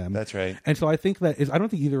better than them. That's right. And so I think that I don't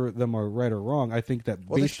think either of them are right or wrong. I think that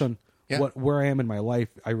based on where I am in my life,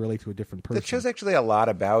 I relate to a different person. That show's actually a lot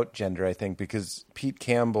about gender, I think, because Pete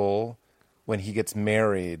Campbell, when he gets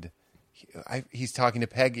married, he's talking to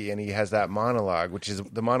Peggy and he has that monologue, which is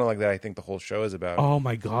the monologue that I think the whole show is about. Oh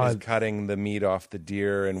my He's God. cutting the meat off the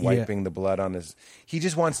deer and wiping the blood on his... He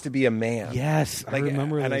just wants to be a man. Yes, I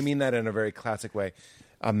remember And this. I mean that in a very classic way.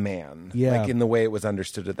 A man. Yeah. Like in the way it was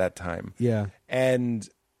understood at that time. Yeah. And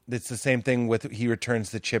it's the same thing with he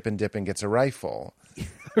returns the chip and dip and gets a rifle.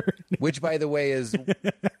 Which, by the way, is...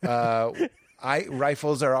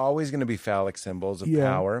 rifles are always going to be phallic symbols of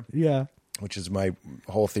power. Yeah. Which is my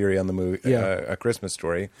whole theory on the movie, A Christmas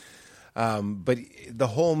Story. But the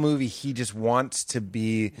whole movie, he just wants to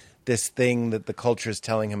be this thing that the culture is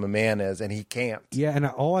telling him a man is, and he can't. Yeah, and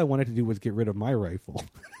all I wanted to do was get rid of my rifle.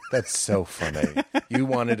 That's so funny. You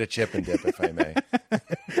wanted a chip and dip, if I may.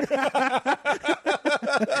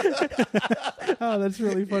 Oh, that's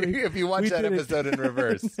really funny. If you watch that episode in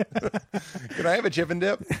reverse. Can I have a chip and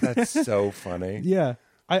dip? That's so funny. Yeah.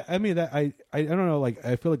 I mean that I don't know, like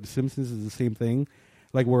I feel like The Simpsons is the same thing,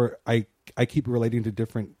 like where I keep relating to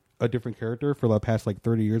a different character for the past like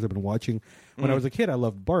 30 years I've been watching. When I was a kid, I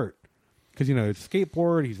loved Bart because it's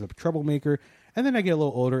skateboard, he's a troublemaker, and then I get a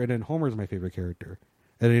little older, and then Homer's my favorite character,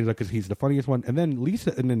 and then because he's the funniest one, and then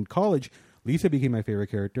Lisa, and in college, Lisa became my favorite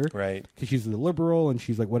character, Right? Because she's the liberal and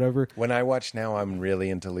she's like whatever. When I watch now, I'm really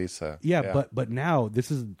into Lisa. Yeah. But now this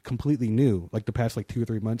is completely new. Like the past like 2 or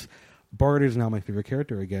 3 months, Bart is now my favorite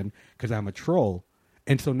character again because I'm a troll,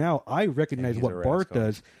 and so now I recognize he's what a Bart rascal.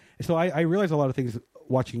 does. So I realize a lot of things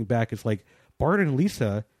watching back. It's like Bart and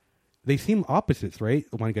Lisa, they seem opposites, right?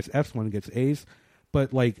 One gets F's, one gets A's,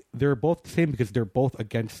 but like they're both the same because they're both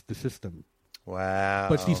against the system. Wow.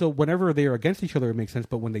 But see, so whenever they are against each other, it makes sense.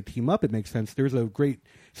 But when they team up, it makes sense. There's a great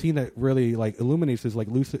scene that really like illuminates this. Like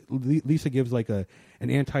Lisa gives like an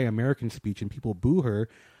anti-American speech, and people boo her.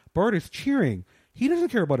 Bart is cheering. He doesn't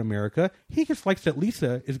care about America. He just likes that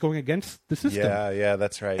Lisa is going against the system. Yeah,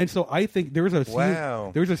 that's right. And so I think there was a scene,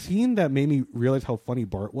 Wow. there was a scene that made me realize how funny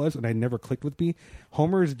Bart was, and I never clicked with me.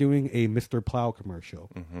 Homer is doing a Mr. Plow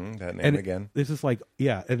commercial. That name And again. This is like,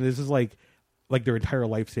 yeah, and this is like their entire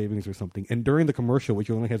life savings or something. And during the commercial, which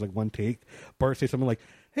only has like one take, Bart says something like,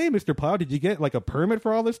 "Hey, Mr. Plow, did you get like a permit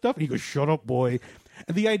for all this stuff?" And he goes, "Shut up, boy."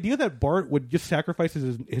 And the idea that Bart would just sacrifice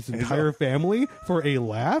his entire family for a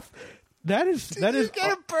laugh, that is Did you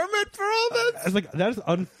get a permit for all this? it's like that is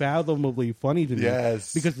unfathomably funny to me.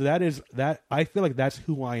 Yes. Because that I feel like that's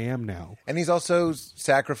who I am now. And he's also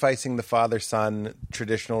sacrificing the father-son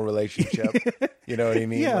traditional relationship. You know what I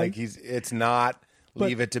mean? Yeah. Like it's not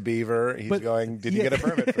leave it to Beaver. He's but- going, did you yeah. get a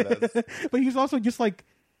permit for this? But he's also just like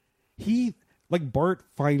Bart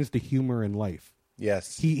finds the humor in life.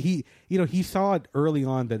 Yes. He saw it early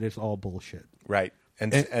on that it's all bullshit. Right.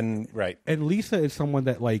 And right. And Lisa is someone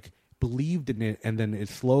that like believed in it and then is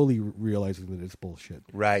slowly realizing that it's bullshit.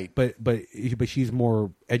 Right. But she's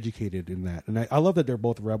more educated in that. And I love that they're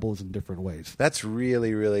both rebels in different ways. That's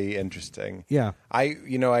really, really interesting. Yeah. I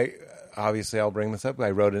obviously I'll bring this up. I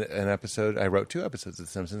wrote an episode. I wrote 2 episodes of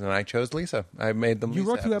The Simpsons, and I chose Lisa. I made them. You Lisa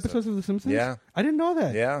wrote 2 episodes of The Simpsons? Yeah. I didn't know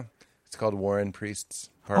that. Yeah, it's called War and Priests.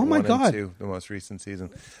 Part Oh, my 1 God. and 2, the most recent season.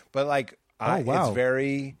 But like, wow. it's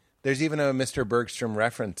very. There's even a Mr. Bergstrom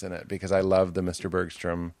reference in it because I love the Mr.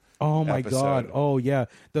 Bergstrom. Oh my episode. God! Oh yeah,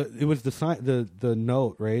 it was the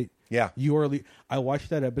note, right? Yeah. I watched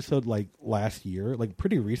that episode like last year, like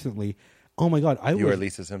pretty recently. Oh my God, You are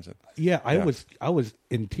Lisa Simpson. Yeah, I Yeah. was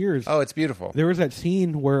in tears. Oh, it's beautiful. There was that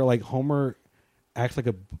scene where like Homer acts like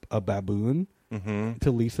a baboon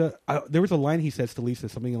to Lisa. There was a line he says to Lisa,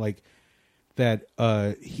 something like that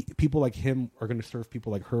people like him are going to serve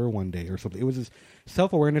people like her one day or something. It was this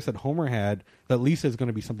self-awareness that Homer had that Lisa is going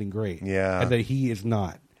to be something great. Yeah. And that he is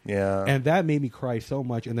not. Yeah. And that made me cry so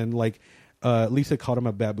much. And then like Lisa called him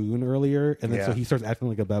a baboon earlier, and then so Yeah. he starts acting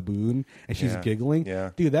like a baboon, and she's Yeah. giggling. Yeah.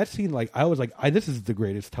 Dude, that scene, like I was like, this is the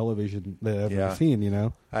greatest television that I've Yeah. ever seen. You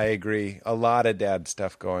know? I agree. A lot of dad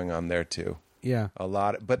stuff going on there too. Yeah. A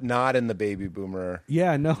lot, but not in the baby boomer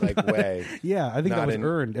Yeah, no. like way. Yeah, I think Not that was in-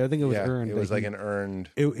 earned. I think it was earned. It was that like he- an earned.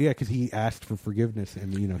 Yeah, because he asked for forgiveness,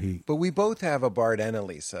 and he. But we both have a Bart and a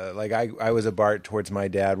Lisa. Like I was a Bart towards my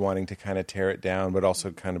dad, wanting to kind of tear it down, but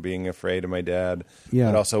also kind of being afraid of my dad. Yeah.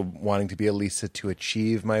 But also wanting to be a Lisa to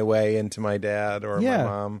achieve my way into my dad or Yeah, my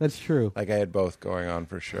mom. that's true. Like I had both going on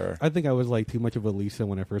for sure. I think I was like too much of a Lisa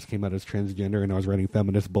when I first came out as transgender, and I was writing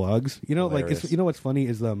feminist blogs. You know, like Hilarious. you know what's funny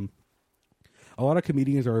is a lot of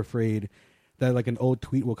comedians are afraid that like an old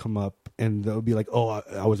tweet will come up and they'll be like, "Oh,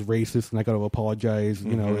 I was racist and I got to apologize,"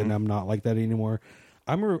 you know, and I'm not like that anymore.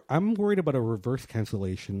 I'm worried about a reverse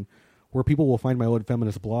cancellation where people will find my old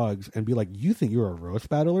feminist blogs and be like, "You think you're a roast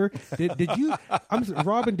battler? Did you,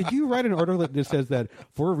 Robin? Did you write an article that says that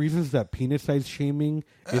 4 reasons that penis size shaming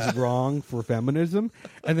is wrong for feminism?"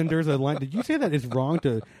 And then there's a line. Did you say that it's wrong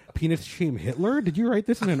to penis shame Hitler? Did you write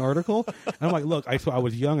this in an article? And I'm like, look, I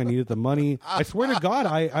was young. I needed the money. I swear to God,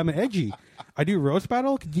 I'm edgy. I do roast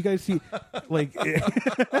battle. Could you guys see, like,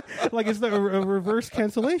 like it's a reverse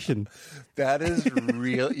cancellation? That is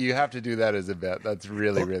real. You have to do that as a bit. That's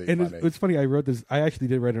really, really And funny. it's funny. I wrote this. I actually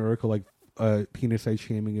did write an article like penis size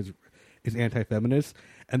shaming is anti-feminist,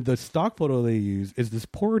 and the stock photo they use is this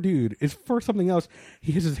poor dude. It's for something else.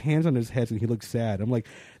 He has his hands on his head and he looks sad. I'm like,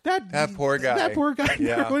 that poor guy. That poor guy.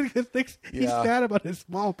 Yeah. Thinks he's Yeah. sad about his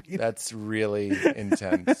small penis. That's really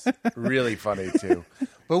intense. Really funny too.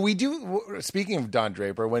 But we do. Speaking of Don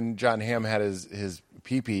Draper, when John Hamm had his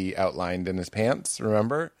pee-pee outlined in his pants,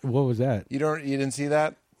 remember? What was that? You didn't see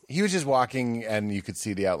that? He was just walking, and you could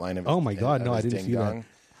see the outline of his. Oh my God, of no, I his didn't see that. ding-dong.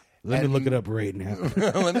 Let me And- look it up right now.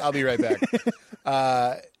 I'll be right back.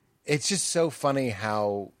 It's just so funny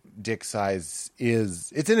how dick size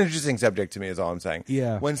is. It's an interesting subject to me, is all I'm saying.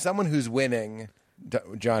 Yeah. When someone who's winning,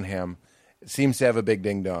 John Hamm, seems to have a big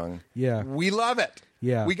ding dong. Yeah. We love it.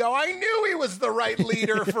 Yeah. We go, I knew he was the right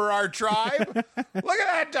leader for our tribe. Look at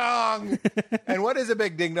that dong. And what is a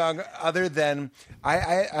big ding dong other than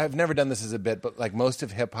I've never done this as a bit, but like most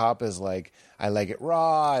of hip hop is like, I like it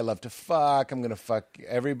raw, I love to fuck, I'm gonna fuck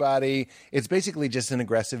everybody. It's basically just an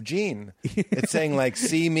aggressive gene. It's saying like,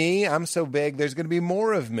 see me, I'm so big, there's gonna be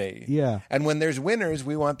more of me. Yeah. And when there's winners,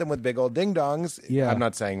 we want them with big old ding dongs. Yeah. I'm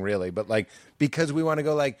not saying really, but like because we want to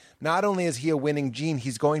go like, not only is he a winning gene,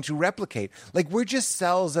 he's going to replicate. Like we're just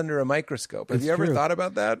cells under a microscope. Have It's you ever true. thought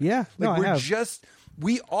about that? Yeah. Like No, I we're have. just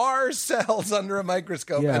we are cells under a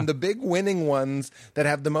microscope, Yeah. and the big winning ones that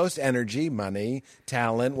have the most energy, money,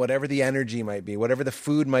 talent, whatever the energy might be, whatever the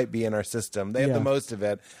food might be in our system, they have Yeah. the most of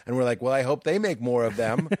it. And we're like, well, I hope they make more of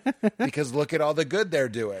them because look at all the good they're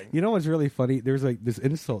doing. You know what's really funny? There's like this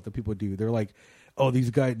insult that people do. They're like, "Oh, these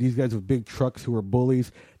guys with big trucks who are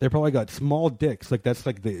bullies, they probably got small dicks." Like that's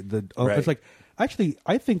like the Right. It's like actually,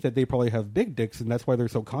 I think that they probably have big dicks, and that's why they're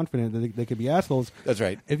so confident that they could be assholes. That's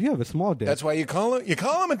right. If you have a small dick, That's why you call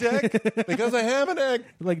him a dick because I have a dick.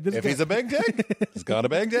 Like this if guy- he's a big dick, he's got a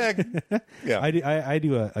big dick. Yeah, I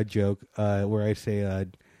do a joke where I say I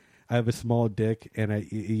have a small dick, and I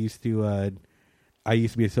used to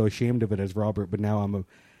be so ashamed of it as Robert, but now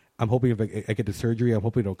I'm hoping if I get the surgery, I'm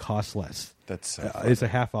hoping it'll cost less. That's so funny. It's a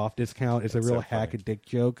half off discount. It's a real so hack a funny. dick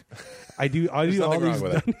joke. I do all There's nothing these.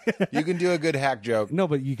 wrong with it. You can do a good hack joke. No,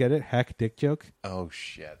 but you get it, hack dick joke. Oh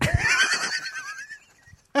shit,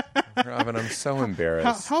 Robin, I'm so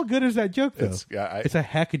embarrassed. How good is that joke though? It's- It's a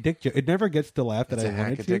hack a dick joke. It never gets the laugh that It's I a wanted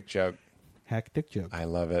hack a to. dick joke. Hack dick joke. I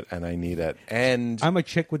love it, and I need it. And I'm a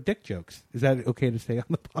chick with dick jokes. Is that okay to say on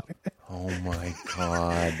the podcast? oh my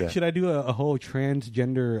god, Should I do a whole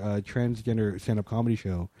transgender stand up comedy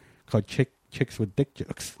show called Chicks with Dick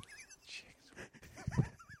Jokes?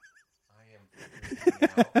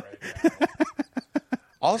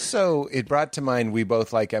 Also, it brought to mind we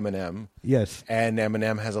both like Eminem, Yes, and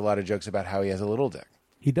Eminem has a lot of jokes about how he has a little dick.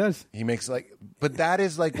 he does. He makes like, but that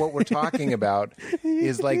is like what we're talking about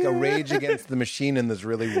is like a rage against the machine in this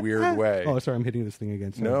really weird way. Oh, sorry, I'm hitting this thing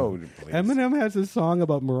again. Sorry. No, please. Eminem has a song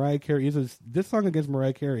about Mariah Carey. He says this song against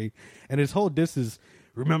Mariah Carey, and his whole diss is,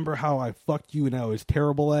 "Remember how I fucked you and I was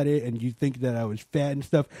terrible at it, and you think that I was fat and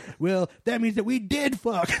stuff? Well, that means that we did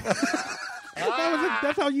fuck."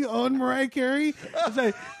 That's how you own Mariah Carey. It's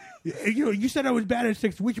like, you said I was bad at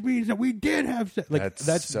sex, which means that we did have sex. Like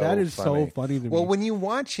that is so funny to me. Well, when you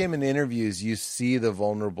watch him in interviews, you see the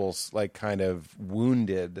vulnerable, like kind of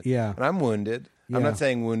wounded. Yeah. And I'm wounded. I'm Yeah. not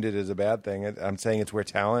saying wounded is a bad thing. I'm saying it's where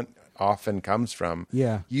talent often comes from.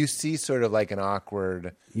 Yeah. You see sort of like an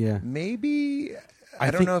awkward. Yeah. Maybe.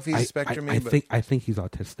 I don't know if he's spectrum. I think he's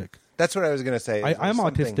autistic. That's what I was going to say. I'm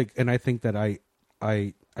Something- autistic, and I think that I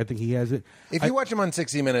think he has it. If you watch him on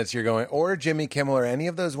 60 Minutes, you're going, or Jimmy Kimmel, or any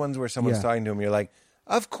of those ones where someone's Yeah. talking to him, you're like,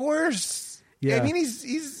 of course. Yeah. I mean,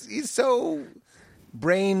 he's so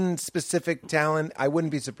brain specific talent. I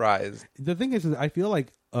wouldn't be surprised. The thing is I feel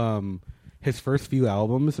like his first few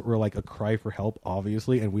albums were like a cry for help,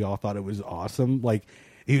 obviously, and we all thought it was awesome. Like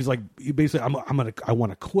he was like, basically, I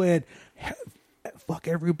want to quit. Fuck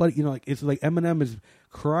everybody, you know. Like it's like Eminem is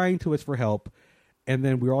crying to us for help, and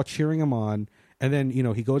then we're all cheering him on. And then, you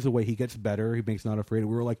know, he goes away, he gets better, he makes Not Afraid. And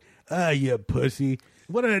we were like, you pussy.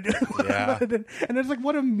 What did I do? Yeah. And it's like,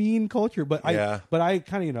 what a mean culture. But Yeah. I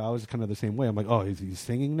kind of, you know, I was kind of the same way. I'm like, oh, is he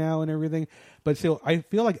singing now and everything? But still, I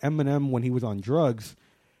feel like Eminem, when he was on drugs,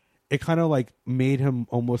 it kind of like made him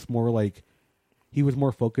almost more like, he was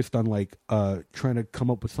more focused on like trying to come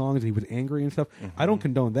up with songs. He was angry and stuff. I don't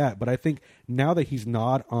condone that. But I think now that he's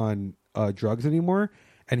not on drugs anymore,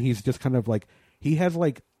 and he's just kind of like, he has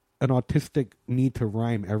like, an autistic need to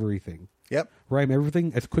rhyme everything. Yep. Rhyme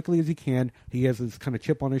everything as quickly as he can. He has this kind of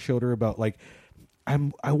chip on his shoulder about like,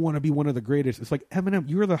 I want to be one of the greatest. It's like, Eminem,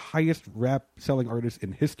 you're the highest rap selling artist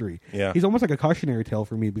in history. Yeah. He's almost like a cautionary tale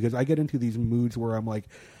for me because I get into these moods where I'm like,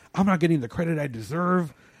 I'm not getting the credit I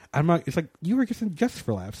deserve. I'm not. It's like you were just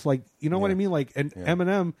for laughs. Like, you know what I mean? Like, and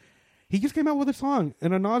Eminem, he just came out with a song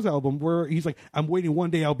in a Nas album where he's like, I'm waiting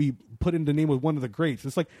one day I'll be put in the name with one of the greats.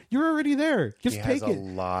 It's like, you're already there. Just He take has it. a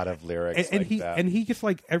lot of lyrics And like he that. and he just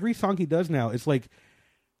like every song he does now, it's like,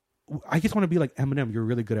 I just want to be like, Eminem, you're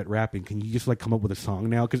really good at rapping. Can you just like come up with a song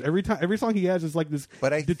now? Because every song he has is like this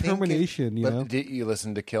But I determination, think you know? But did you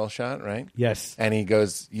listen to Kill Shot, right? Yes. And he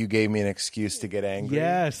goes, "You gave me an excuse to get angry."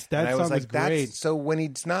 Yes, that and I was song like, is great. So when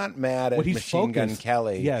he's not mad at When he's Machine Gun focused,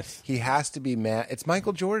 Kelly, yes. he has to be mad. It's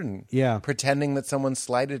Michael Jordan, Yeah. pretending that someone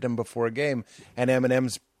slighted him before a game, and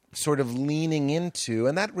Eminem's sort of leaning into,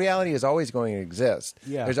 and that reality is always going to exist.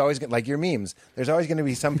 Yeah. There's always like your memes. There's always going to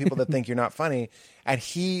be some people that think you're not funny, and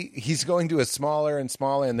he's going to a smaller and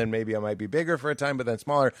smaller, and then maybe I might be bigger for a time, but then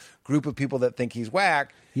smaller group of people that think he's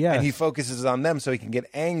whack. Yes. And he focuses on them so he can get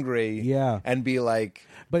angry. Yeah. And be like,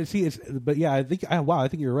 But see, I think I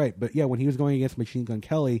think you're right. But yeah, when he was going against Machine Gun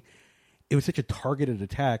Kelly, it was such a targeted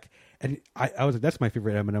attack, and I was like, that's my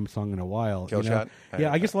favorite Eminem song in a while. Kill you know? Shot?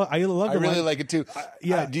 Yeah, I love. I the really line. like it too.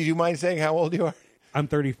 yeah. Do you mind saying how old you are? I'm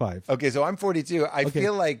 35. Okay, so I'm 42. I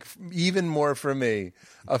feel like even more for me,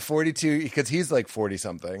 a 42, because he's like 40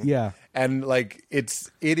 something. Yeah. And like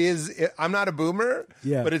I'm not a boomer,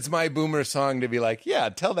 Yeah. but it's my boomer song to be like, yeah,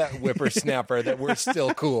 tell that whippersnapper that we're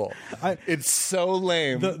still cool. It's so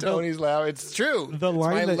lame. Tony's loud. It's true. The it's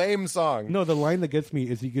line my that- lame song. No, the line that gets me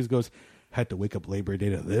is he just goes, had to wake up Labor Day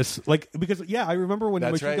to this. Like, because, yeah, I remember when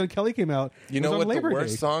That's Machine right. Gun Kelly came out. You it was know on what Labor the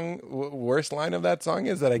worst Day. worst line of that song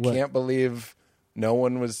is that I What? can't believe no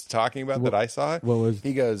one was talking about that I saw it. what was-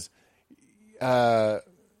 He goes,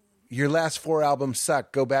 your last 4 albums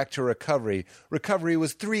suck. Go back to Recovery. Recovery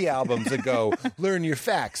was 3 albums ago. Learn your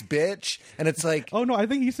facts, bitch. And it's like, Oh, no, I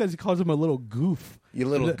think he calls him a little goof. You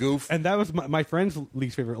little goof. And that was my friend's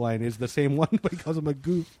least favorite line is the same one, but he calls him a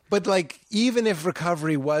goof. but like, even if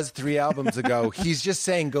Recovery was 3 albums ago, he's just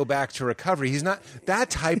saying go back to Recovery. He's not.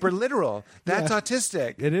 That's hyper literal. That's Yeah.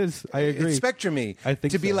 autistic. It is. I agree. It's spectrumy. I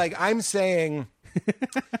think to be so. like, I'm saying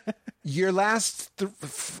your last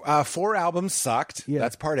 4 albums sucked. Yeah.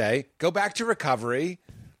 That's part A. Go back to Recovery.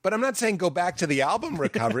 But I'm not saying go back to the album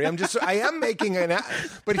Recovery. I am making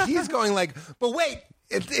but he's going like, but wait,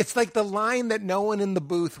 it's like the line that no one in the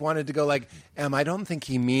booth wanted to go like, I don't think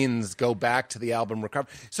he means go back to the album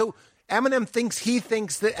Recovery. So Eminem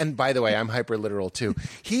thinks that, and by the way, I'm hyper literal too.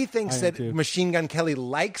 He thinks I am that too. Machine Gun Kelly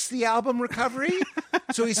likes the album Recovery.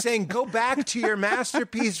 So he's saying, go back to your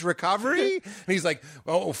masterpiece Recovery. And he's like,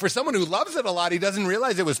 oh, for someone who loves it a lot, he doesn't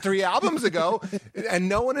realize it was 3 albums ago. And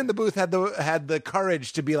no one in the booth had the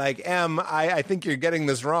courage to be like, I think you're getting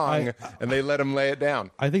this wrong. And they let him lay it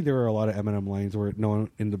down. I think there were a lot of Eminem lines where no one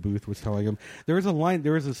in the booth was telling him. There was a line,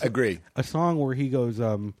 Agree. a song where he goes,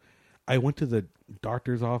 I went to the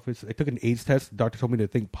doctor's office. I took an AIDS test. The doctor told me to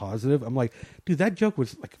think positive. I'm like, dude, that joke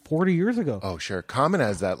was like 40 years ago. Oh, sure. Common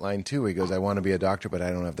has that line too. He goes, I want to be a doctor, but I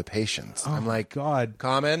don't have the patience. I'm like, God.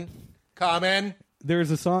 Common.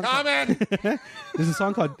 There's a song. Common. There's a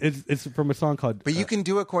song called. It's from a song called. But you can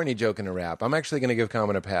do a corny joke in a rap. I'm actually going to give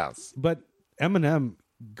Common a pass. But Eminem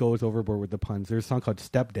goes overboard with the puns. There's a song called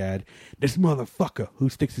Stepdad. This motherfucker who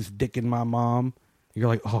sticks his dick in my mom. You're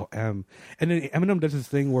like, oh, and then Eminem does this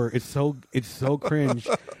thing where it's so cringe,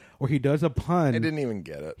 where he does a pun. I didn't even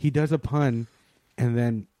get it. He does a pun, and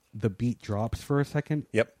then the beat drops for a second.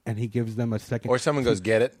 Yep. And he gives them a second. Or someone goes,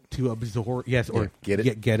 get it. to absorb. Yes, or Yeah, get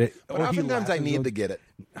it. Get it. But Or he oftentimes I laughs need and to get it.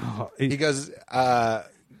 goes, He goes,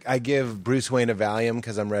 I give Bruce Wayne a Valium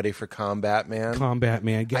because I'm ready for Combat Man. Combat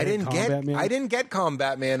Man. I didn't get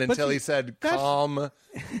Combat Man until he said Calm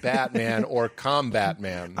Batman or Combat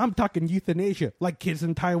Man. I'm talking euthanasia, like kids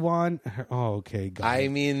in Taiwan. Oh, okay, got I it.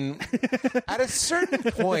 mean, at a certain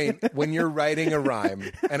point when you're writing a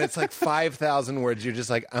rhyme and it's like 5,000 words, you're just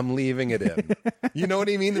like, I'm leaving it in. You know what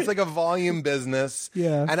I mean? It's like a volume business.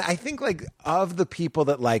 Yeah. And I think like of the people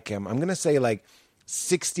that like him, I'm going to say like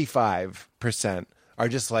 65% are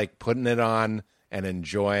just like putting it on and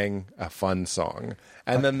enjoying a fun song.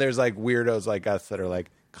 And then there's like weirdos like us that are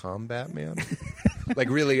like, Combat Man? Like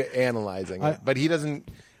really analyzing it. But he doesn't,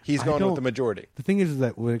 he's going with the majority. The thing is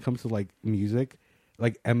that when it comes to like music,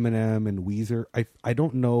 like Eminem and Weezer, I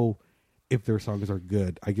don't know if their songs are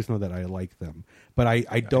good. I just know that I like them. But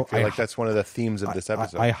I don't. I feel like that's one of the themes of this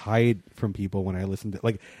episode. I hide from people when I listen to,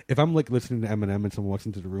 like, if I'm like listening to Eminem and someone walks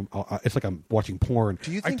into the room, it's like I'm watching porn.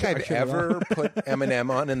 Do you think I'd ever put Eminem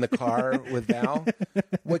on in the car with Val?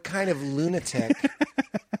 What kind of lunatic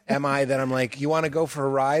am I that I'm like, you want to go for a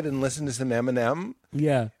ride and listen to some Eminem?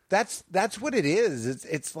 Yeah. That's what it is.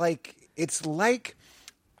 It's like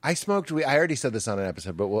I smoked weed. I already said this on an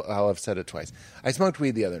episode, but I'll have said it twice. I smoked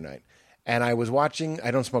weed the other night. And I was watching,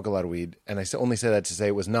 I don't smoke a lot of weed, and I only say that to say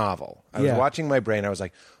it was novel. I was watching my brain. I was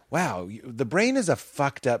like, wow, the brain is a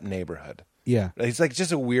fucked up neighborhood. Yeah. It's like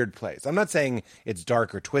just a weird place. I'm not saying it's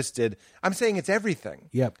dark or twisted. I'm saying it's everything.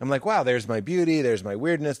 Yep. I'm like, wow, there's my beauty, there's my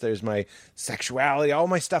weirdness, there's my sexuality. All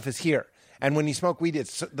my stuff is here. And when you smoke weed,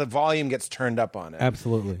 the volume gets turned up on it.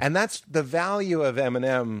 Absolutely. And that's the value of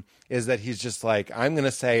Eminem, is that he's just like, I'm going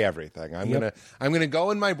to say everything. I'm going to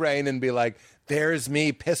go in my brain and be like, there's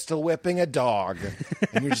me pistol whipping a dog.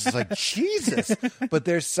 And you're just like, Jesus. But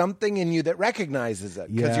there's something in you that recognizes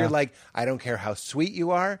it. Because you're like, I don't care how sweet you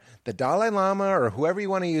are. The Dalai Lama or whoever you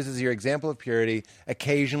want to use as your example of purity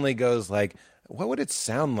occasionally goes like, what would it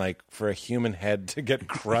sound like for a human head to get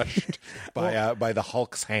crushed by the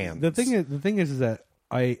Hulk's hands? The thing is that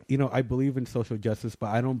I believe in social justice, but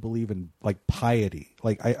I don't believe in like piety.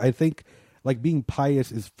 Like I think like being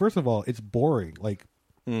pious is, first of all, it's boring. Like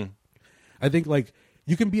I think like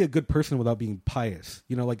you can be a good person without being pious.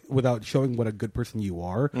 You know, like without showing what a good person you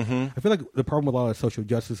are. Mm-hmm. I feel like the problem with a lot of social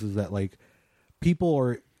justice is that like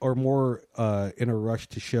people are more in a rush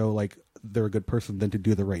to show like they're a good person than to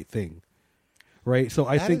do the right thing. Right, so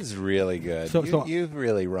I think that is really good. So you've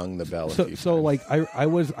really rung the bell. So like I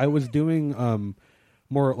was doing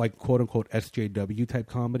more like quote unquote SJW type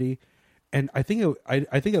comedy, and I think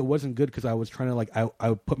it wasn't good because I was trying to like I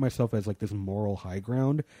would put myself as like this moral high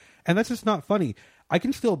ground, and that's just not funny. I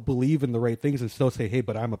can still believe in the right things and still say, hey,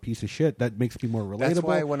 but I'm a piece of shit. That makes me more relatable. That's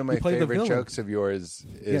why one of my favorite jokes of yours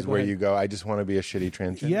is where you go, I just want to be a shitty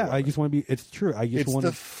transgender. Yeah, woman. I just want to be. It's true. It's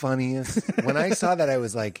the funniest. When I saw that, I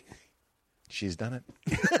was like, she's done it.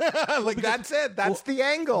 Like that's it. That's the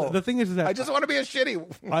angle. The thing is that I just want to be a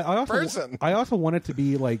shitty person. I also wanted to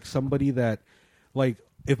be like somebody that, like,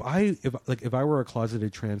 if I were a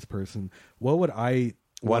closeted trans person, what would I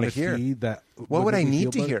want to hear? See that? What would I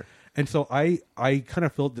need to hear? And so I kind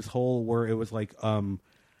of filled this hole where it was like,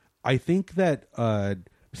 I think that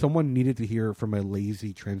someone needed to hear from a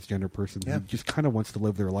lazy transgender person who just kind of wants to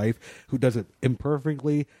live their life, who does it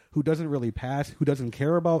imperfectly, who doesn't really pass, who doesn't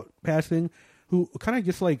care about passing, who kind of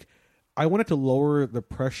just like, I wanted to lower the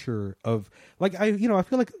pressure of like, I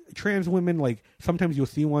feel like trans women, like sometimes you'll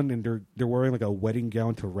see one and they're wearing like a wedding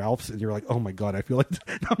gown to Ralph's and you're like, oh my God, I feel like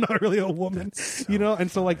I'm not really a woman,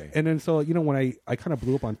 and so like, and then so, when I kind of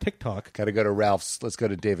blew up on TikTok. Got to go to Ralph's. Let's go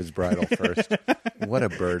to David's Bridal first. What a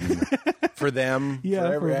burden for them,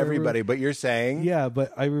 for everybody. But you're saying. Yeah,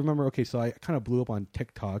 but I remember, okay, so I kind of blew up on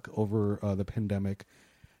TikTok over the pandemic.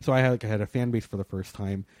 So I had a fan base for the first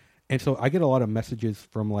time. And so I get a lot of messages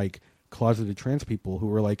from like closeted trans people who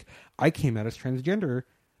were like, I came out as transgender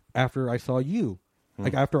after I saw you,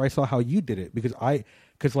 like after I saw how you did it, because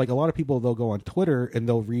like a lot of people, they'll go on Twitter and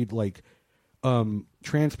they'll read like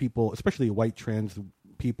trans people, especially white trans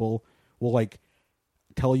people, will like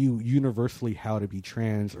tell you universally how to be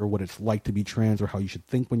trans or what it's like to be trans or how you should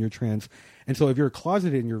think when you're trans. And so if you're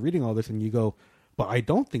closeted and you're reading all this and you go, but I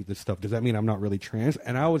don't think this stuff, does that mean I'm not really trans?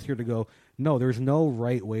 And I was here to go, no, there's no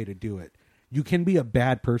right way to do it. You can be a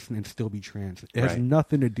bad person and still be trans. It has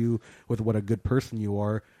nothing to do with what a good person you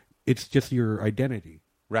are. It's just your identity.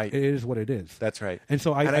 Right. It is what it is. That's right. And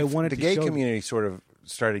so I wanted the to gay show community sort of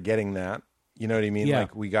started getting that. You know what I mean? Yeah.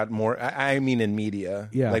 Like we got more, I mean in media,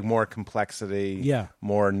 like more complexity,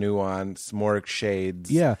 more nuance, more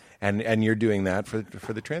shades. Yeah. And you're doing that for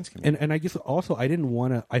the trans community. And I guess also I didn't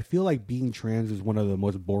want to, I feel like being trans is one of the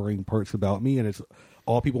most boring parts about me and it's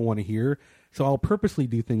all people want to hear. So I'll purposely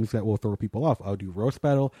do things that will throw people off. I'll do roast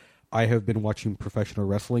battle. I have been watching professional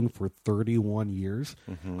wrestling for 31 years.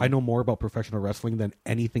 I know more about professional wrestling than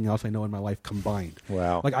anything else I know in my life combined.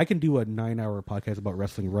 Wow. Like I can do a 9-hour podcast about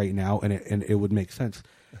wrestling right now and it would make sense.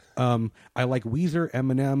 I like Weezer,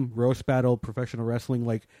 Eminem, roast battle, professional wrestling.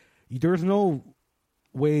 Like there's no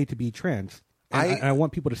way to be trans. And I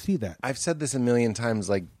want people to see that. I've said this a million times,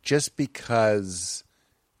 like just because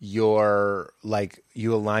you're like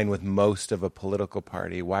you align with most of a political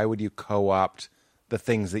party, why would you co-opt the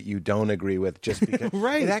things that you don't agree with just because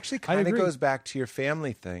Right. It actually I kind of agree. goes back to your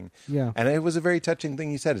family thing. Yeah. And it was a very touching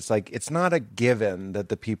thing you said. It's like it's not a given that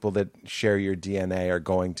the people that share your DNA are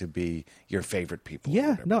going to be your favorite people. or Yeah,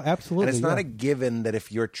 whatever. no, absolutely. And it's not yeah. a given that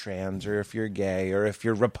if you're trans or if you're gay or if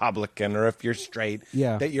you're Republican or if you're straight,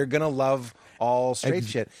 Yeah. that you're gonna love all straight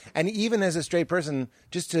shit. And even as a straight person,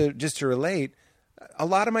 just to relate, a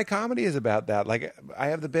lot of my comedy is about that. Like I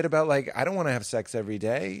have the bit about like I don't want to have sex every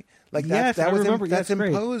day. Like Yes, I remember. that's That's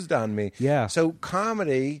great. imposed on me. Yeah. So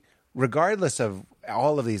comedy, regardless of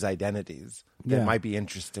all of these identities that Yeah. might be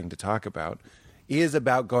interesting to talk about, is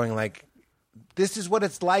about going like, this is what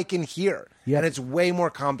it's like in here. Yeah. And it's way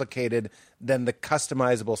more complicated than the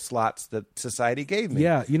customizable slots that society gave me.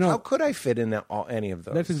 Yeah, you know- how could I fit in any of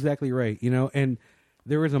those? That's exactly right. You know, and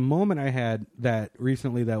there was a moment I had that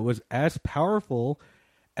recently that was as powerful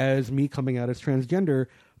as me coming out as transgender,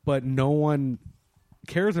 but no one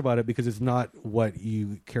cares about it because it's not what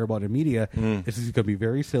you care about in media. This is going to be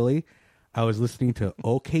very silly. I was listening to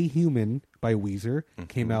OK Human by Weezer.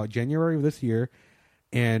 Came out January of this year,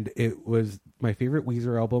 and it was my favorite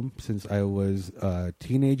Weezer album since I was a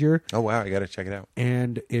teenager. Oh wow, I got to check it out.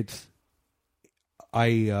 And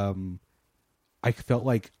I felt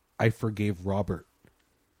like I forgave Robert.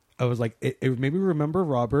 I was like, it made me remember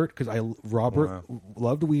Robert because Robert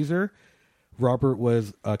loved Weezer. Robert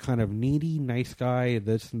was a kind of needy, nice guy,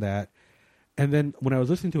 this and that. And then when I was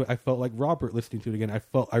listening to it, I felt like Robert listening to it again.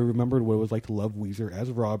 I remembered what it was like to love Weezer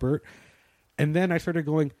as Robert. And then I started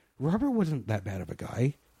going, Robert wasn't that bad of a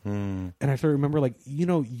guy. And I started to remember, like, you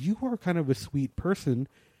know, you are kind of a sweet person.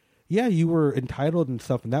 Yeah, you were entitled and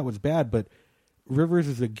stuff, and that was bad, but Rivers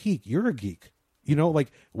is a geek. You're a geek. You know,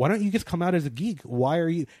 like, why don't you just come out as a geek? Why are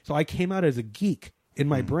you... So I came out as a geek in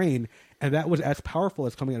my brain, and that was as powerful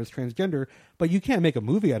as coming out as transgender, but you can't make a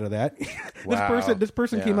movie out of that. Wow. This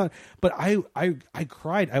person came Yeah. out... But I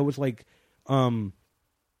cried. I was like, you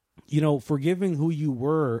know, forgiving who you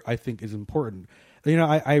were, I think, is important. You know,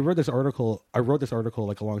 I read this article. I wrote this article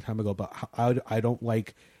like a long time ago about how I don't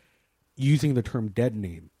like using the term dead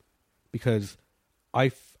name because I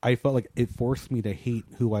felt like it forced me to hate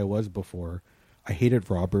who I was before. I hated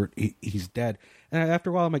Robert. He's dead. And after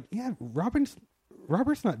a while, I'm like, yeah, Robert's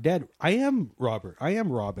not dead. I am Robert. I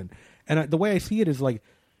am Robin. And the way I see it is like,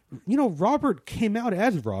 you know, Robert came out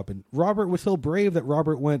as Robin. Robert was so brave that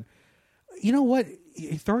Robert went, you know what?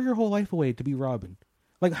 Throw your whole life away to be Robin.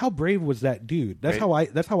 Like, how brave was that dude? That's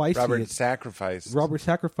Right. how I see Robert it. sacrificed. Robert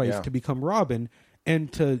sacrificed Yeah. to become Robin,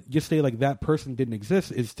 and to just say like that person didn't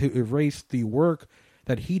exist is to erase the work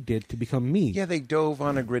that he did to become me. Yeah, they dove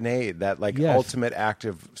on a grenade. That like Yes. ultimate act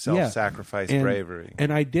of self-sacrifice, And- bravery.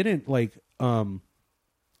 And I didn't like.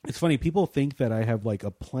 It's funny. People think that I have like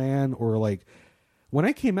a plan or like. When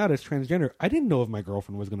I came out as transgender, I didn't know if my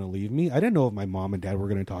girlfriend was going to leave me. I didn't know if my mom and dad were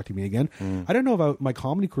going to talk to me again. I didn't know if my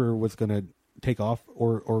comedy career was going to take off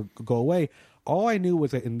or go away. All I knew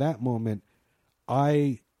was that in that moment,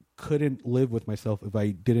 I couldn't live with myself if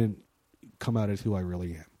I didn't come out as who I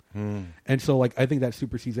really am. And so, like, I think that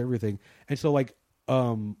supersedes everything. And so, like,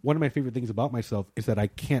 one of my favorite things about myself is that I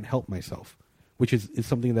can't help myself, which is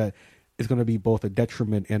something that is going to be both a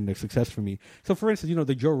detriment and a success for me. So, for instance, you know,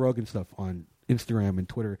 the Joe Rogan stuff on Instagram and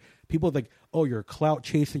Twitter, people are like, oh, you're clout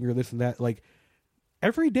chasing or this and that. Like,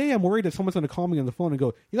 every day I'm worried that someone's going to call me on the phone and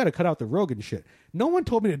go, you got to cut out the Rogan shit. No one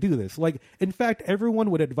told me to do this. Like, in fact,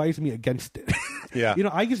 everyone would advise me against it. Yeah. You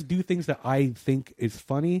know, I just do things that I think is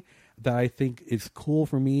funny, that I think is cool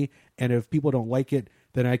for me. And if people don't like it,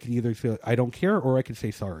 then I can either say, I don't care, or I can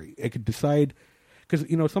say sorry. I could decide. Because,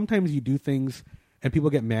 you know, sometimes you do things and people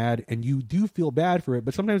get mad and you do feel bad for it.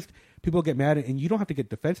 But sometimes people get mad and you don't have to get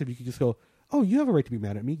defensive. You can just go, oh, you have a right to be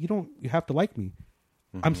mad at me. You have to like me.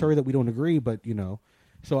 I'm sorry that we don't agree, but, you know.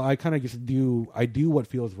 So I kind of just do what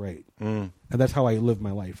feels right. And that's how I live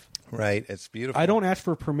my life. Right. It's beautiful. I don't ask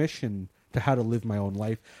for permission to how to live my own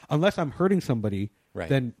life. Unless I'm hurting somebody, Right.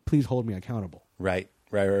 then please hold me accountable. Right.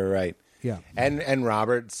 Yeah. And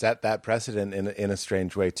Robert set that precedent in a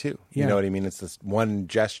strange way too. Yeah. You know what I mean? It's this one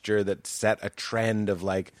gesture that set a trend of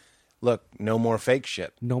like, look, no more fake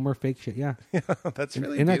shit. No more fake shit. Yeah. That's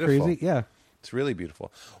really Isn't that beautiful. crazy? Yeah. It's really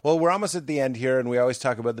beautiful. Well, we're almost at the end here, and we always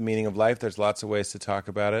talk about the meaning of life. There's lots of ways to talk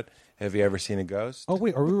about it. Have you ever seen a ghost? Oh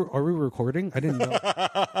wait, are we recording? I didn't know.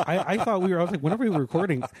 I thought we were. I was like, whenever we were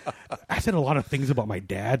recording, I said a lot of things about my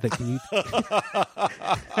dad. That can you?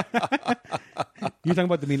 You talking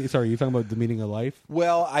about the meaning? Sorry, you talking about the meaning of life?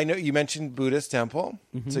 Well, I know you mentioned Buddhist temple,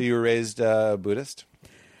 so you were raised Buddhist.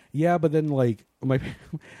 Yeah, but then like my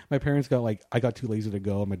parents got like I got too lazy to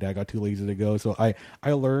go, and my dad got too lazy to go. So I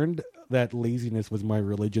learned that laziness was my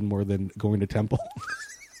religion more than going to temple.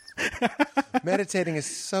 Meditating is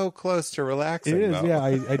so close to relaxing. It is, though. yeah.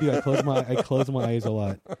 I do. I close my eyes a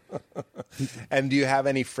lot. And do you have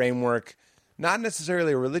any framework? Not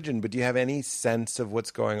necessarily a religion, but do you have any sense of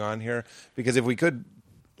what's going on here? Because if we could,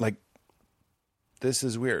 like, this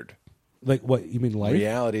is weird. Like what you mean? Life?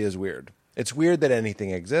 Reality is weird. It's weird that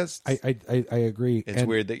anything exists. I agree. It's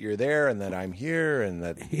weird that you're there and that I'm here and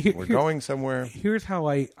that we're going somewhere. Here's how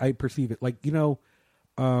I perceive it. Like,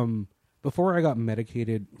 before I got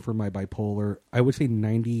medicated for my bipolar, I would say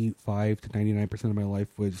 95 to 99% of my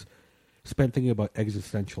life was spent thinking about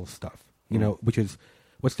existential stuff, which is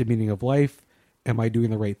what's the meaning of life? Am I doing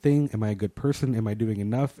the right thing? Am I a good person? Am I doing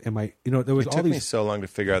enough? There was it took me so long to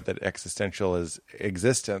figure out that existential is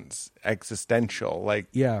existential,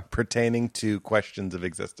 like pertaining to questions of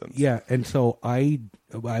existence. Yeah, and so I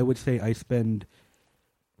would say I spend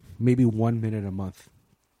maybe 1 minute a month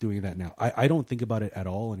doing that now. I don't think about it at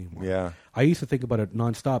all anymore. Yeah. I used to think about it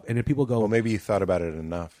nonstop, and then people go, well, maybe you thought about it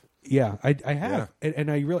enough. Yeah, I have, and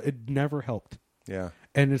I really it never helped. Yeah,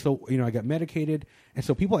 and so I got medicated, and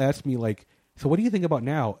so people ask me like, so what do you think about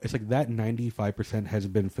now? It's like that 95% has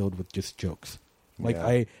been filled with just jokes. Like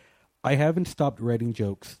I haven't stopped writing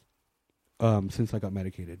jokes since I got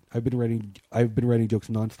medicated. I've been writing jokes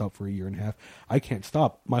nonstop for a year and a half. I can't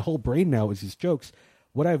stop. My whole brain now is just jokes.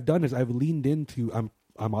 What I've done is I've leaned into I'm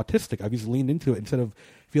autistic. I've just leaned into it instead of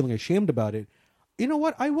feeling ashamed about it. You know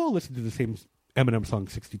what? I will listen to the same Eminem song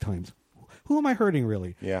 60 times. Who am I hurting,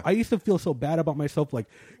 really? Yeah. I used to feel so bad about myself, like,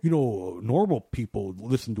 normal people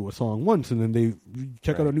listen to a song once and then they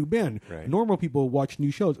check out a new band. Right. Normal people watch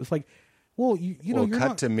new shows. It's like, well, you're cut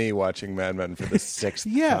not... to me watching Mad Men for the sixth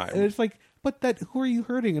time. And it's like, but who are you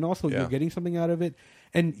hurting? And also, you're getting something out of it.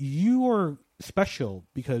 And you are special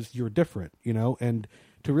because you're different, and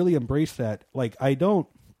to really embrace that, like, I don't,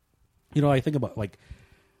 I think about, like,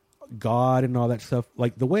 God and all that stuff.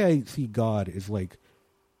 Like, the way I see God is, like,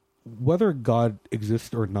 whether God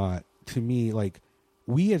exists or not, to me, like,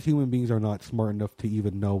 we as human beings are not smart enough to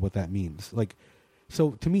even know what that means. Like,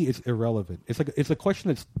 so to me, it's irrelevant. It's like, it's a question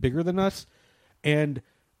that's bigger than us. And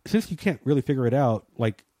since you can't really figure it out,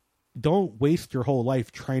 like, don't waste your whole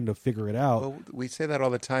life trying to figure it out. Well, we say that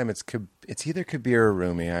all the time. It's either Kabir or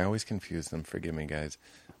Rumi. I always confuse them. Forgive me, guys.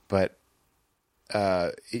 But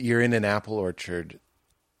you're in an apple orchard.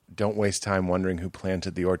 Don't waste time wondering who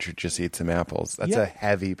planted the orchard. Just eat some apples. That's a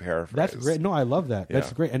heavy paraphrase. That's great. No, I love that.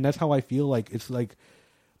 That's great. And that's how I feel. Like, it's like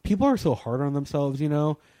people are so hard on themselves,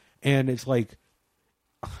 and it's like,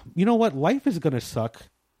 you know what? Life is going to suck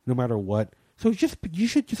no matter what. So you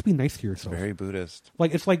should just be nice to yourself. Very Buddhist.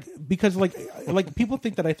 Like, it's like, because like people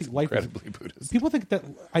think that I think life incredibly Buddhist. People think that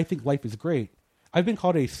I think life is great. I've been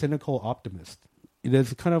called a cynical optimist. It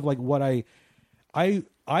is kind of like what I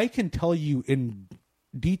can tell you in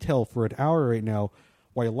detail for an hour right now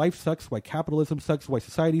why life sucks, why capitalism sucks, why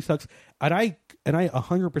society sucks, and I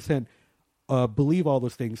 100% believe all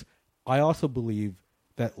those things. I also believe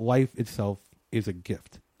that life itself is a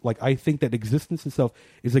gift. Like, I think that existence itself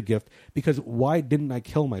is a gift, because why didn't I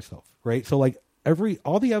kill myself, right? So, like,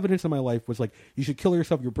 all the evidence in my life was like, you should kill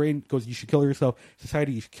yourself. Your brain goes, you should kill yourself.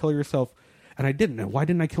 Society, you should kill yourself. And I didn't. And why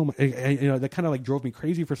didn't I kill that kind of like drove me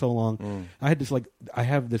crazy for so long. I had this I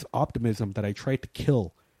have this optimism that I tried to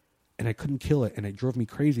kill, and I couldn't kill it, and it drove me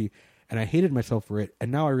crazy, and I hated myself for it.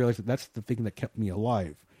 And now I realize that that's the thing that kept me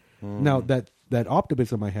alive. Now that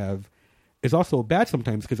optimism I have is also bad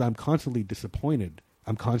sometimes, because I'm constantly disappointed.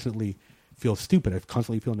 I'm constantly feel stupid. I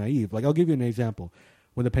constantly feel naive. Like, I'll give you an example.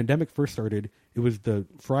 When the pandemic first started, it was the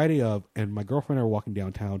Friday of, and my girlfriend and I were walking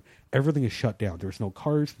downtown. Everything is shut down. There's no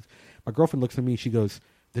cars. My girlfriend looks at me. She goes,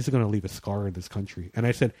 "This is going to leave a scar in this country." And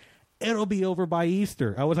I said, "It'll be over by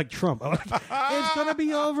Easter." I was like Trump. I was like, it's going to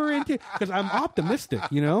be over because I'm optimistic,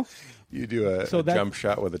 You do a jump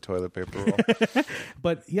shot with a toilet paper roll.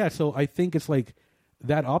 But yeah, so I think it's like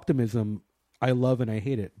that optimism I love and I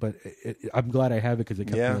hate it, but I'm glad I have it because it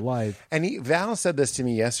kept me alive. And Val said this to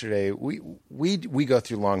me yesterday. We go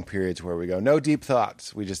through long periods where we go, no deep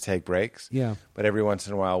thoughts. We just take breaks. Yeah. But every once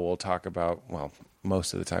in a while we'll talk about, well,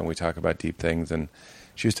 most of the time we talk about deep things, and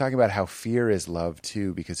she was talking about how fear is love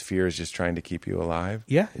too, because fear is just trying to keep you alive.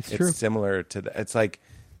 Yeah, it's true. Similar to it's like,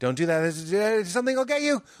 don't do that. Something will get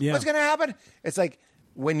you. Yeah. What's going to happen? It's like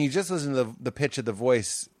when you just listen to the pitch of the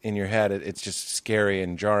voice in your head, it's just scary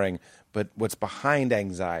and jarring. But what's behind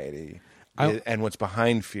anxiety and what's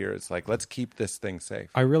behind fear is like, let's keep this thing safe.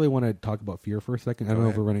 I really want to talk about fear for a second. I don't know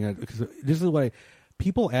if we're running out, because this is what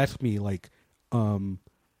people ask me, like,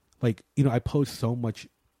 I post so much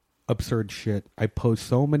absurd shit. I post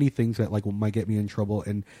so many things that like might get me in trouble,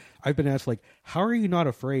 and I've been asked like, how are you not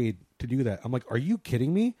afraid to do that? I'm like, are you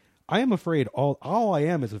kidding me? I am afraid. All I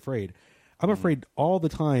am is afraid. I'm afraid all the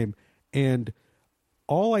time, and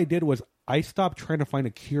all I did was I stopped trying to find a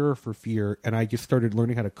cure for fear, and I just started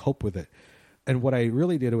learning how to cope with it. And what I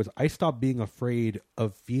really did was I stopped being afraid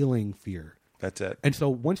of feeling fear. That's it. And so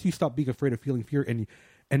once you stop being afraid of feeling fear, and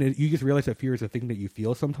you just realize that fear is a thing that you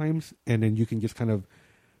feel sometimes, and then you can just kind of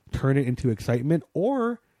turn it into excitement,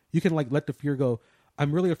 or you can like let the fear go.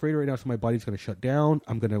 I'm really afraid right now, so my body's going to shut down.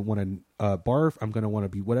 I'm going to want to barf. I'm going to want to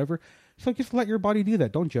be whatever. So just let your body do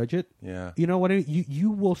that. Don't judge it. Yeah. You know what?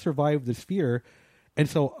 You will survive this fear. And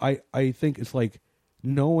so I think it's like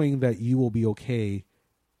knowing that you will be okay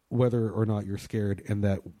whether or not you're scared, and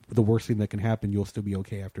that the worst thing that can happen, you'll still be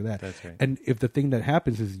okay after that. That's right. And if the thing that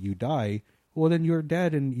happens is you die, well, then you're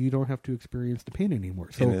dead and you don't have to experience the pain anymore.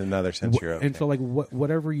 So in another sense, you're okay. And so like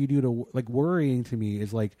whatever you do to, like, worrying to me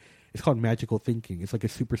is like, it's called magical thinking. It's like a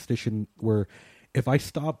superstition where if I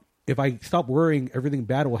stop worrying, everything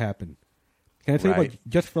bad will happen. Can I say, like,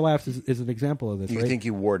 Just for Laughs is an example of this, You right? think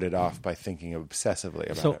you ward it off by thinking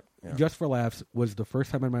obsessively about it. Yeah. Just for Laughs was the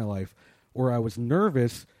first time in my life where I was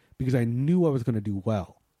nervous because I knew I was going to do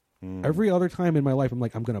well. Every other time in my life, I'm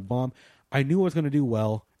like, I'm going to bomb. I knew I was going to do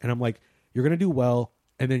well, and I'm like, you're going to do well,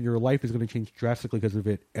 and then your life is going to change drastically because of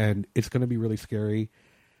it, and it's going to be really scary.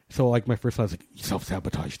 So, like, my first thought was like, you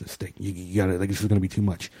self-sabotage this thing. You got to, like, this is going to be too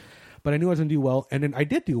much. But I knew I was going to do well, and then I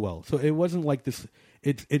did do well. So it wasn't like this.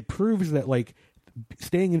 It proves that, like,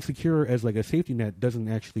 staying insecure as, like, a safety net doesn't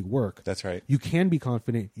actually work. That's right. You can be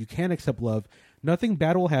confident. You can accept love. Nothing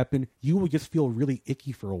bad will happen. You will just feel really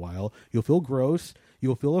icky for a while. You'll feel gross.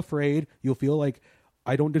 You'll feel afraid. You'll feel like,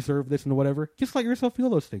 I don't deserve this and whatever. Just let yourself feel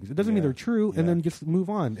those things. It doesn't mean they're true, and then just move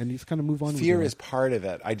on, and just kind of move on. Fear is part of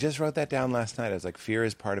it. I just wrote that down last night. I was like, fear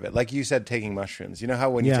is part of it. Like you said, taking mushrooms. You know how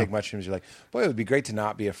when you take mushrooms, you're like, boy, it would be great to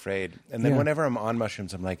not be afraid. And then whenever I'm on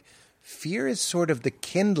mushrooms, I'm like, fear is sort of the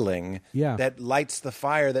kindling that lights the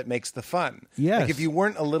fire that makes the fun. Yes. Like if you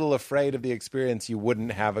weren't a little afraid of the experience, you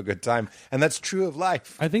wouldn't have a good time. And that's true of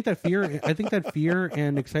life. I think that fear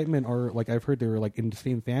and excitement are, like, I've heard they're like in the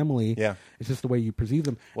same family. Yeah. It's just the way you perceive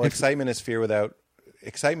them. Well, excitement is fear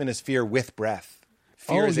with breath.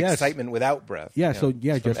 Fear is excitement without breath. Yeah, you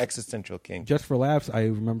know, just from Existential King. Just for Laughs, I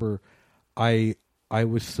remember I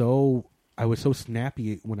was so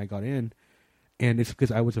snappy when I got in. And it's because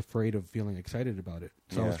I was afraid of feeling excited about it.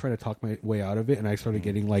 So I was trying to talk my way out of it, and I started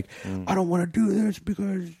getting like, I don't want to do this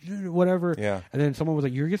because whatever. Yeah. And then someone was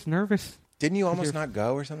like, you're just nervous. Didn't you almost not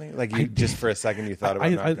go or something? Like you just for a second you thought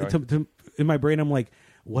about not going? In my brain, I'm like,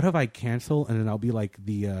 what if I cancel and then I'll be like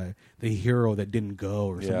the hero that didn't go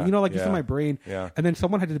or something? Yeah. You know, like just in my brain. Yeah. And then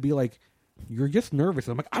someone had to be like, you're just nervous.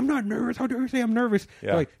 I'm like, I'm not nervous. How dare you say I'm nervous? Yeah.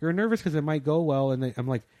 They're like, you're nervous because it might go well. And I'm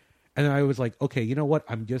like, and then I was like, okay, you know what?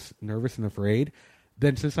 I'm just nervous and afraid.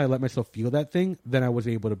 Then since I let myself feel that thing, then I was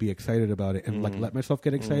able to be excited about it and like let myself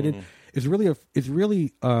get excited. It's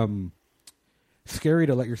really scary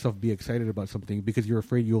to let yourself be excited about something because you're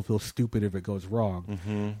afraid you'll feel stupid if it goes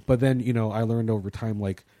wrong. But then, you know, I learned over time,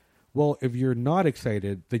 like, well, if you're not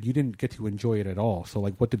excited, then you didn't get to enjoy it at all. So,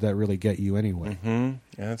 like, what did that really get you anyway? Yeah,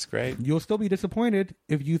 that's great. You'll still be disappointed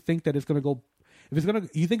if you think that it's going to go. If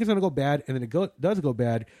you think it's going to go bad, and then it does go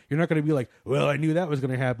bad, you're not going to be like, "Well, I knew that was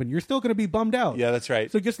going to happen." You're still going to be bummed out. Yeah, that's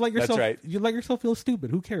right. So just let yourself. That's right. You let yourself feel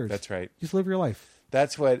stupid. Who cares? That's right. Just live your life.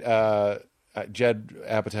 That's what Jed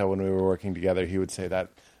Apatow, when we were working together, he would say that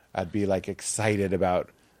I'd be like excited about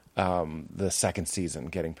the second season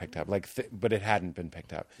getting picked up, but it hadn't been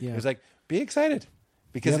picked up. Yeah. He was like, "Be excited."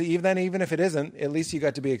 Because even if it isn't, at least you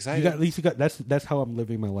got to be excited. At least you got. That's how I'm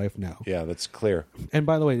living my life now. Yeah, that's clear. And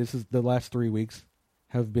by the way, this is the last 3 weeks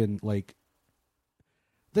have been like.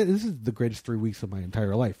 This is the greatest 3 weeks of my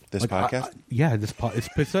entire life. This podcast,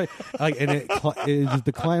 it's like, and it is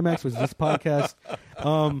the climax was this podcast.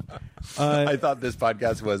 I thought this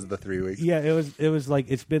podcast was the 3 weeks. Yeah, it was like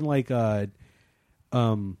it's been like. It's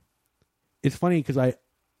funny because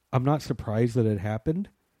I'm not surprised that it happened.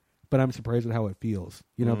 But I'm surprised at how it feels,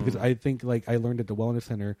 you know, because I think like I learned at the Wellness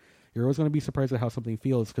Center, you're always going to be surprised at how something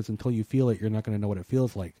feels, because until you feel it, you're not going to know what it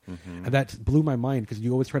feels like. And that blew my mind, because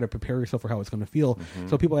you always try to prepare yourself for how it's going to feel.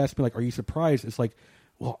 So people ask me, like, are you surprised? It's like,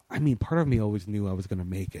 well, I mean, part of me always knew I was going to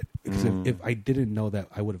make it, because if I didn't know that,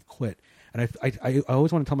 I would have quit. And I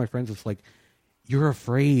always want to tell my friends, it's like, you're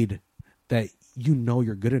afraid that you know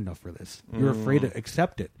you're good enough for this. You're afraid to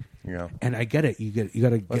accept it. Yeah. And I get it. You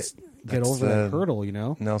got to get over that hurdle, you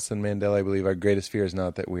know? Nelson Mandela, I believe, our greatest fear is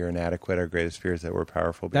not that we are inadequate. Our greatest fear is that we're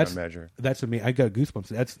powerful beyond measure. That's me. I got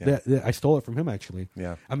goosebumps. I stole it from him, actually.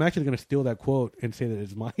 Yeah. I'm actually going to steal that quote and say that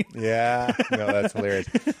it's mine. Yeah. No, that's hilarious.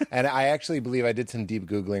 And I actually believe I did some deep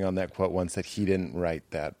Googling on that quote once, that he didn't write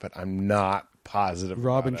that, but I'm not positive.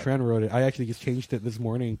 Robin about it. Trent wrote it. I actually just changed it this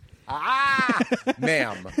morning.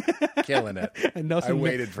 Ma'am. Killing it. And I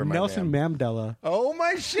waited for my Nelson Mandela. Oh,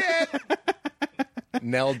 my shit.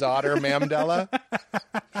 Nell Daughter Mandela.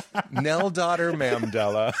 Nell Daughter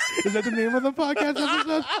Mandela. Is that the name of the podcast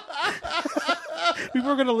episode?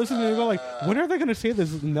 People are going to listen and go like, when are they going to say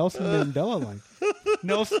this Nelson Mandela line?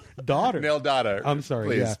 Nell's daughter. Nell Daughter. I'm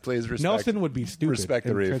sorry. Please respect. Nelson would be stupid. Respect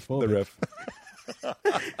the riff. The riff.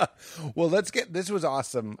 Well, this was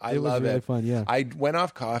awesome. I love it. Really fun, yeah. I went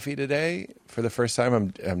off coffee today for the first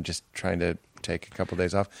time. I'm just trying to take a couple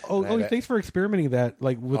days off. Thanks for experimenting that,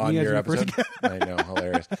 like, with on me as your your episode. first I know,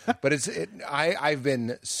 hilarious. But I've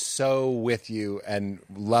been so with you and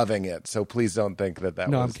loving it. So please don't think that was.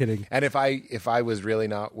 No, I'm kidding. And if I was really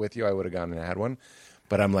not with you, I would have gone and had one.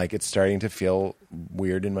 But I'm like, it's starting to feel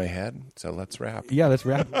weird in my head. So let's wrap. Yeah, let's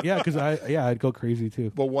wrap. Yeah, because I'd go crazy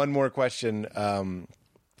too. Well, one more question.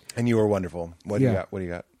 And you were wonderful. What do you got? What do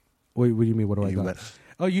you got? What do you mean? What do I got? Went,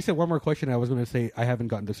 Oh, you said one more question. I was going to say I haven't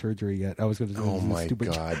gotten to surgery yet. I was going to say, oh my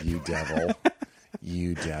God, you devil.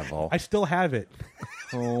 You devil. I still have it.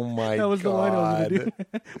 Oh my God. That was the line I was going to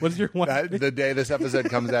do. What's your one? The day this episode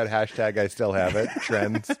comes out, hashtag I still have it.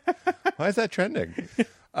 Trends. Why is that trending?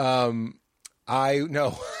 I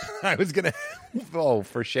was going to,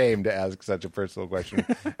 for shame to ask such a personal question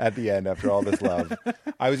at the end after all this love.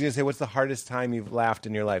 I was going to say, what's the hardest time you've laughed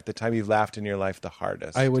in your life? The time you've laughed in your life the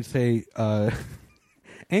hardest? I would say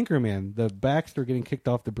Anchorman, the Baxter getting kicked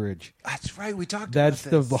off the bridge. That's right. We talked That's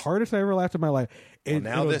about this. the hardest I ever laughed in my life.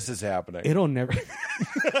 Now this is happening. It'll never.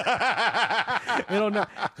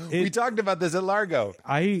 We talked about this at Largo.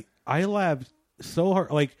 I laughed so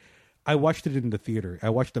hard. Like, I watched it in the theater.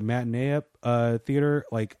 I watched the matinee theater.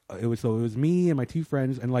 Like, it was me and my two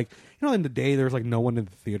friends, and, like, in the day there was like no one in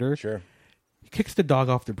the theater. Sure. He kicks the dog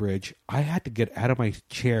off the bridge. I had to get out of my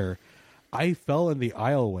chair. I fell in the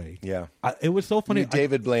aisleway. Yeah. It was so funny.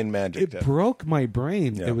 David Blaine magic. It broke my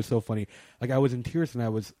brain. Yeah. It was so funny. Like, I was in tears and I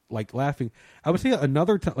was, like, laughing. I would say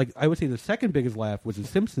another time, like, I would say the second biggest laugh was The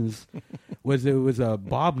Simpsons.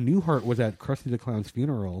 Bob Newhart was at Krusty the Clown's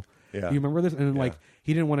funeral. Yeah. You remember this? And then, like,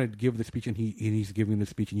 he didn't want to give the speech, and he's giving the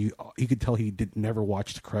speech, and you could tell he never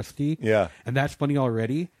watched Krusty. Yeah. And that's funny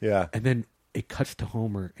already. Yeah. And then it cuts to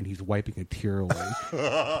Homer, and he's wiping a tear away.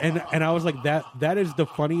 and I was like, that is the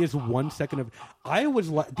funniest 1 second of. I was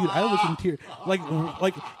like, dude, I was in tears, like,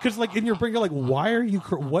 because, like, in your brain, you're like, why are you?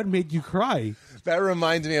 What made you cry? That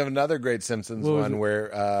reminds me of another great Simpsons one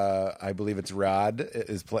where I believe it's Rod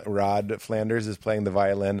Flanders is playing the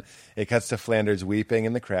violin. It cuts to Flanders weeping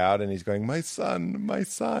in the crowd, and he's going, my son,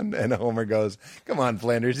 and Homer goes, come on,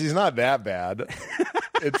 Flanders, he's not that bad.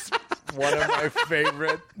 It's one of my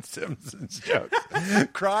favorite Simpsons jokes.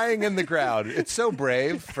 Crying in the crowd. It's so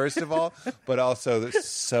brave, first of all, but also it's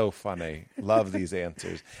so funny. Love these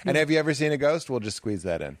answers. And have you ever seen a ghost? We'll just squeeze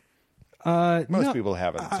that in. Most people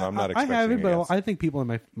haven't, so I'm not expecting. I haven't, but yes. I think people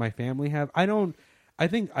in my family have. I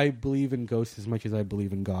think I believe in ghosts as much as I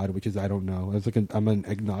believe in God, which is I don't know. I'm an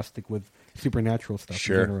agnostic with supernatural stuff.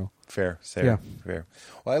 Sure. In general. Fair. Yeah. Fair.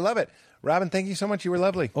 Well, I love it. Robin, thank you so much. You were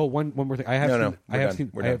lovely. Oh, one more thing. I have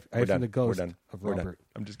seen the ghost of Robert.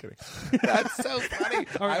 I'm just kidding. That's so funny.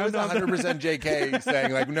 Right, I was 100% JK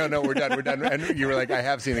saying like, no, we're done. And you were like, I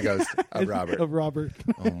have seen a ghost of Robert. Of Robert.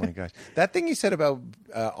 Oh my gosh. That thing you said about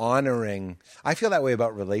honoring, I feel that way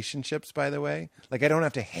about relationships, by the way. Like, I don't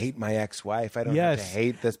have to hate my ex-wife. I don't have to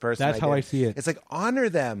hate this person. That's how I see it. It's like, honor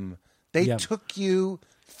them. They took you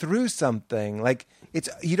through something. Like,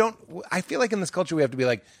 I feel like in this culture we have to be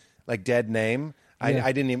like dead name. Yeah.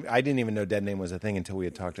 I didn't even know dead name was a thing until we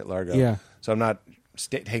had talked at Largo. Yeah. So I'm not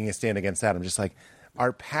taking a stand against that. I'm just like,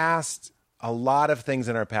 our past, a lot of things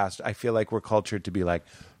in our past, I feel like we're cultured to be like,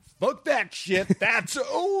 fuck that shit, that's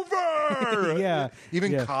over. Yeah.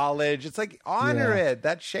 Even college, it's like, honor it.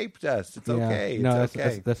 That shaped us. It's okay. No, it's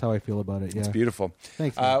okay. That's how I feel about it. Yeah. It's beautiful.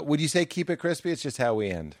 Thanks. Would you say keep it crispy? It's just how we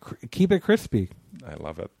end. Keep it crispy. I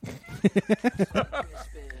love it.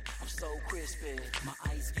 I'm so crispy. My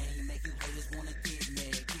ice game